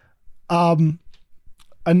works.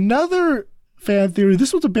 Another fan theory,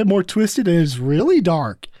 this one's a bit more twisted and is really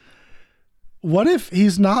dark. What if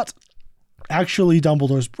he's not actually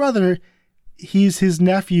Dumbledore's brother, he's his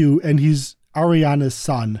nephew, and he's Ariana's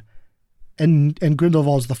son, and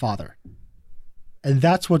Grindelwald's the father. And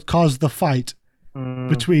that's what caused the fight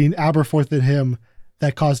between Aberforth and him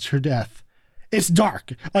that caused her death. It's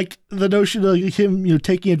dark. Like, the notion of him,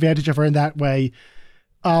 taking advantage of her in that way,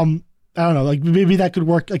 I don't know, like, maybe that could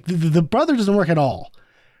work. Like, the brother doesn't work at all.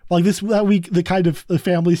 Like, that week, the kind of the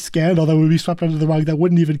family scandal that would be swept under the rug that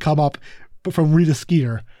wouldn't even come up from Rita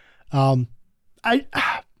Skeeter.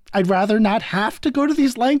 I'd rather not have to go to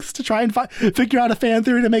these lengths to try and figure out a fan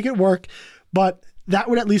theory to make it work, but that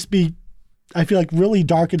would at least be, I feel like, really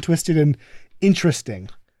dark and twisted and interesting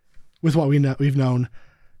with what we've known.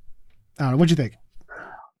 I don't know. What'd you think?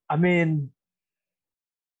 I mean,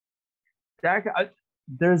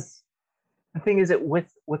 there's the thing is that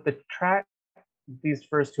with the track these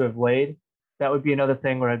first two have laid, that would be another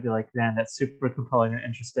thing where I'd be like, man, that's super compelling and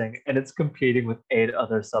interesting, and it's competing with 8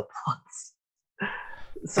 other subplots.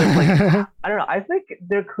 So like, I don't know. I think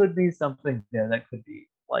there could be something there that could be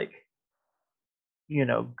like,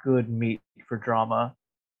 good meat for drama.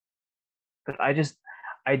 But I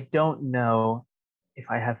don't know if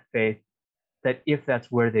I have faith that if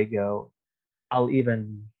that's where they go, I'll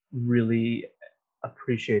even really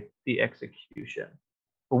appreciate the execution.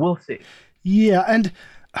 But we'll see. Yeah, and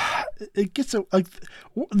it gets like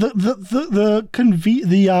the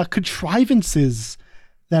contrivances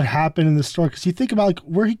that happen in the story, because you think about like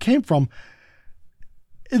where he came from.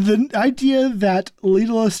 The idea that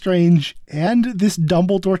Leta Lestrange and this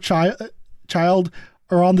Dumbledore child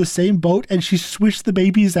are on the same boat and she swished the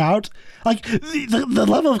babies out, like the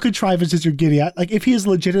level of contrivances you're getting at, like if he is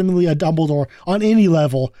legitimately a Dumbledore on any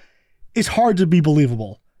level, it's hard to be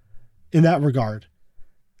believable in that regard.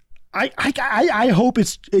 I hope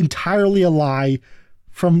it's entirely a lie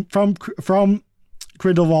from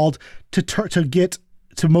Grindelwald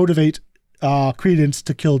to motivate Credence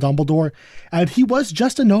to kill Dumbledore, and he was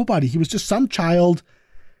just a nobody. He was just some child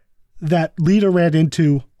that Leta ran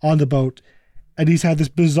into on the boat, and he's had this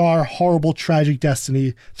bizarre, horrible, tragic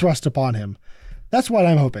destiny thrust upon him. That's what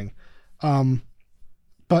I'm hoping.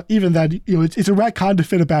 But even that, it's a retcon to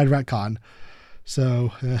fit a bad retcon.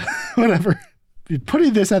 So whatever.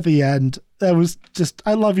 Putting this at the end, that was just,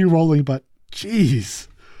 I love you, Rowling, but geez,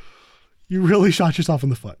 you really shot yourself in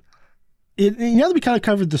the foot. Now that we kind of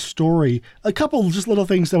covered the story, a couple just little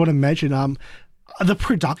things I want to mention. The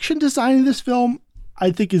production design in this film,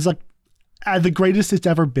 I think, is like the greatest it's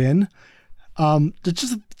ever been.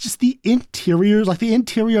 Just the interiors, like the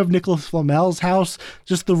interior of Nicholas Flamel's house,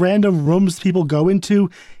 just the random rooms people go into.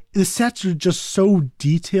 The sets are just so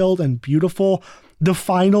detailed and beautiful. The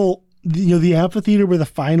final, the amphitheater where the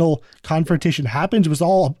final confrontation happens was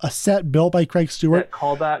all a set built by Craig Stewart. That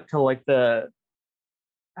callback to like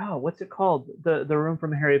what's it called? The room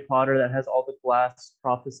from Harry Potter that has all the glass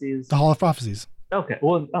prophecies. The Hall of Prophecies. Okay,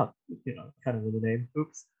 well, kind of the name.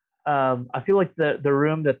 Oops. I feel like the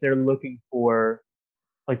room that they're looking for,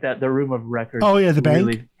 like the room of records. Oh yeah, the bank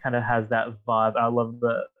really kind of has that vibe. I love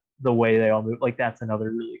the way they all move. Like that's another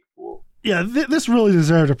really cool. Yeah, this really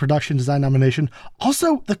deserved a production design nomination.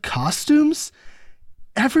 Also, the costumes.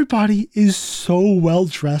 Everybody is so well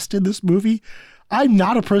dressed in this movie. I'm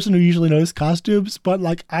not a person who usually knows costumes, but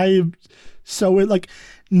like I am so like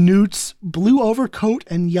Newt's blue overcoat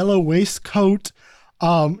and yellow waistcoat.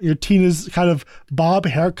 Tina's kind of bob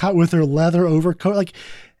haircut with her leather overcoat. Like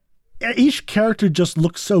each character just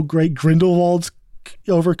looks so great. Grindelwald's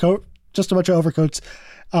overcoat, just a bunch of overcoats.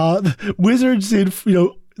 The wizards in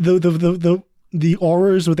the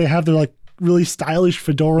auras where they have their like really stylish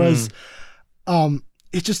fedoras.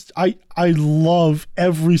 It's just I love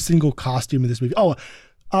every single costume in this movie.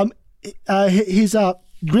 He's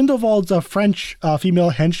Grindelwald's a French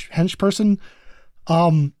female hench person.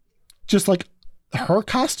 Just like her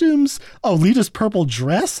costumes. Oh, Lita's purple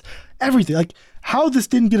dress. Everything. Like how this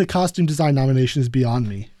didn't get a costume design nomination is beyond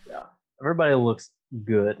me. Yeah, everybody looks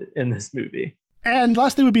good in this movie. And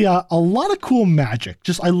last thing would be a lot of cool magic.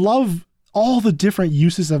 Just I love all the different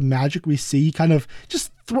uses of magic we see, kind of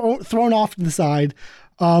just thrown off to the side.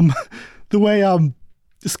 The way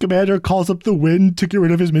Scamander calls up the wind to get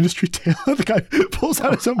rid of his ministry tail. The guy pulls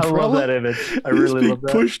out his umbrella. I love that image. I really love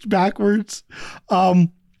that. Pushed backwards.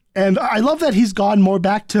 And I love that he's gone more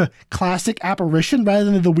back to classic apparition rather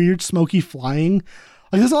than the weird smoky flying.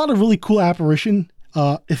 Like there's a lot of really cool apparition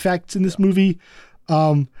effects in this movie.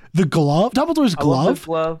 The glove, Dumbledore's glove. I love the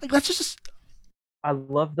glove. Like that's just. I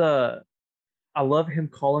love him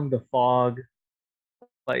calling the fog,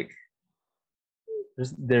 like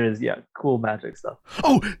there is cool magic stuff.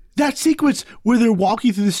 Oh, that sequence where they're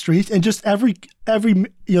walking through the streets and just every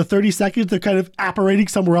 30 seconds they're kind of apparating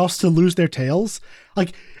somewhere else to lose their tails,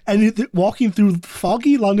 and walking through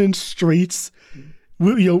foggy London streets.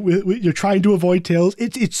 You're trying to avoid tails.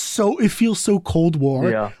 It feels so Cold War.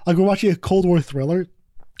 Yeah. Like we're watching a Cold War thriller.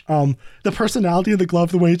 The personality of the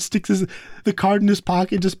glove, the way it sticks the card in his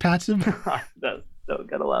pocket, just pats him. Don't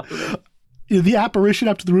gotta laugh at it. The apparition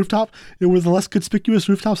up to the rooftop, were the less conspicuous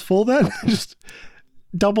rooftops full then? Just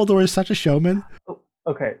Dumbledore is such a showman. Oh,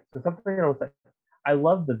 okay, so something else. I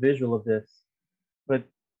love the visual of this, but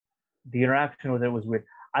the interaction with it was weird.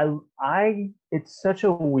 It's such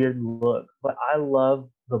a weird look, but I love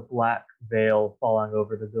the black veil falling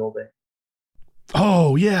over the building.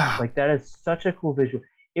 Oh yeah, like that is such a cool visual.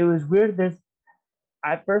 It was weird.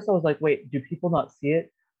 At first I was like, wait, do people not see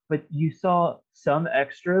it? But you saw some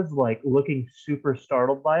extras like looking super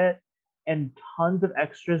startled by it, and tons of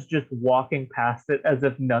extras just walking past it as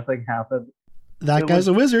if nothing happened. That guy's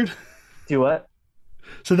a wizard. Do what?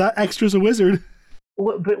 So that extra's a wizard.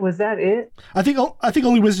 But was that it? I think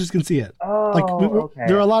only wizards can see it. Oh, okay.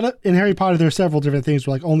 There are a lot of in Harry Potter. There are several different things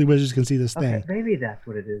where only wizards can see this thing. Maybe that's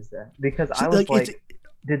what it is then. Because I was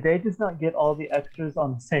did they just not get all the extras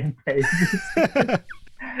on the same page?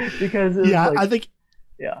 Because I think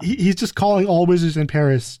he's just calling all wizards in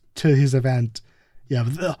Paris to his event. Yeah,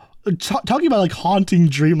 talking about haunting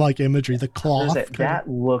dreamlike imagery. The cloth that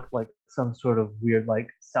looked like some sort of weird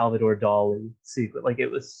Salvador Dali secret.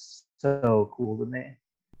 It was so cool to me.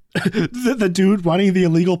 the dude running the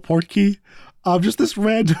illegal port key, just this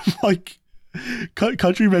random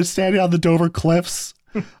countryman standing on the Dover cliffs.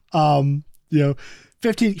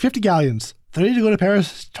 50 galleons, 30 to go to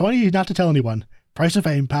Paris, 20 not to tell anyone. Price of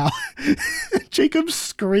fame, pal. Jacob's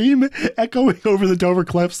scream echoing over the Dover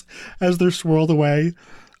cliffs as they're swirled away.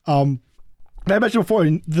 I mentioned before,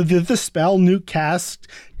 the spell Newt cast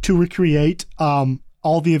to recreate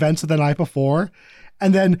all the events of the night before.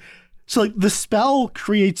 And then, the spell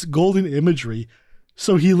creates golden imagery.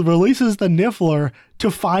 So he releases the Niffler to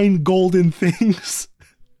find golden things.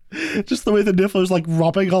 Just the way the Niffler's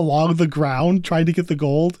rubbing along the ground trying to get the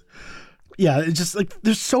gold. Yeah, it's just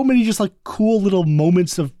there's so many just cool little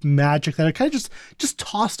moments of magic that are kind of just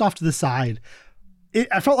tossed off to the side.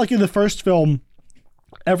 I felt like in the first film,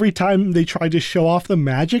 every time they tried to show off the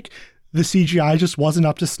magic, the CGI just wasn't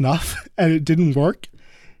up to snuff and it didn't work.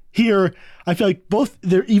 Here, I feel like both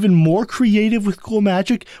they're even more creative with cool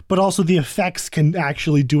magic, but also the effects can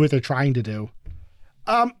actually do what they're trying to do.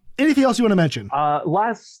 Anything else you want to mention?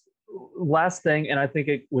 Last thing, and I think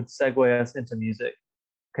it would segue us into music.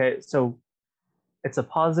 Okay, so it's a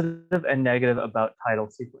positive and negative about title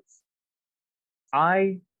sequence.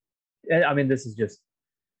 I mean, this is just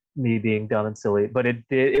me being dumb and silly, but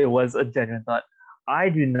it was a genuine thought. I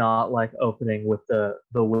do not like opening with the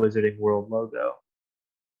Wizarding World logo.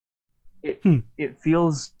 It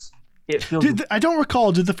feels. I don't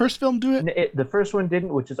recall. Did the first film do it? The first one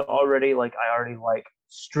didn't, which is already I already like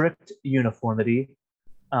strict uniformity,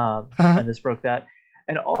 and this broke that.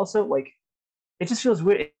 And also it just feels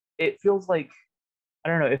weird. It feels I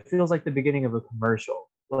don't know. It feels like the beginning of a commercial,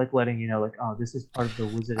 letting you know, oh, this is part of the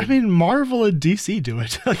Wizarding. I mean, Marvel and DC do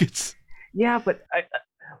it. It's. Yeah, but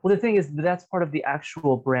the thing is, that's part of the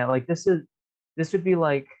actual brand. This would be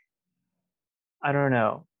I don't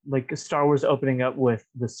know, Star Wars opening up with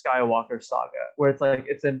the Skywalker saga, where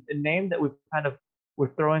it's a name that we're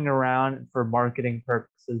throwing around for marketing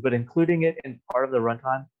purposes, but including it in part of the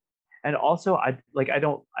runtime. And also, I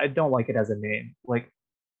don't like it as a name,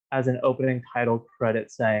 as an opening title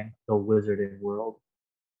credit saying the Wizarding World.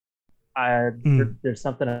 There's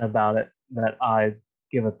something about it that I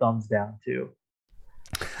give a thumbs down to.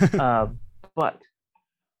 But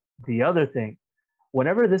the other thing,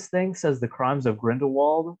 whenever this thing says the crimes of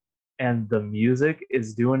Grindelwald and the music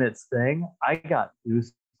is doing its thing, I got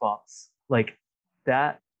goosebumps.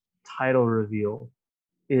 That title reveal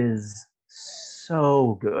is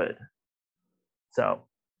so good. So,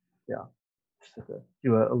 yeah, just have to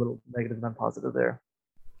do a little negative and positive there.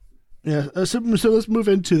 Yeah, so let's move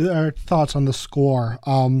into our thoughts on the score.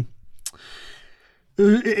 I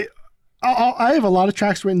have a lot of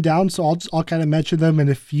tracks written down, so I'll kind of mention them, and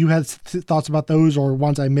if you had thoughts about those or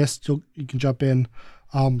ones I missed, you can jump in.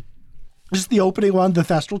 Just the opening one, the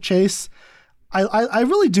Thestral Chase. I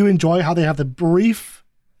really do enjoy how they have the brief,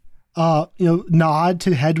 nod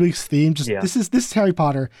to Hedwig's theme. This is Harry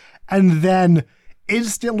Potter, and then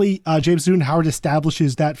instantly James Newton Howard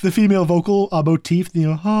establishes that the female vocal motif,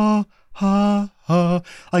 ha ha ha,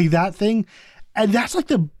 that thing. And that's like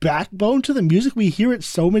the backbone to the music. We hear it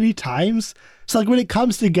so many times. So like when it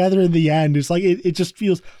comes together in the end, it's like it just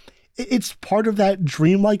feels, it's part of that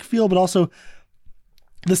dreamlike feel, but also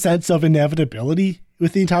the sense of inevitability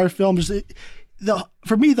with the entire film.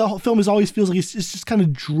 For me, the whole film always feels like it's just kind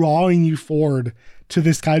of drawing you forward to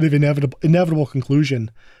this kind of inevitable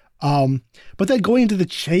conclusion. But then going into the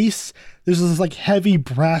chase, there's this like heavy,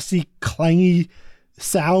 brassy, clangy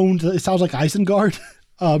sound. It sounds like Isengard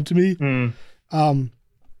to me.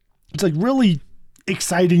 It's like really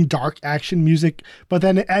exciting, dark action music, but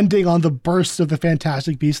then ending on the burst of the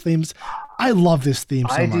Fantastic Beasts themes. I love this theme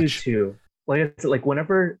so much. I do too. Like it's like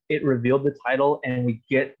whenever it revealed the title and we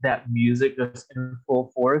get that music just in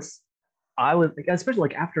full force, I was like, especially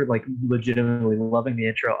like after like legitimately loving the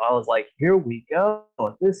intro, I was like, here we go.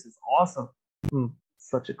 This is awesome.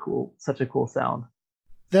 Such a cool sound.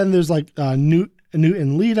 Then there's like Newt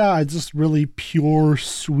and Lita. It's just really pure,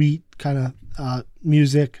 sweet kind of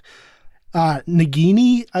music.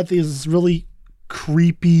 Nagini, I think, is this really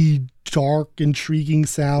creepy, dark, intriguing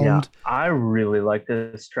sound. Yeah, I really like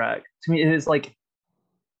this track. To me, it is like,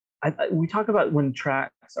 we talk about when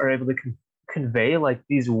tracks are able to convey like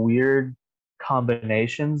these weird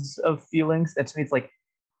combinations of feelings. And to me, it's like,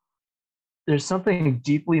 there's something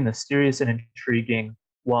deeply mysterious and intriguing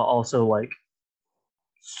while also like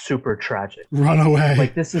super tragic. Runaway.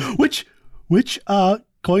 Like this is which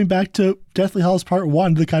going back to Deathly Hallows Part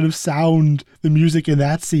 1, the kind of sound, the music in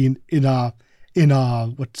that scene where's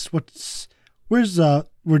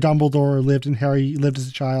where Dumbledore lived and Harry lived as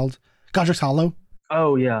a child? Godric's Hollow.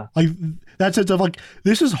 Oh yeah. Like that sense of like,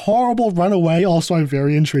 this is horrible, run away. Also, I'm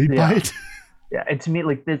very intrigued by it. Yeah, and to me,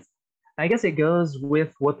 like this, I guess it goes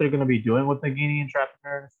with what they're going to be doing with Nagini and trapping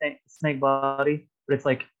her in a snake body. But it's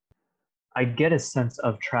like, I get a sense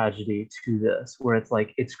of tragedy to this, where it's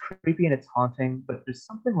like, it's creepy and it's haunting, but there's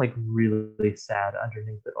something like really sad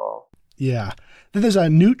underneath it all. Yeah. Then there's a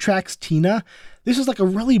Newt tracks Tina. This is like a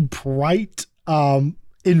really bright,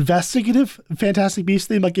 investigative Fantastic Beasts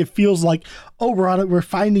theme. Like it feels like, oh, we're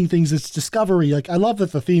finding things. It's discovery. Like I love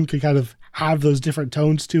that the theme can kind of have those different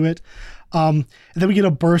tones to it. And then we get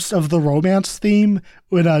a burst of the romance theme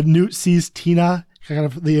when Newt sees Tina, kind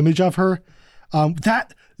of the image of her.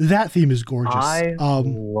 That theme is gorgeous. I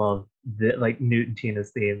love like Newt and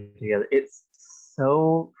Tina's theme together. It's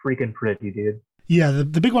so freaking pretty, dude. Yeah,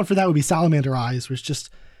 the big one for that would be Salamander Eyes, which just,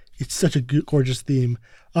 it's such a gorgeous theme.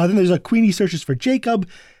 Then there's a Queenie Searches for Jacob.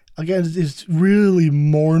 Again, it's really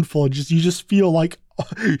mournful. You just feel like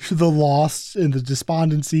the loss and the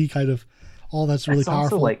despondency, kind of all that's really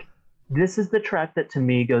powerful. Also like, this is the track that to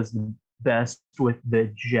me goes best with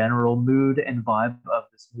the general mood and vibe of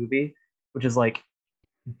this movie, which is like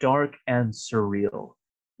dark and surreal.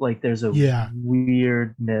 Like there's a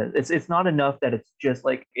weirdness. It's not enough that it's just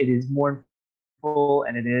like, it is mournful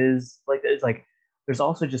and it is like, it's like, there's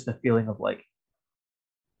also just a feeling of like,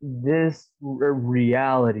 this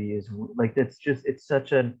reality is like, it's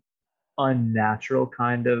such an unnatural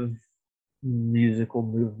kind of musical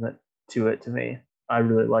movement to it to me. I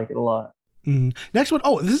really like it a lot. Next one.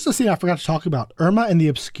 Oh, this is a scene I forgot to talk about. Irma and the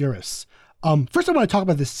Obscurus. First I want to talk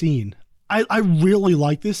about this scene. I really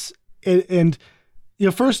like this. And you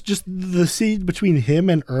know, first, just the scene between him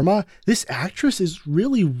and Irma. This actress is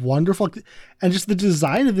really wonderful. And just the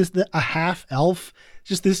design of this, a half elf,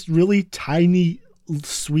 just this really tiny,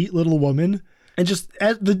 sweet little woman. And just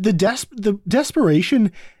the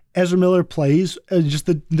desperation Ezra Miller plays, just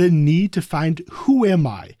the need to find, who am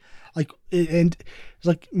I? Like, and it's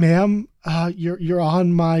like, ma'am, you're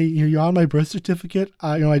on my birth certificate,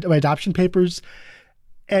 my adoption papers,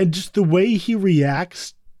 and just the way he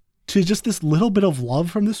reacts to just this little bit of love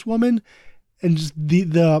from this woman, and just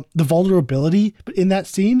the vulnerability, but in that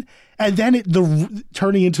scene, and then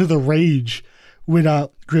turning into the rage when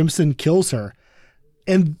Grimson kills her,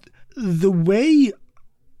 and the way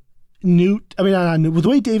the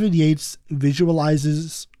way David Yates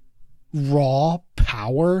visualizes raw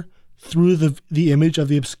power through the image of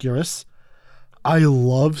the Obscurus, I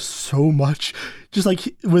love so much. Just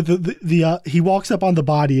like with he walks up on the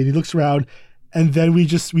body and he looks around, and then we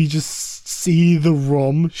just see the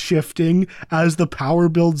room shifting as the power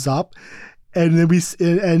builds up, and then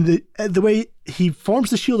the way he forms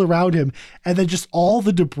the shield around him, and then just all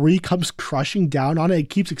the debris comes crushing down on it. It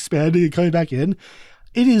keeps expanding and coming back in.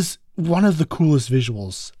 It is one of the coolest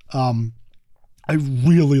visuals. I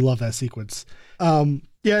really love that sequence.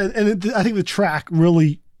 Yeah, and I think the track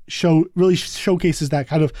really showcases that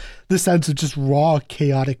kind of the sense of just raw,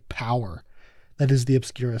 chaotic power that is the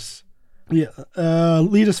Obscurus. Yeah,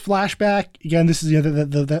 Lita's flashback. Again, this is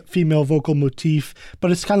that female vocal motif,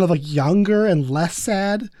 but it's kind of like younger and less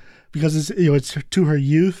sad. because it's to her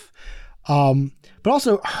youth. But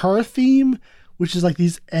also her theme, which is like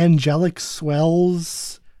these angelic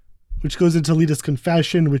swells, which goes into Lita's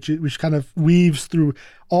confession, which kind of weaves through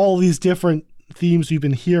all these different themes we've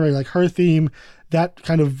been hearing, like her theme, that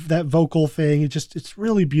vocal thing. It's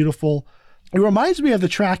really beautiful. It reminds me of the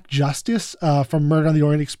track Justice from Murder on the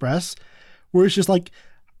Orient Express, where it's just like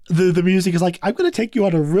the music is like, I'm going to take you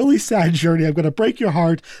on a really sad journey. I'm going to break your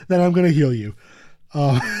heart, then I'm going to heal you.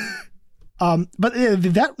 But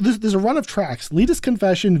there's a run of tracks: Lita's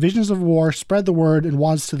Confession, Visions of War, Spread the Word, and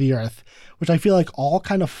Wands to the Earth, which I feel like all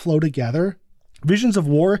kind of flow together. Visions of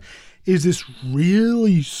War is this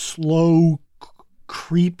really slow,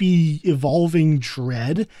 creepy, evolving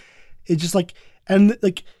dread. It's just like, and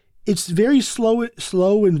like, it's very slow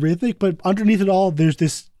and rhythmic, but underneath it all, there's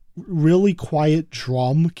this really quiet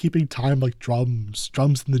drum keeping time, like drums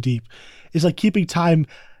in the deep. It's like keeping time.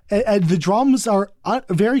 And the drums are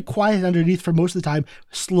very quiet underneath for most of the time,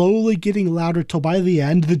 slowly getting louder till by the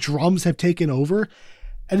end, the drums have taken over.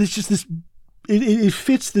 And it's just this, it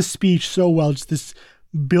fits the speech so well. It's this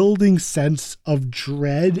building sense of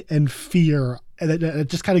dread and fear, and it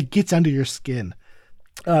just kind of gets under your skin.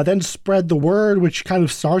 Then Spread the Word, which kind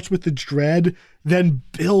of starts with the dread, then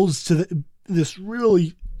builds to this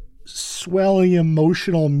really swelling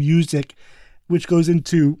emotional music, which goes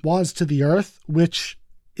into Wands to the Earth, which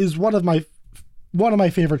is one of my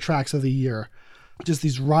favorite tracks of the year. Just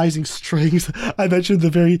these rising strings. I mentioned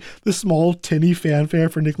the small tinny fanfare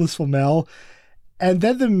for Nicholas Flamel, and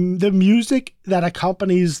then the music that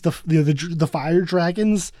accompanies the fire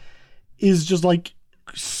dragons is just like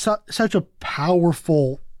such a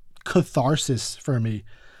powerful catharsis for me.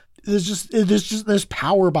 There's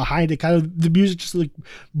power behind it. Kind of the music just like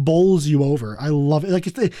bowls you over. I love it. Like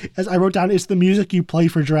as I wrote down, it's the music you play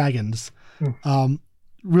for dragons.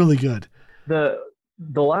 Really good. The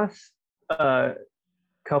last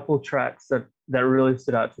couple tracks that really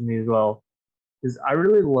stood out to me as well is I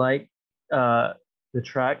really like the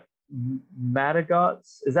track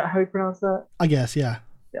Madagots. Is that how you pronounce that? I guess, yeah.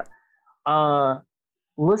 Yeah.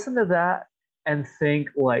 Listen to that and think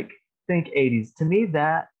 80s. To me,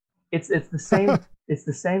 that it's the same it's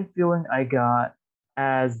the same feeling I got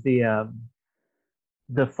as the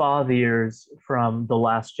Fathiers from The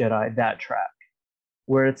Last Jedi, that track,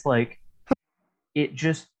 where it's like it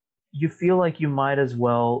just, you feel like you might as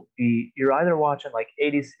well be, you're either watching like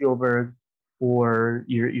 80s Spielberg or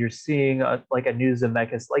you're seeing a new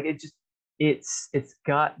Zemeckis. Like it's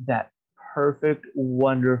got that perfect,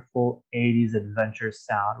 wonderful 80s adventure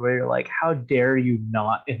sound where you're like, how dare you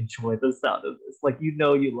not enjoy the sound of this? Like, you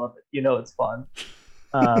love it, it's fun.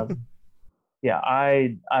 Yeah,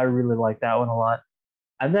 I really like that one a lot.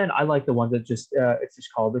 And then I like the one that just it's just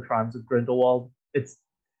called The Crimes of Grindelwald. It's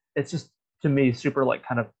just, to me, super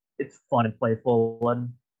it's fun and playful and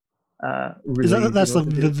really. That's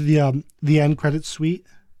the end credit suite?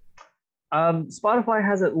 Spotify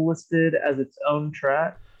has it listed as its own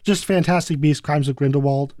track. Just Fantastic Beasts, Crimes of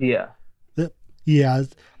Grindelwald. Yeah.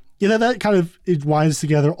 That kind of, it winds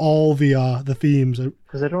together all the themes.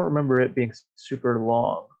 Because I don't remember it being super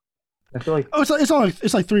long. I feel like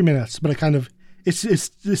it's like 3 minutes, but it kind of it's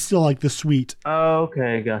still like the suite. Oh,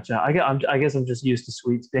 okay, gotcha. I guess I'm just used to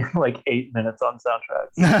suites being like 8 minutes on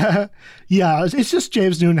soundtracks. Yeah, it's just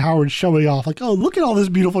James Newton Howard showing off, like, oh, look at all this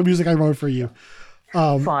beautiful music I wrote for you.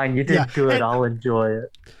 Fine, you did good. I'll enjoy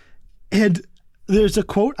it. And there's a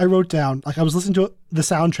quote I wrote down. Like, I was listening to the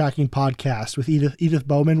soundtracking podcast with Edith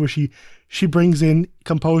Bowman, where she brings in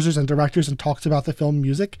composers and directors and talks about the film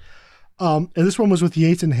music. And this one was with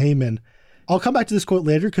Yates and Heyman. I'll come back to this quote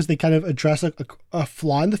later because they kind of address a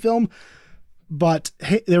flaw in the film. But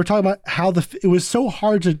they were talking about how it was so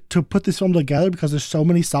hard to put this film together because there's so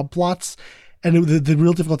many subplots, and the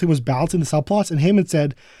real difficult thing was balancing the subplots. And Heyman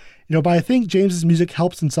said, but I think James's music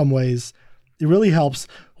helps in some ways. It really helps.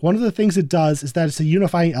 One of the things it does is that it's a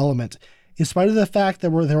unifying element. In spite of the fact that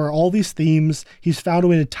there are all these themes, he's found a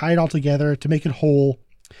way to tie it all together to make it whole,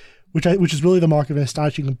 which is really the mark of an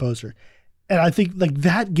astonishing composer. And I think like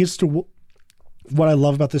that gets to what I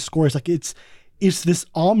love about this score is like it's this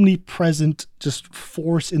omnipresent just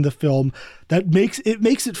force in the film that makes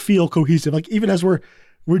it feel cohesive. Like, even as we're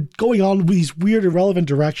going on with these weird irrelevant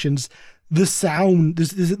directions, the sound,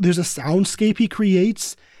 there's a soundscape he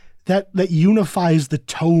creates that unifies the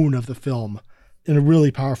tone of the film in a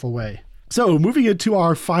really powerful way. So moving into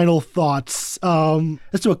our final thoughts,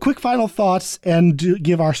 let's do a quick final thoughts and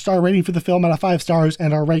give our star rating for the film out of 5 stars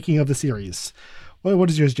and our ranking of the series. What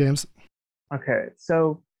is yours, James? Okay,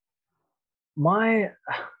 so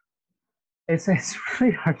it's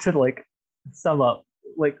really hard to like sum up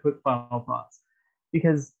like quick final thoughts,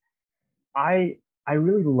 because I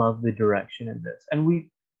really love the direction in this, and we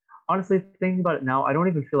honestly thinking about it now, I don't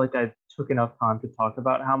even feel like I took enough time to talk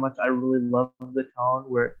about how much I really love the tone.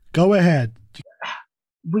 Where Go ahead.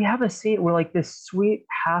 we have a scene where like this sweet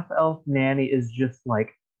half elf nanny is just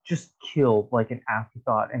killed like an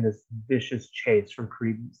afterthought in this vicious chase from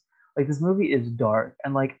Credence. Like this movie is dark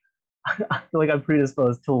and like I feel like I'm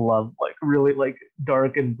predisposed to love like really like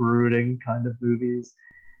dark and brooding kind of movies.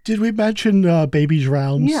 Did we mention Baby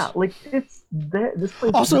Drowns? Yeah, like this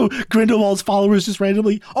place. Also, Grindelwald's followers just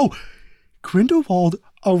randomly. Oh, Grindelwald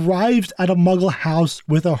arrives at a Muggle house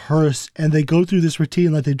with a hearse, and they go through this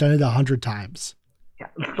routine like they've done it 100 times. Yeah,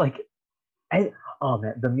 like, oh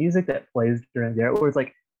man, the music that plays during there, where it's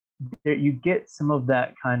like you get some of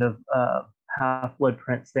that kind of Half-Blood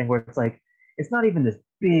Prince thing, where it's like it's not even this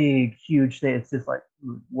big, huge thing. It's just like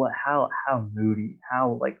how moody,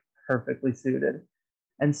 how like perfectly suited.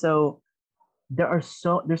 And so there's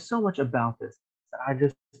so much about this that I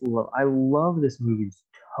just love. I love this movie's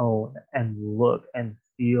tone and look and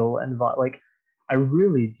feel and like I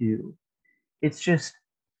really do. It's just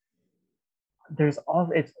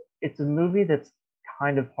it's a movie that's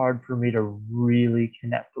kind of hard for me to really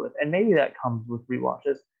connect with, and maybe that comes with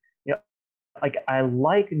rewatches. You know, like I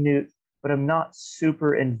like Newt, but I'm not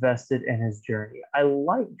super invested in his journey. I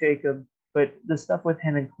like Jacob, but the stuff with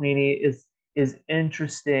him and Queenie is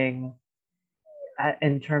interesting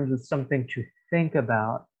in terms of something to think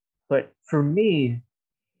about. But for me,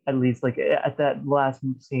 at least, like at that last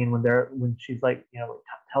scene when she's like, you know,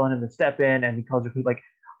 telling him to step in and he calls her, like,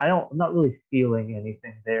 I'm not really feeling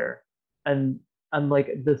anything there. And like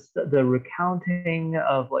the recounting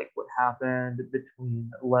of like what happened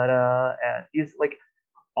between Letta and he's like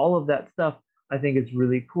all of that stuff, I think is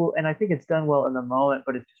really cool. And I think it's done well in the moment,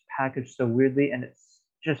 but it's just packaged so weirdly and it's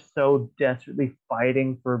just so desperately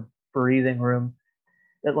fighting for breathing room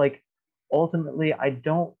that like ultimately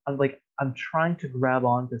I'm trying to grab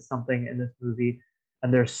onto something in this movie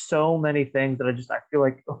and there's so many things that I feel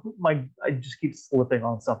like I just keep slipping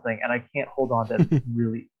on something and I can't hold on to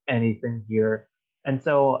really anything here. And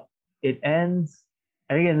so it ends,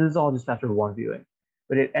 and again, this is all just after one viewing,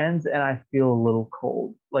 but it ends and I feel a little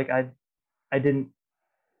cold. Like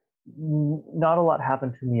not a lot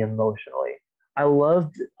happened to me emotionally. I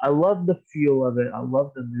loved the feel of it. I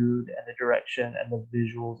loved the mood and the direction and the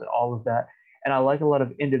visuals and all of that. And I like a lot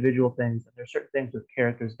of individual things. And there's certain things with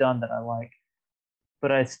characters done that I like.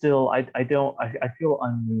 But I feel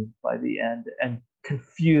unmoved by the end and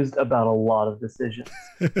confused about a lot of decisions.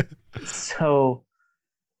 So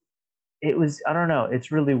it was, I don't know,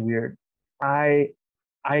 it's really weird. I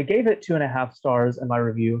gave it 2.5 stars in my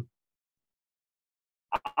review.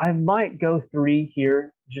 I might go 3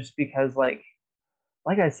 here just because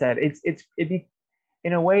like I said, it'd be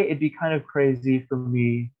in a way it'd be kind of crazy for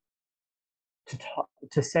me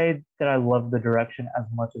to say that I love the direction as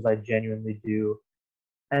much as I genuinely do,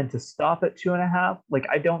 and to stop at 2.5. Like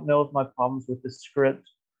I don't know if my problems with the script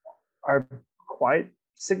are quite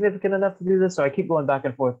significant enough to do this, so I keep going back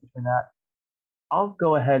and forth between that. I'll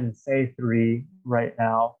go ahead and say 3 right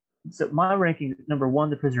now. So my ranking: number 1,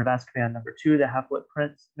 The Prisoner of Azkaban; number 2, The Half-Blood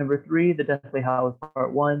Prince; number 3, The Deathly Hallows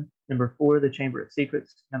Part 1; number 4, The Chamber of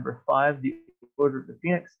Secrets; number 5, The Order of the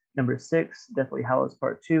Phoenix; number 6, Deathly Hallows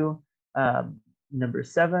Part 2; number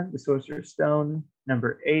 7, The Sorcerer's Stone;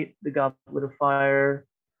 number 8, The Goblet of Fire;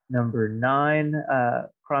 number 9,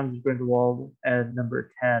 Crimes of Grindelwald; and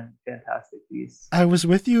number 10, Fantastic Beasts. I was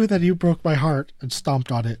with you that you broke my heart and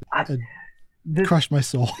stomped on it. Crushed my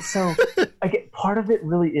soul. So, part of it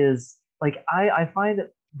really is like I find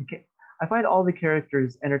all the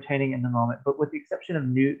characters entertaining in the moment, but with the exception of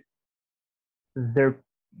Newt,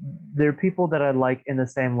 they're people that I like in the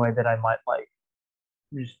same way that I might like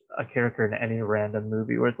just a character in any random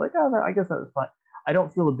movie, where it's like, oh, I guess that was fun. I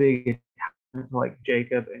don't feel a big attachment to like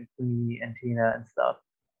Jacob and Queenie and Tina and stuff.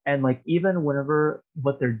 And like even whenever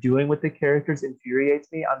what they're doing with the characters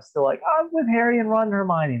infuriates me, I'm still like, I'm with Harry and Ron and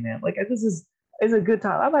Hermione, man. Like this is a good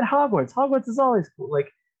time. I'm at Hogwarts. Hogwarts is always cool.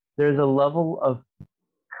 Like there's a level of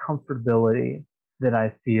comfortability that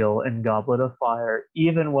I feel in Goblet of Fire,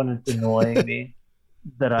 even when it's annoying me,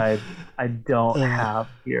 that I don't have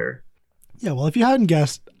here. Yeah, well, if you hadn't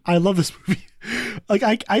guessed, I love this movie.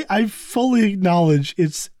 Like I fully acknowledge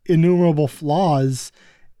its innumerable flaws,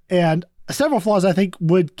 and several flaws I think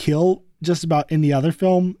would kill just about any other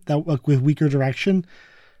film that like, with weaker direction.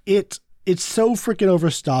 It's so freaking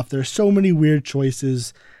overstuffed. There's so many weird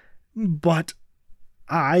choices, but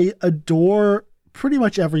I adore pretty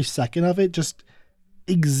much every second of it, just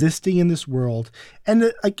existing in this world.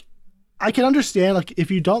 And like, I can understand, like,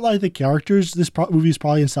 if you don't like the characters, this movie is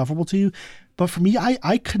probably insufferable to you. But for me,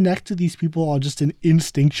 I connect to these people on just an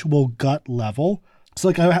instinctual gut level. So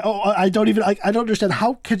like I don't even like I don't understand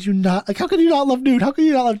how could you not love Newt? How could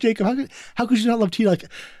you not love Jacob? How could you not love Tina? Like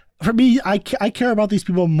for me, I care about these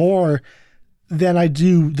people more than I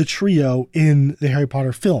do the trio in the Harry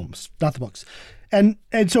Potter films, not the books. And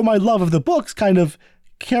so my love of the books kind of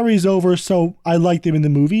carries over, so I like them in the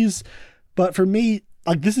movies. But for me,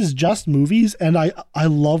 like this is just movies, and I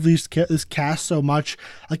love this cast so much.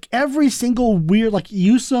 Like every single weird, like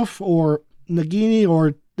Yusuf or Nagini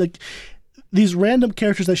or like these random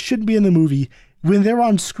characters that shouldn't be in the movie, when they're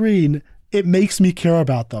on screen, it makes me care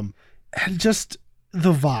about them. And just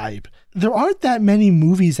the vibe. There aren't that many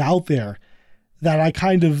movies out there that I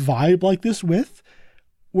kind of vibe like this with,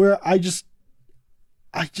 where I just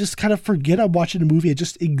kind of forget I'm watching a movie. I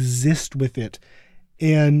just exist with it.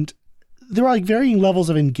 And there are like varying levels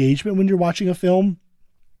of engagement when you're watching a film.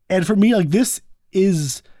 And for me, like this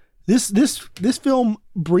film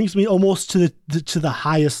brings me almost to the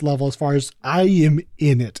highest level as far as I am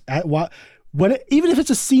in it. Even if it's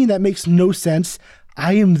a scene that makes no sense,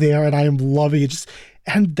 I am there and I am loving it.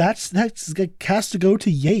 And that's has to go to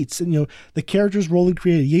Yates, and the characters Rowling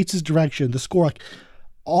created, Yates' direction, the score, like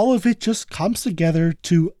all of it just comes together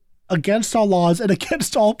to, against all laws and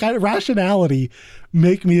against all kind of rationality,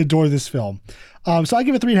 make me adore this film. So I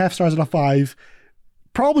give it 3.5 stars out of 5,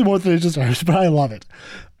 probably more than it deserves, but I love it.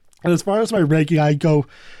 And as far as my ranking, I go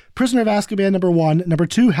Prisoner of Azkaban, number 1, number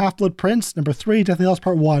 2, Half-Blood Prince, number 3, Deathly Hallows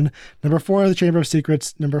Part 1, number 4, The Chamber of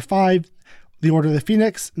Secrets, number 5, The Order of the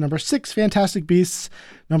Phoenix, number 6, Fantastic Beasts,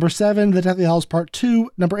 number 7, The Deathly Hallows Part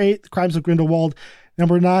 2, number 8, The Crimes of Grindelwald,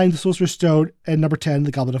 number 9, The Sorcerer's Stone, and number 10,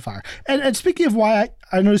 The Goblet of Fire. And speaking of why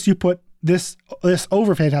I noticed you put this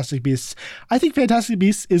over Fantastic Beasts, I think Fantastic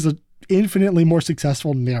Beasts is an infinitely more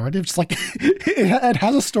successful narrative. It's like it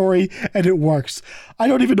has a story and it works. I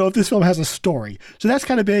don't even know if this film has a story. So that's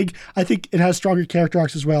kind of big. I think it has stronger character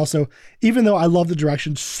arcs as well. So even though I love the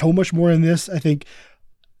direction so much more in this, I think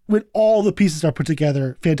when all the pieces are put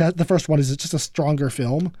together, the first one is just a stronger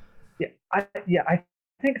film. I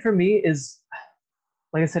think for me is,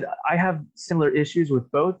 like I said, I have similar issues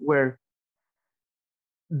with both, where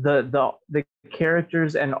the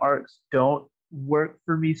characters and arcs don't work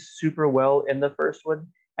for me super well in the first one.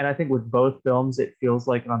 And I think with both films, it feels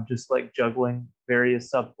like I'm just like juggling various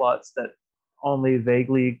subplots that only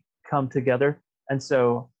vaguely come together. And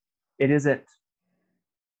so it isn't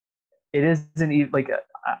even like,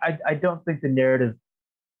 I don't think the narrative,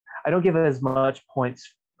 I don't give it as much points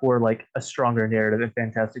for like a stronger narrative in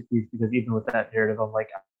Fantastic Beasts, because even with that narrative, I'm like,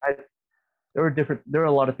 there were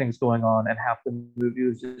a lot of things going on, and half the movie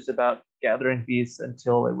was just about gathering beasts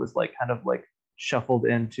until it was like kind of like shuffled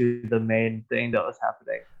into the main thing that was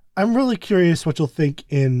happening. I'm really curious what you'll think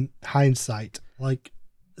in hindsight, like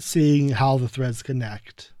seeing how the threads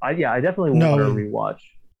connect. I definitely want to rewatch,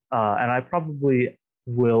 and I probably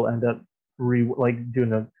will end up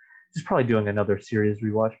doing another series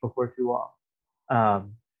rewatch before too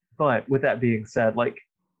long. But with that being said, like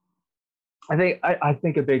I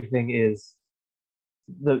think a big thing is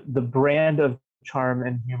the brand of charm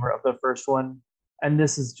and humor of the first one. And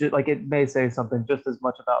this is just like, it may say something just as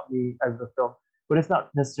much about me as the film, but it's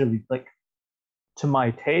not necessarily like to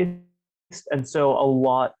my taste. And so a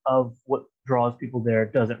lot of what draws people there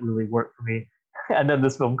doesn't really work for me. And then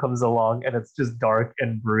this film comes along and it's just dark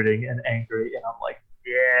and brooding and angry, and I'm like,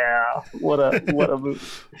 yeah, what a movie.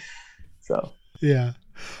 So yeah.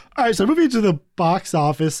 All right, so moving to the box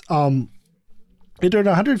office, it earned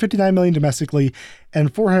 $159 million domestically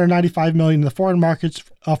and $495 million in the foreign markets,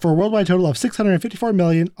 for a worldwide total of $654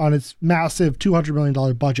 million on its massive $200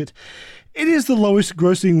 million budget. It is the lowest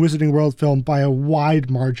grossing Wizarding World film by a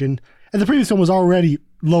wide margin, and the previous film was already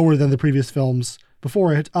lower than the previous films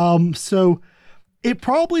before it. So it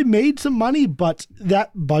probably made some money, but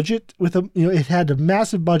that budget it had a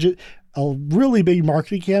massive budget, a really big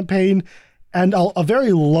marketing campaign, and a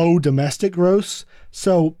very low domestic gross.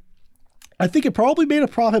 So I think it probably made a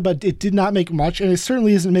profit, but it did not make much, and it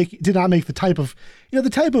certainly did not make the type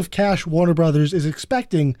of cash Warner Brothers is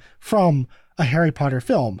expecting from a Harry Potter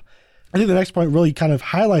film. I think the next point really kind of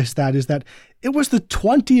highlights that, is that it was the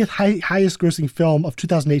 20th highest grossing film of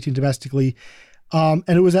 2018 domestically, and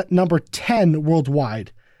it was at number 10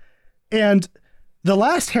 worldwide. And the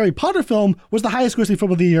last Harry Potter film was the highest grossing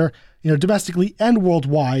film of the year, domestically and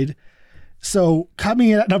worldwide. So coming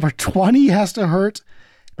in at number 20 has to hurt.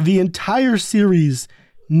 The entire series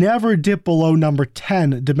never dipped below number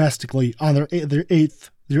 10 domestically on their eighth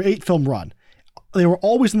film run. They were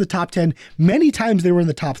always in the top 10. Many times they were in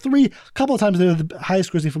the top 3. A couple of times they were the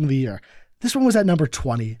highest grossing film of the year. This one was at number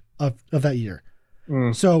 20 of that year.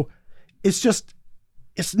 So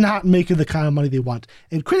it's not making the kind of money they want.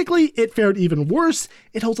 And critically, it fared even worse.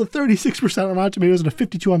 It holds a 36% on Rotten Tomatoes and a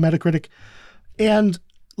 52 on Metacritic. And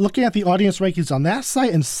looking at the audience rankings on that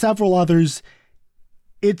site and several others,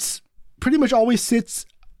 it's pretty much always sits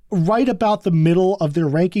right about the middle of their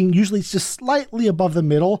ranking. Usually it's just slightly above the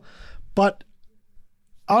middle, but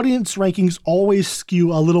audience rankings always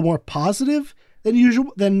skew a little more positive than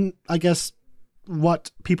usual, than I guess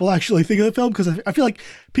what people actually think of the film, because I feel like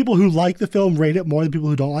people who like the film rate it more than people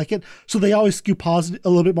who don't like it. So they always skew positive, a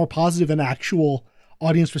little bit more positive than actual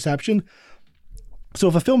audience reception. So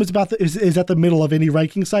if a film is is at the middle of any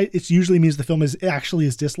ranking site, it usually means the film is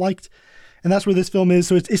disliked. And that's where this film is.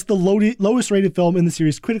 So it's the lowest rated film in the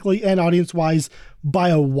series critically and audience-wise by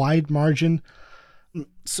a wide margin.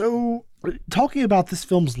 So talking about this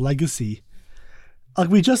film's legacy, like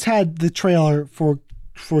we just had the trailer for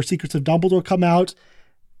Secrets of Dumbledore come out,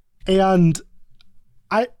 and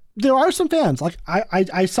there are some fans. Like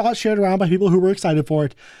I saw it shared around by people who were excited for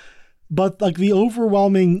it, but like the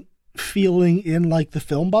overwhelming feeling in like the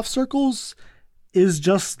film buff circles is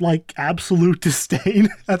just like absolute disdain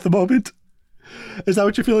at the moment. Is that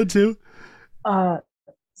what you're feeling too?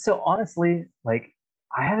 So honestly, like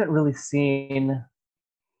I haven't really seen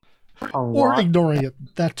or ignoring it.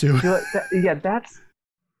 That too. That's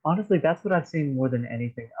honestly what I've seen more than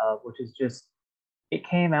anything of, which is just it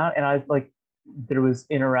came out and I like there was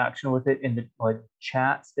interaction with it in the like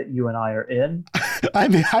chats that you and I are in.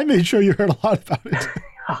 I made sure you heard a lot about it.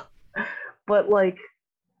 But like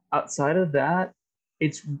outside of that,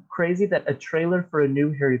 it's crazy that a trailer for a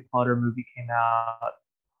new Harry Potter movie came out,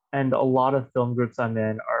 and a lot of film groups I'm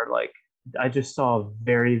in are like, I just saw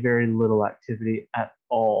very, very little activity at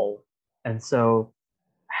all. And so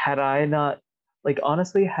had I not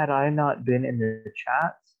been in the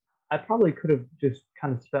chats, I probably could have just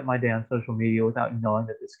kind of spent my day on social media without knowing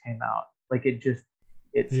that this came out. Like it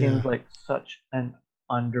seems like such an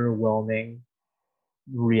underwhelming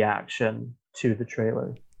reaction to the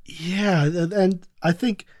trailer. Yeah, and I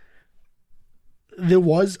think there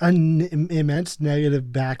was an immense negative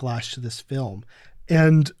backlash to this film,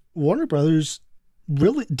 and Warner Brothers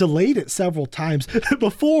really delayed it several times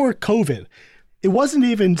before COVID. It wasn't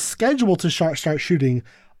even scheduled to start shooting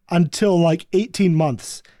until like 18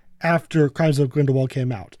 months after Crimes of Grindelwald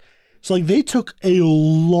came out. So like they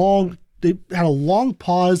had a long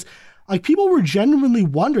pause. Like people were genuinely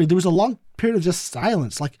wondering. There was a long period of just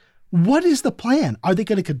silence. Like, what is the plan? Are they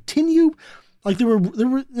going to continue? Like there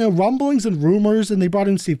were rumblings and rumors, and they brought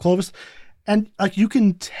in Steve Kloves, and like you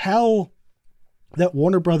can tell that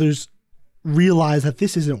Warner Brothers realized that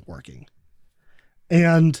this isn't working.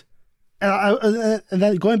 And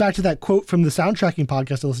then going back to that quote from the soundtracking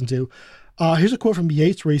podcast I listened to, here's a quote from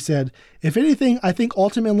Yates where he said, "If anything, I think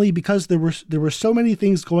ultimately because there were so many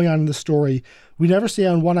things going on in the story, we never stay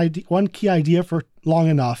on one key idea for long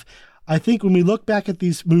enough. I think when we look back at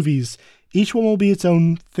these movies, each one will be its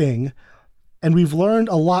own thing, and we've learned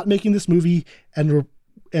a lot making this movie, and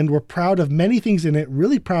we're proud of many things in it,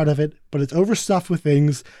 really proud of it, but it's overstuffed with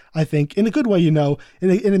things, I think, in a good way,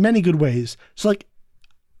 in many good ways." So like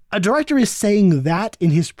a director is saying that in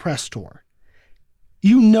his press tour.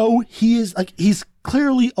 He's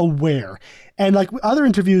clearly aware. And like other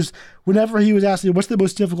interviews, whenever he was asked, what's the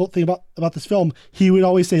most difficult thing about this film, he would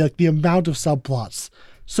always say like the amount of subplots.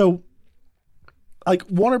 So like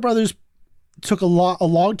Warner Brothers took a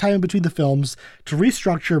long time in between the films to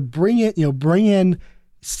restructure, bring in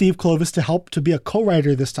Steve Kloves to help to be a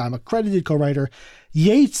co-writer this time, a credited co-writer.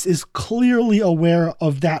 Yates is clearly aware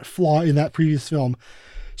of that flaw in that previous film.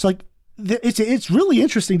 So like it's really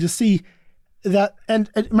interesting to see that. And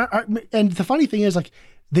the funny thing is like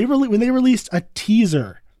when they released a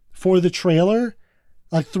teaser for the trailer,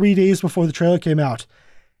 like 3 days before the trailer came out,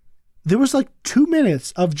 there was like 2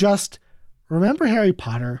 minutes of just remember Harry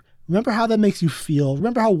Potter, remember how that makes you feel,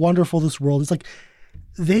 remember how wonderful this world is. Like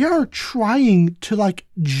they are trying to like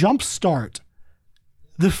jumpstart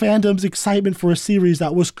the fandom's excitement for a series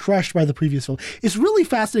that was crushed by the previous film. It's really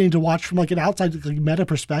fascinating to watch from like an outside like meta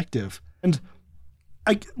perspective. And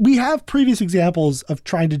like we have previous examples of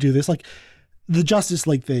trying to do this, like the Justice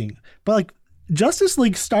League thing, but like Justice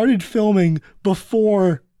League started filming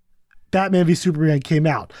before Batman v Superman came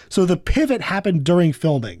out. So the pivot happened during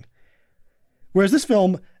filming. Whereas this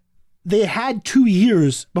film, they had 2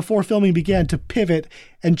 years before filming began to pivot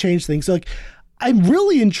and change things. So like, I'm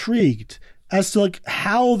really intrigued as to like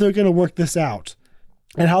how they're going to work this out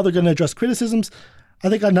and how they're going to address criticisms. I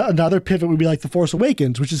think another pivot would be like The Force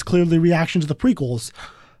Awakens, which is clearly a reaction to the prequels.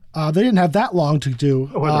 They didn't have that long to do.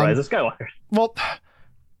 Or The Rise of Skywalker. Well,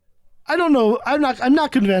 I don't know. I'm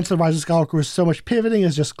not convinced that Rise of Skywalker was so much pivoting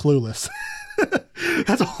as just clueless.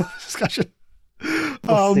 That's a whole discussion.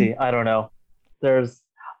 We'll see. I don't know.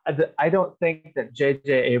 I don't think that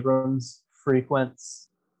J.J. Abrams frequents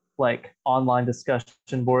like online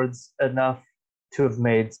discussion boards enough to have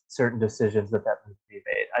made certain decisions that movie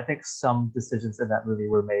made. I think some decisions in that movie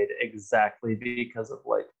were made exactly because of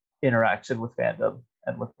like interaction with fandom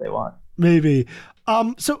and what they want. Maybe.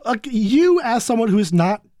 So you, as someone who is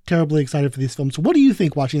not terribly excited for these films, what do you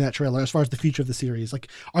think watching that trailer as far as the future of the series? Like,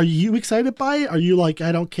 are you excited by it? Are you like,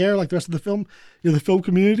 I don't care, like the rest of the film, the film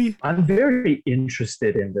community? I'm very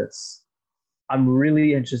interested in this. I'm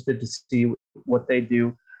really interested to see what they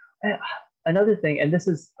do. Another thing, and this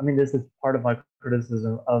is part of my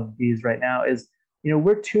criticism of these right now, is,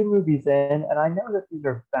 we're 2 movies in, and I know that these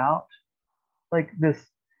are about like this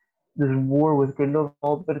war with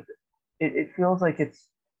Grindelwald, but it feels like it's,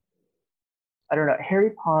 I don't know,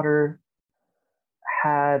 Harry Potter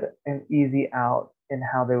had an easy out in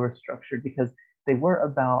how they were structured because they were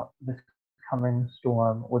about this coming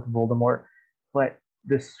storm with Voldemort, but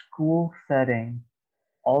the school setting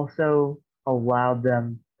also allowed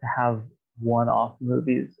them to have one-off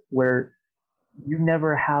movies where you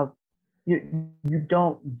never have you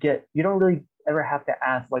don't really ever have to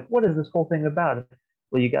ask, like, what is this whole thing about?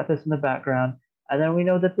 Well, you got this in the background, and then we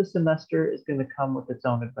know that the semester is going to come with its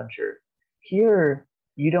own adventure. Here,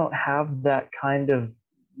 you don't have that kind of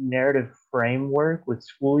narrative framework with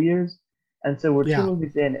school years, and so we're 2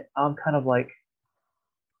 movies in. I'm kind of like,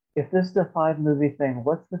 if this is a 5-movie thing,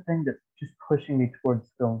 what's the thing that's just pushing me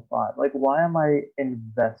towards film 5? Like, why am I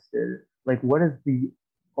invested? Like, what is the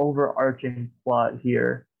overarching plot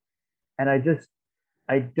here? And I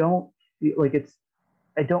don't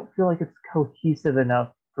feel like it's cohesive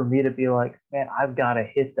enough for me to be like, man, I've got to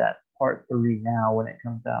hit that part 3 now when it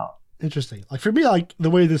comes out. Interesting. Like, for me, like,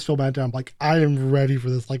 the way this film went down, I'm like, I am ready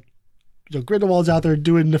for this. Like, Grindelwald's out there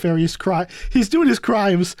doing nefarious crime. He's doing his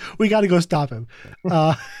crimes. We got to go stop him.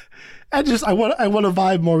 And just, I want to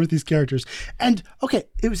vibe more with these characters. And okay,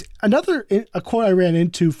 it was a quote I ran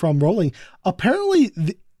into from Rowling. Apparently,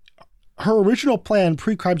 her original plan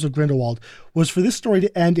pre-Crimes of Grindelwald was for this story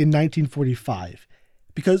to end in 1945.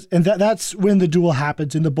 That's when the duel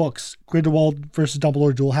happens in the books. Grindelwald versus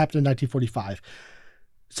Dumbledore duel happened in 1945.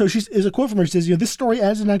 So is a quote from her. She says, this story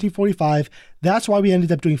ends in 1945. That's why we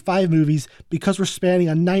ended up doing 5 movies, because we're spanning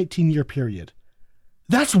a 19-year period.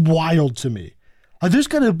 That's wild to me. Like, there's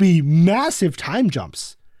going to be massive time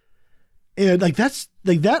jumps. And like, that's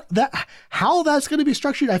like that how that's going to be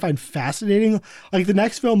structured, I find fascinating. Like, the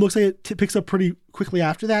next film looks like it picks up pretty quickly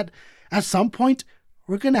after that. At some point,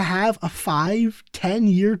 we're going to have a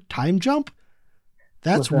 5-10 year time jump.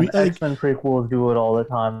 That's weird. X-Men prequels do it all the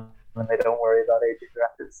time, and they don't worry about aging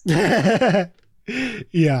graphics.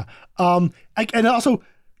 Yeah. And also,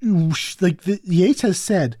 like, Yates has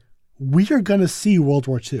said, we are going to see World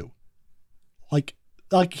War II. Because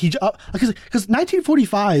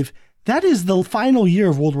 1945, that is the final year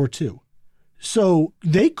of World War II. So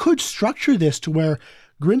they could structure this to where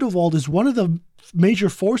Grindelwald is one of the major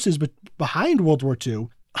forces behind World War II.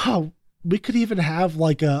 Oh, we could even have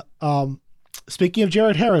like a, speaking of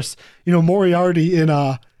Jared Harris, Moriarty in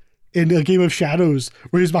a Game of Shadows,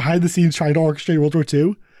 where he's behind the scenes trying to orchestrate World War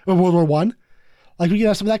II or World War I. Like, we can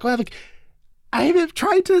have some of that going on. Like, I have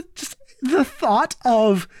tried to just, the thought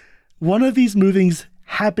of one of these movies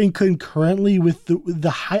happening concurrently with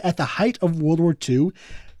at the height of World War II,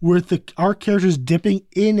 with our characters dipping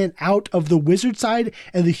in and out of the wizard side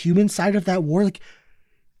and the human side of that war. Like,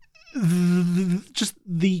 just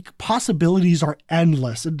the possibilities are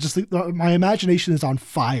endless, and just my imagination is on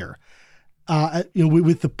fire.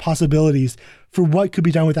 With the possibilities for what could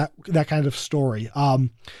be done with that kind of story.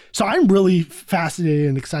 So I'm really fascinated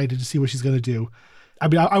and excited to see what she's going to do. I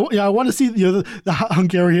mean, I want to see the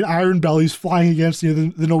Hungarian iron bellies flying against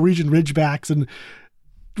the Norwegian ridgebacks and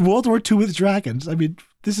World War II with dragons. I mean,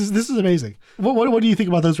 this is amazing. What do you think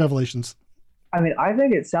about those revelations? I mean, I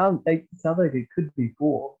think it sounds like it could be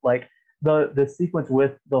cool. Like, the sequence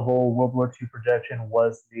with the whole World War II projection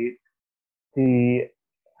was neat.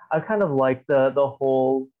 I kind of like the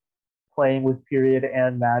whole playing with period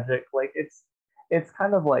and magic. Like, it's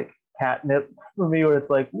kind of like catnip for me, where it's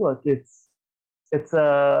like, look, it's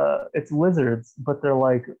lizards, but they're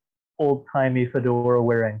like old-timey fedora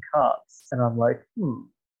wearing cops, and I'm like,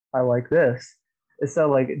 I like this. So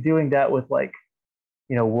like doing that with like,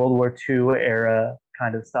 World War II era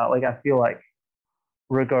kind of stuff, like, I feel like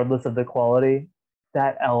regardless of the quality,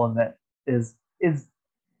 that element is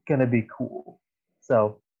gonna be cool.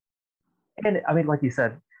 So, and I mean, like you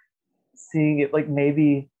said, seeing it, like,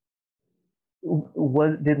 maybe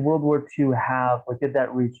did World War II have, like, did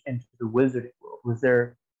that reach into the wizarding world? Was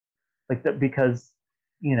there, like, that, because,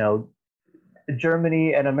 you know,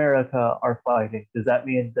 Germany and America are fighting. Does that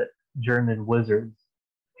mean that German wizards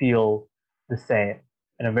feel the same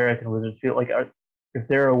and American wizards feel like, if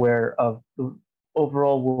they're aware of the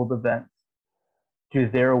overall world events, do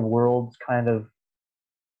their worlds kind of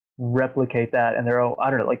replicate that in their own? I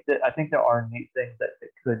don't know. Like, I think there are neat things that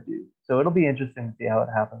it could do. So it'll be interesting to see how it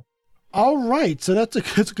happens. All right, so that's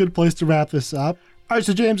a good place to wrap this up. All right,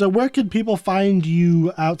 so James, where can people find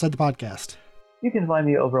you outside the podcast? You can find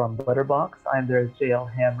me over on Letterboxd. I'm there as JL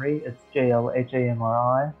Hamry. It's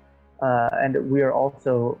JLHAMRI. And we are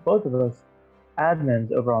also, both of us,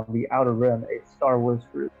 admins over on The Outer Rim, a Star Wars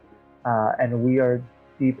group. And we are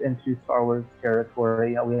deep into Star Wars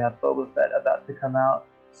territory. We have Boba Fett about to come out.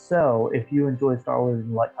 So if you enjoy Star Wars and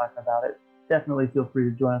you like talking about it, definitely feel free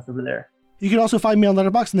to join us over there. You can also find me on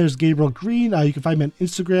Letterboxd, and there's Gabriel Green. You can find me on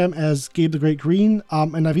Instagram as Gabe the Great Green.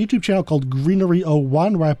 And I have a YouTube channel called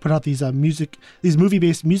Greenery01, where I put out these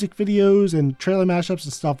movie-based music videos and trailer mashups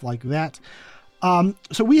and stuff like that.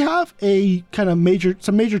 So we have a kind of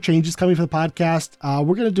some major changes coming for the podcast.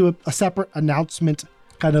 We're going to do a separate announcement,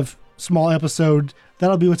 kind of small episode.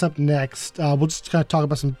 That'll be what's up next. We'll just kind of talk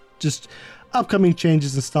about some just upcoming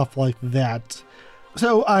changes and stuff like that.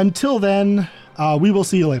 So until then, we will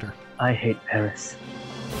see you later. I hate Paris.